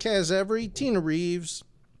 Kaz Every, Tina Reeves,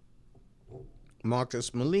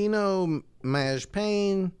 Marcus Molino, Maj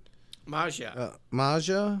Payne, Maja.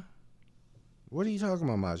 Maja. What are you talking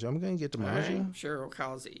about, Maja? I'm going to get to All Maja. right. Cheryl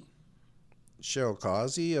Causey. Cheryl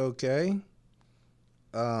Causey, okay.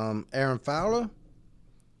 Aaron Fowler.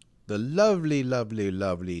 The lovely, lovely,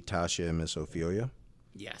 lovely Tasha and Miss Ophelia.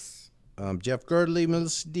 Yes. Jeff Girdley,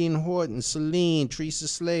 Melissa Dean Horton, Celine, Teresa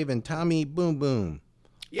Slave, and Tommy Boom Boom.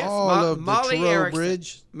 Yes. All of Molly the Erickson.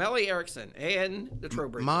 Trowbridge. Melly Erickson and the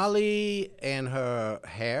Trowbridge. Molly and her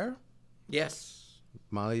hair. Yes.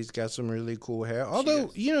 Molly's got some really cool hair. Although,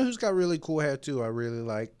 does. you know who's got really cool hair, too, I really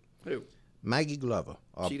like? Who? Maggie Glover.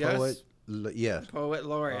 Our She poet. does? Yes. Poet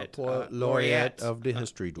laureate. Poet laureate of the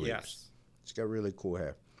History Dweebs. Yes. She's got really cool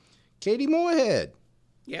hair. Katie Moorhead.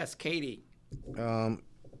 Yes, Katie. We Kimberly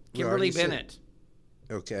already said- Bennett.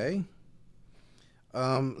 Okay.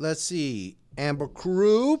 Let's see. Amber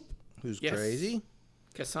Croup, who's Yes. crazy.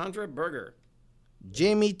 Cassandra Berger.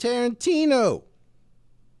 Jamie Tarantino.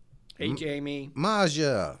 Hey, Jamie.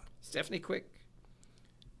 Maja. Stephanie Quick.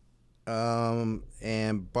 And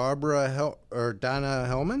Donna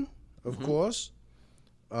Hellman, of course.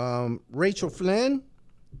 Rachel Flynn.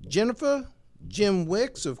 Jennifer. Jim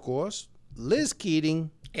Wicks, of course. Liz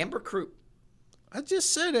Keating. Amber Croup. I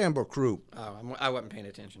just said Amber Croup. Oh, I wasn't paying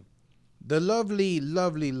attention. The lovely,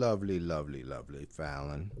 lovely, lovely, lovely, lovely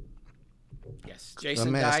Fallon. Yes. The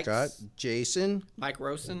Jason mascot. Dykes. Jason. Mike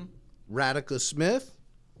Rosen. Radhika Smith.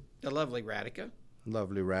 The lovely Radhika.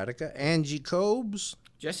 Lovely Radhika. Angie Cobes.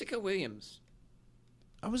 Jessica Williams.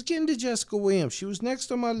 I was getting to Jessica Williams. She was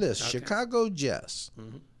next on my list. Okay. Chicago Jess.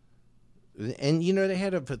 Mm-hmm. And, you know, they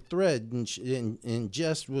had a thread, and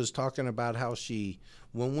Jess was talking about how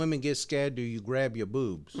when women get scared, do you grab your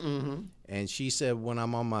boobs? Mm-hmm. And she said, when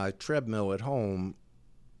I'm on my treadmill at home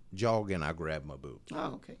jogging, I grab my boobs.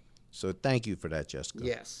 Oh, okay. So thank you for that, Jessica.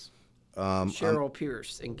 Yes. Cheryl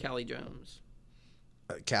Pierce and Kelly Jones.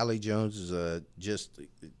 Callie Jones is just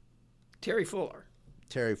Terry Fuller.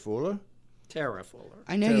 Terry Fuller. Tara Fuller.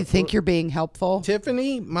 I know you think you're being helpful.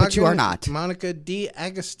 Tiffany. But you are not. Monica D.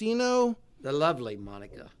 Agostino. The lovely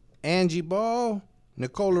Monica. Angie Ball.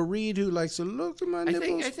 Nicola Reed, who likes to look at my nipples.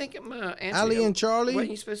 I think Angela, Allie and Charlie. What are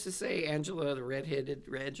you supposed to say? Angela, the redheaded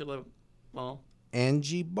Angela Ball?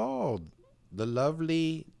 Angie Ball. The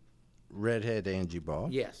lovely redhead Angie Ball.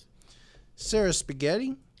 Yes. Sarah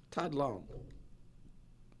Spaghetti. Todd Long.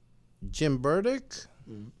 Jim Burdick.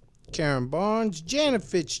 Karen Barnes. Janet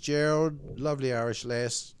Fitzgerald. Lovely Irish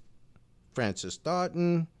lass. Frances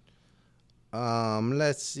Thornton.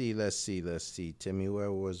 Let's see. Timmy,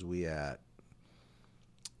 where was we at?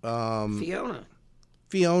 Fiona.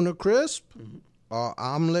 Fiona Crisp, our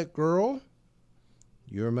omelet girl.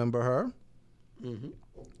 You remember her?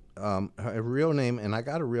 Her real name, and I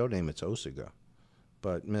got a real name, it's Osiga.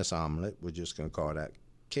 But Miss Omelet, we're just going to call that.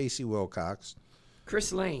 Casey Wilcox.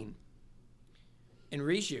 Chris Lane. And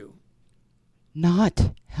Riju.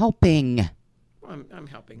 Not helping. I'm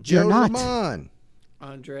helping. Joe You're not. Lamont.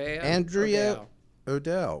 Andrea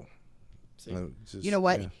Odell. You know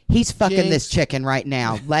what? He's fucking Jinx. this chicken right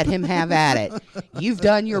now. Let him have at it. You've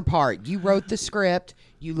done your part. You wrote the script.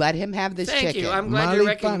 You let him have this Thank chicken. you. I'm glad Molly you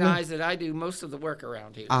recognize that I do most of the work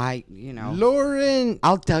around here. Lauren.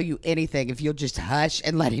 I'll tell you anything if you'll just hush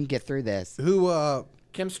and let him get through this. Who,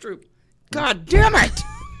 Kim Stroop. God damn it!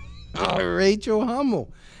 Rachel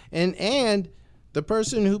Hummel. And the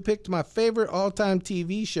person who picked my favorite all-time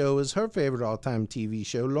TV show is her favorite all-time TV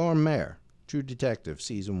show, Lauren Mayer, True Detective,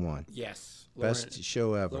 Season 1. Yes. Best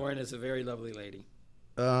show ever. Lauren is a very lovely lady.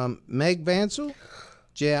 Meg Vansel,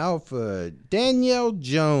 Jay Alford, Danielle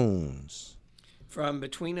Jones. From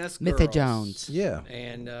Between Us Mytha Girls. Jones. Yeah.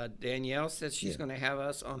 And Danielle says she's going to have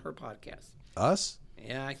us on her podcast. Us?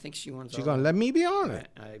 Yeah, I think she wants She's going to let me be on it,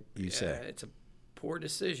 you say. It's a poor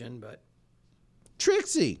decision, but...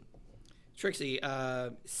 Trixie,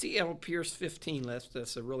 CL Pierce 15 left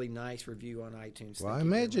us a really nice review on iTunes. well, I Thank you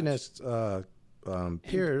very imagine much. that's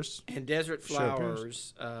Pierce. And Desert Sure,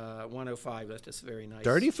 Flowers 105 left us a very nice.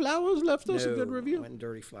 Dirty Flowers left us a No, good review? wasn't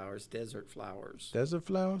Dirty Flowers, Desert Flowers. Desert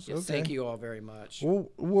Flowers? Yes, Okay. Thank you all very much.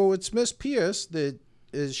 Well, it's Miss Pierce that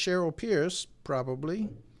is Cheryl Pierce, probably.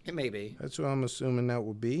 It may be. That's what I'm assuming that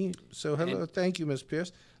would be. So, hello, thank you, Miss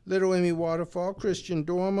Pierce. Little Amy Waterfall, Christian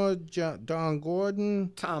Dormer, Don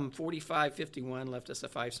Gordon. Tom 4551 left us a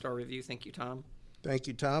 5-star review. Thank you, Tom. Thank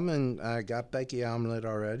you, Tom. And I got Becky Omelet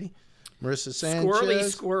already. Marissa Sanchez. Squirrely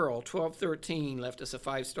Squirrel 1213 left us a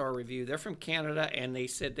 5-star review. They're from Canada, and they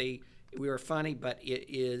said we were funny, but it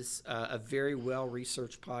is a very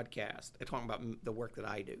well-researched podcast. They're talking about the work that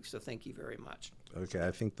I do, so thank you very much. Okay, I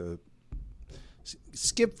think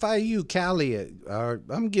Skip Fayu, Callie,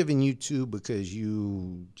 I'm giving you 2 because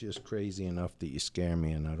you just crazy enough that you scare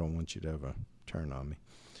me, and I don't want you to ever turn on me.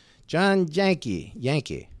 John Yankee.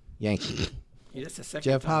 Yeah, that's the second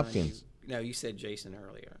Jeff time Hopkins. You said Jason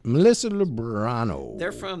earlier. Melissa Lebrano.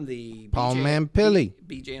 They're from the Paul Mampilli.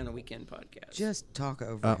 BJ on the Weekend podcast. Just talk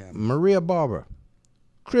over him. Maria Barber.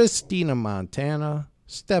 Christina Montana.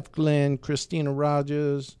 Steph Glenn. Christina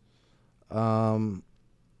Rogers.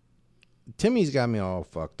 Timmy's got me all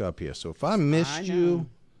fucked up here. So if I missed you,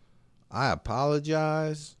 I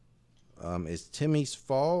apologize. It's Timmy's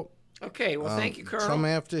fault. Okay, well, thank you, Colonel. Come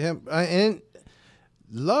after him. And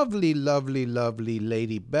lovely, lovely, lovely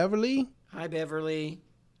Lady Beverly. Hi, Beverly.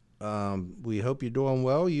 We hope you're doing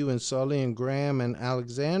well. You and Sully and Graham and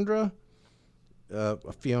Alexandra.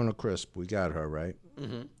 Fiona Crisp, we got her, right?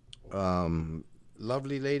 Mm-hmm.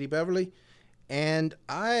 Lovely Lady Beverly. And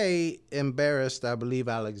I embarrassed, I believe,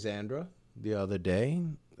 Alexandra the other day,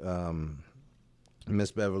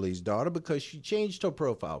 Miss Beverly's daughter, because she changed her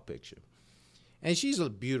profile picture. And she's a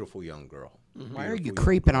beautiful young girl. Mm-hmm. Why are you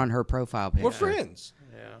creeping on her profile picture? We're friends.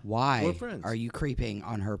 Yeah. Why We're friends. are you creeping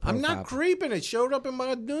on her profile? I'm not creeping. It showed up in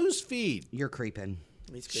my news feed. You're creeping.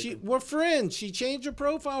 We're friends. She changed her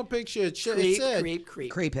profile picture. It Creep, said,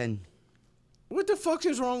 creep. Creeping. what the fuck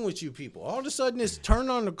is wrong with you people? All of a sudden, it's turn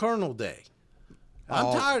on the Colonel Day.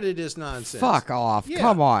 I'm tired of this nonsense. Fuck off. Yeah,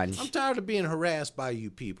 Come on. I'm tired of being harassed by you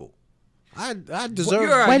people. I deserve.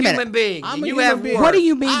 You're a Wait a human minute. being. I'm a you human have being. worth. What do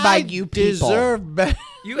you mean by I you people? deserve better.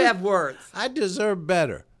 You have worth. I deserve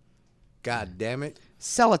better. God damn it.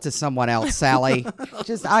 Sell it to someone else, Sally.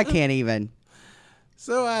 I can't even.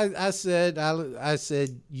 So I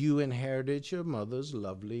said you inherited your mother's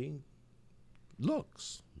lovely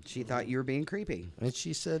looks. She thought you were being creepy. And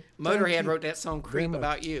she said, Motorhead wrote that song "Creep" much.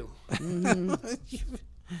 about you.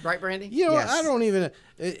 Right, Brandy? You know, Yes. I don't even.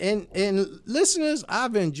 And listeners,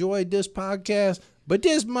 I've enjoyed this podcast, but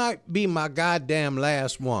this might be my goddamn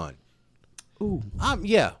last one. Ooh.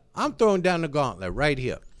 I'm throwing down the gauntlet right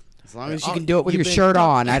here. As long as you can do it with You've your been shirt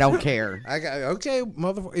on, I don't care. I got okay,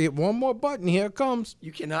 motherfucker. One more button. Here it comes.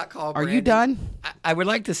 You cannot call. Are Brandy. you done? I would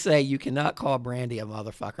like to say you cannot call Brandy a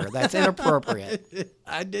motherfucker. That's inappropriate.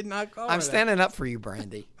 I did not call. I'm her standing up for you,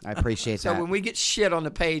 Brandy. I appreciate So that. when we get shit on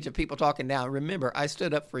the page of people talking down, remember I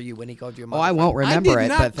stood up for you when he called you a motherfucker. I won't that. remember I it, did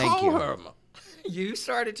not but thank call you. her. You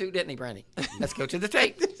started to, didn't he, Brandy? Let's go to the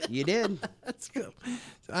tape. You did. Let's go.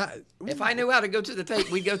 If I knew how to go to the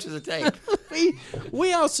tape, we'd go to the tape.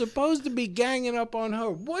 we are supposed to be ganging up on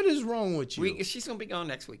her. What is wrong with you? She's going to be gone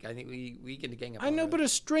next week. I think we can gang up I on know, her. but her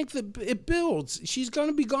strength, it builds. She's going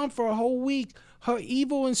to be gone for a whole week. Her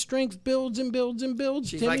evil and strength builds and builds and builds.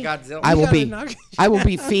 She's Timmy. like Godzilla. I will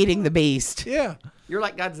be feeding the beast. Yeah. You're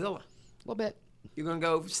like Godzilla. A little bit. You're going to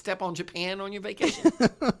go step on Japan on your vacation?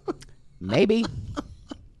 Maybe.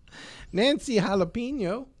 Nancy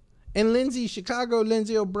Jalapeno and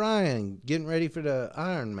Lindsay O'Brien getting ready for the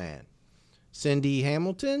Iron Man. Cindy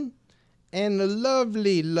Hamilton and the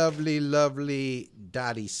lovely, lovely, lovely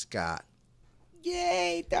Dottie Scott.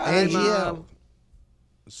 Yay, And Dottie.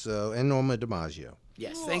 and Norma DiMaggio.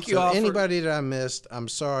 Yes, thank you all. Anybody that I missed, I'm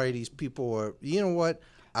sorry. These people were, you know what?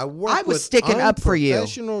 I was with sticking up for you.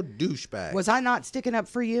 Professional douchebags. Was I not sticking up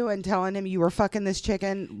for you and telling him you were fucking this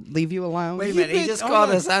chicken? Leave you alone? Wait a minute. He just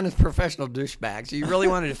called us honest professional douchebags. You really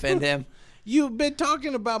want to defend him? You've been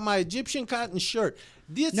talking about my Egyptian cotton shirt.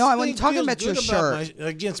 No, I wasn't talking about your shirt.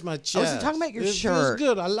 Against my chest. I wasn't talking about your shirt. It feels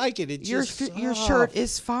good. I like it. It's Your just your soft. shirt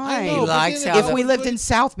is fine. I know, He likes how if we lived in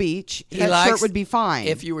South Beach, that shirt would be fine.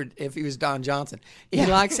 If he was Don Johnson. He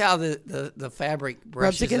likes how the fabric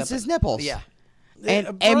brushes rubs against up. his nipples. Yeah. And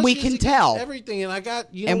we brushes can against tell. everything, and I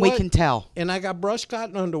got we can tell. And I got brushed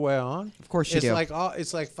cotton underwear on. Of course you it's do.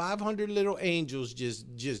 It's like 500 little angels just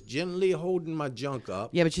gently holding my junk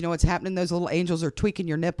up. Yeah, but you know what's happening? Those little angels are tweaking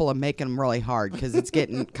your nipple and making them really hard because it's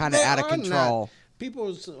getting kind of They out of are control. not.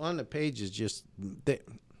 People on the page is just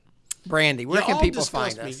Brandy, where can all people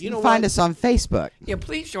disgust find me. us? You know Find what? us on Facebook. Yeah,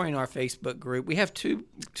 please join our Facebook group. We have two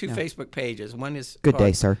Facebook pages. One is Good day,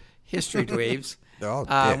 called sir. History Dweebs, They're all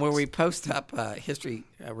where dicks. we post up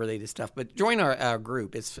history-related stuff. But join our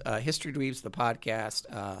group. It's History Dweebs, the podcast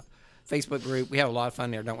Facebook group. We have a lot of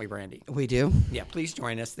fun there, don't we, Brandy? We do. Yeah, please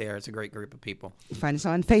join us there. It's a great group of people. Find us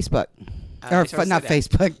on Facebook. I Or started not to say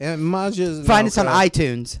Facebook. And Maja's Find us on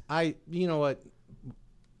iTunes. You know what?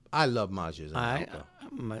 I love Maja's.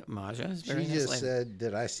 Maja is She very nice just lady. said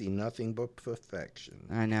that I see nothing but perfection.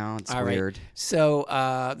 I know. It's All right. weird. So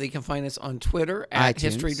they can find us on Twitter at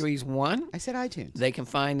iTunes. HistoryDweebs1. I said iTunes. They can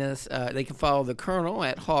find us. They can follow the Colonel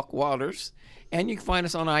at Hawk Waters, and you can find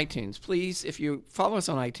us on iTunes. Please, if you follow us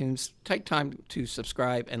on iTunes, take time to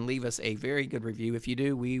subscribe and leave us a very good review. If you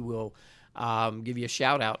do, we will give you a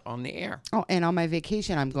shout out on the air. Oh, and on my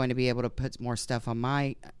vacation, I'm going to be able to put more stuff on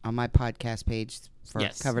my podcast page for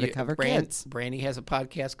Cover to Cover Kids. Brandy has a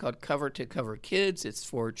podcast called Cover to Cover Kids. It's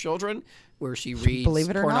for children, where she reads Believe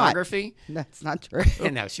it or pornography. not. That's not true.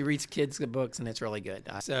 And no, she reads kids' books, and it's really good.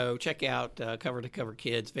 So check out Cover to Cover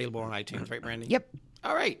Kids, available on iTunes, right, Brandy? Yep.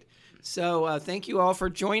 All right. So thank you all for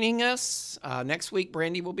joining us. Next week,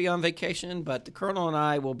 Brandy will be on vacation, but the Colonel and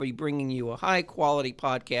I will be bringing you a high-quality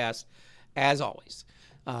podcast, as always.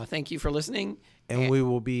 Thank you for listening. And we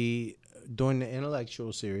will be doing the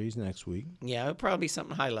intellectual series next week. Yeah, it'll probably be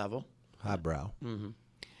something high level. Highbrow.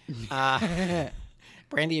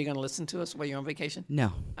 Brandy, you going to listen to us while you're on vacation?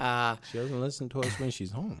 No. She doesn't listen to us when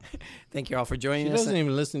she's home. Thank you all for joining She us. doesn't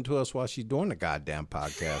even listen to us while she's doing the goddamn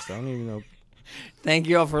podcast. I don't even know. Thank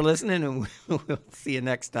you all for listening, and we'll see you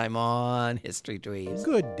next time on History Dweebs.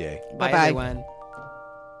 Good day. Bye, Bye-bye. everyone.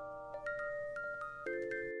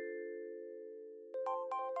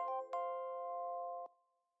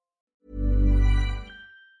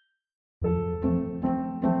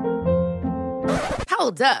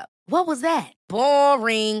 Hold up. What was that?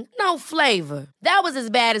 Boring. No flavor. That was as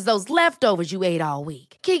bad as those leftovers you ate all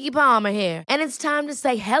week. Keke Palmer here, and it's time to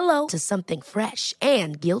say hello to something fresh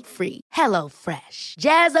and guilt-free. Hello Fresh.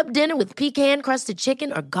 Jazz up dinner with pecan-crusted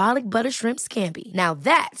chicken or garlic butter shrimp scampi. Now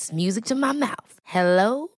that's music to my mouth.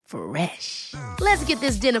 Hello Fresh. Let's get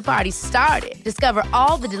this dinner party started. Discover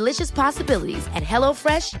all the delicious possibilities at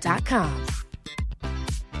hellofresh.com.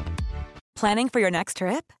 Planning for your next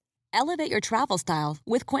trip? Elevate your travel style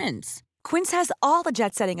with Quince. Quince has all the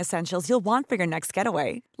jet-setting essentials you'll want for your next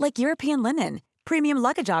getaway, like European linen, premium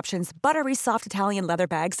luggage options, buttery soft Italian leather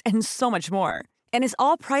bags, and so much more. And is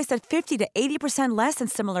all priced at 50 to 80% less than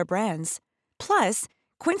similar brands. Plus,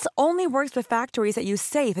 Quince only works with factories that use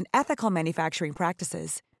safe and ethical manufacturing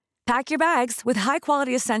practices. Pack your bags with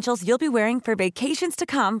high-quality essentials you'll be wearing for vacations to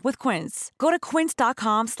come with Quince. Go to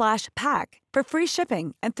quince.com/pack for free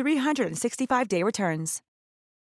shipping and 365-day returns.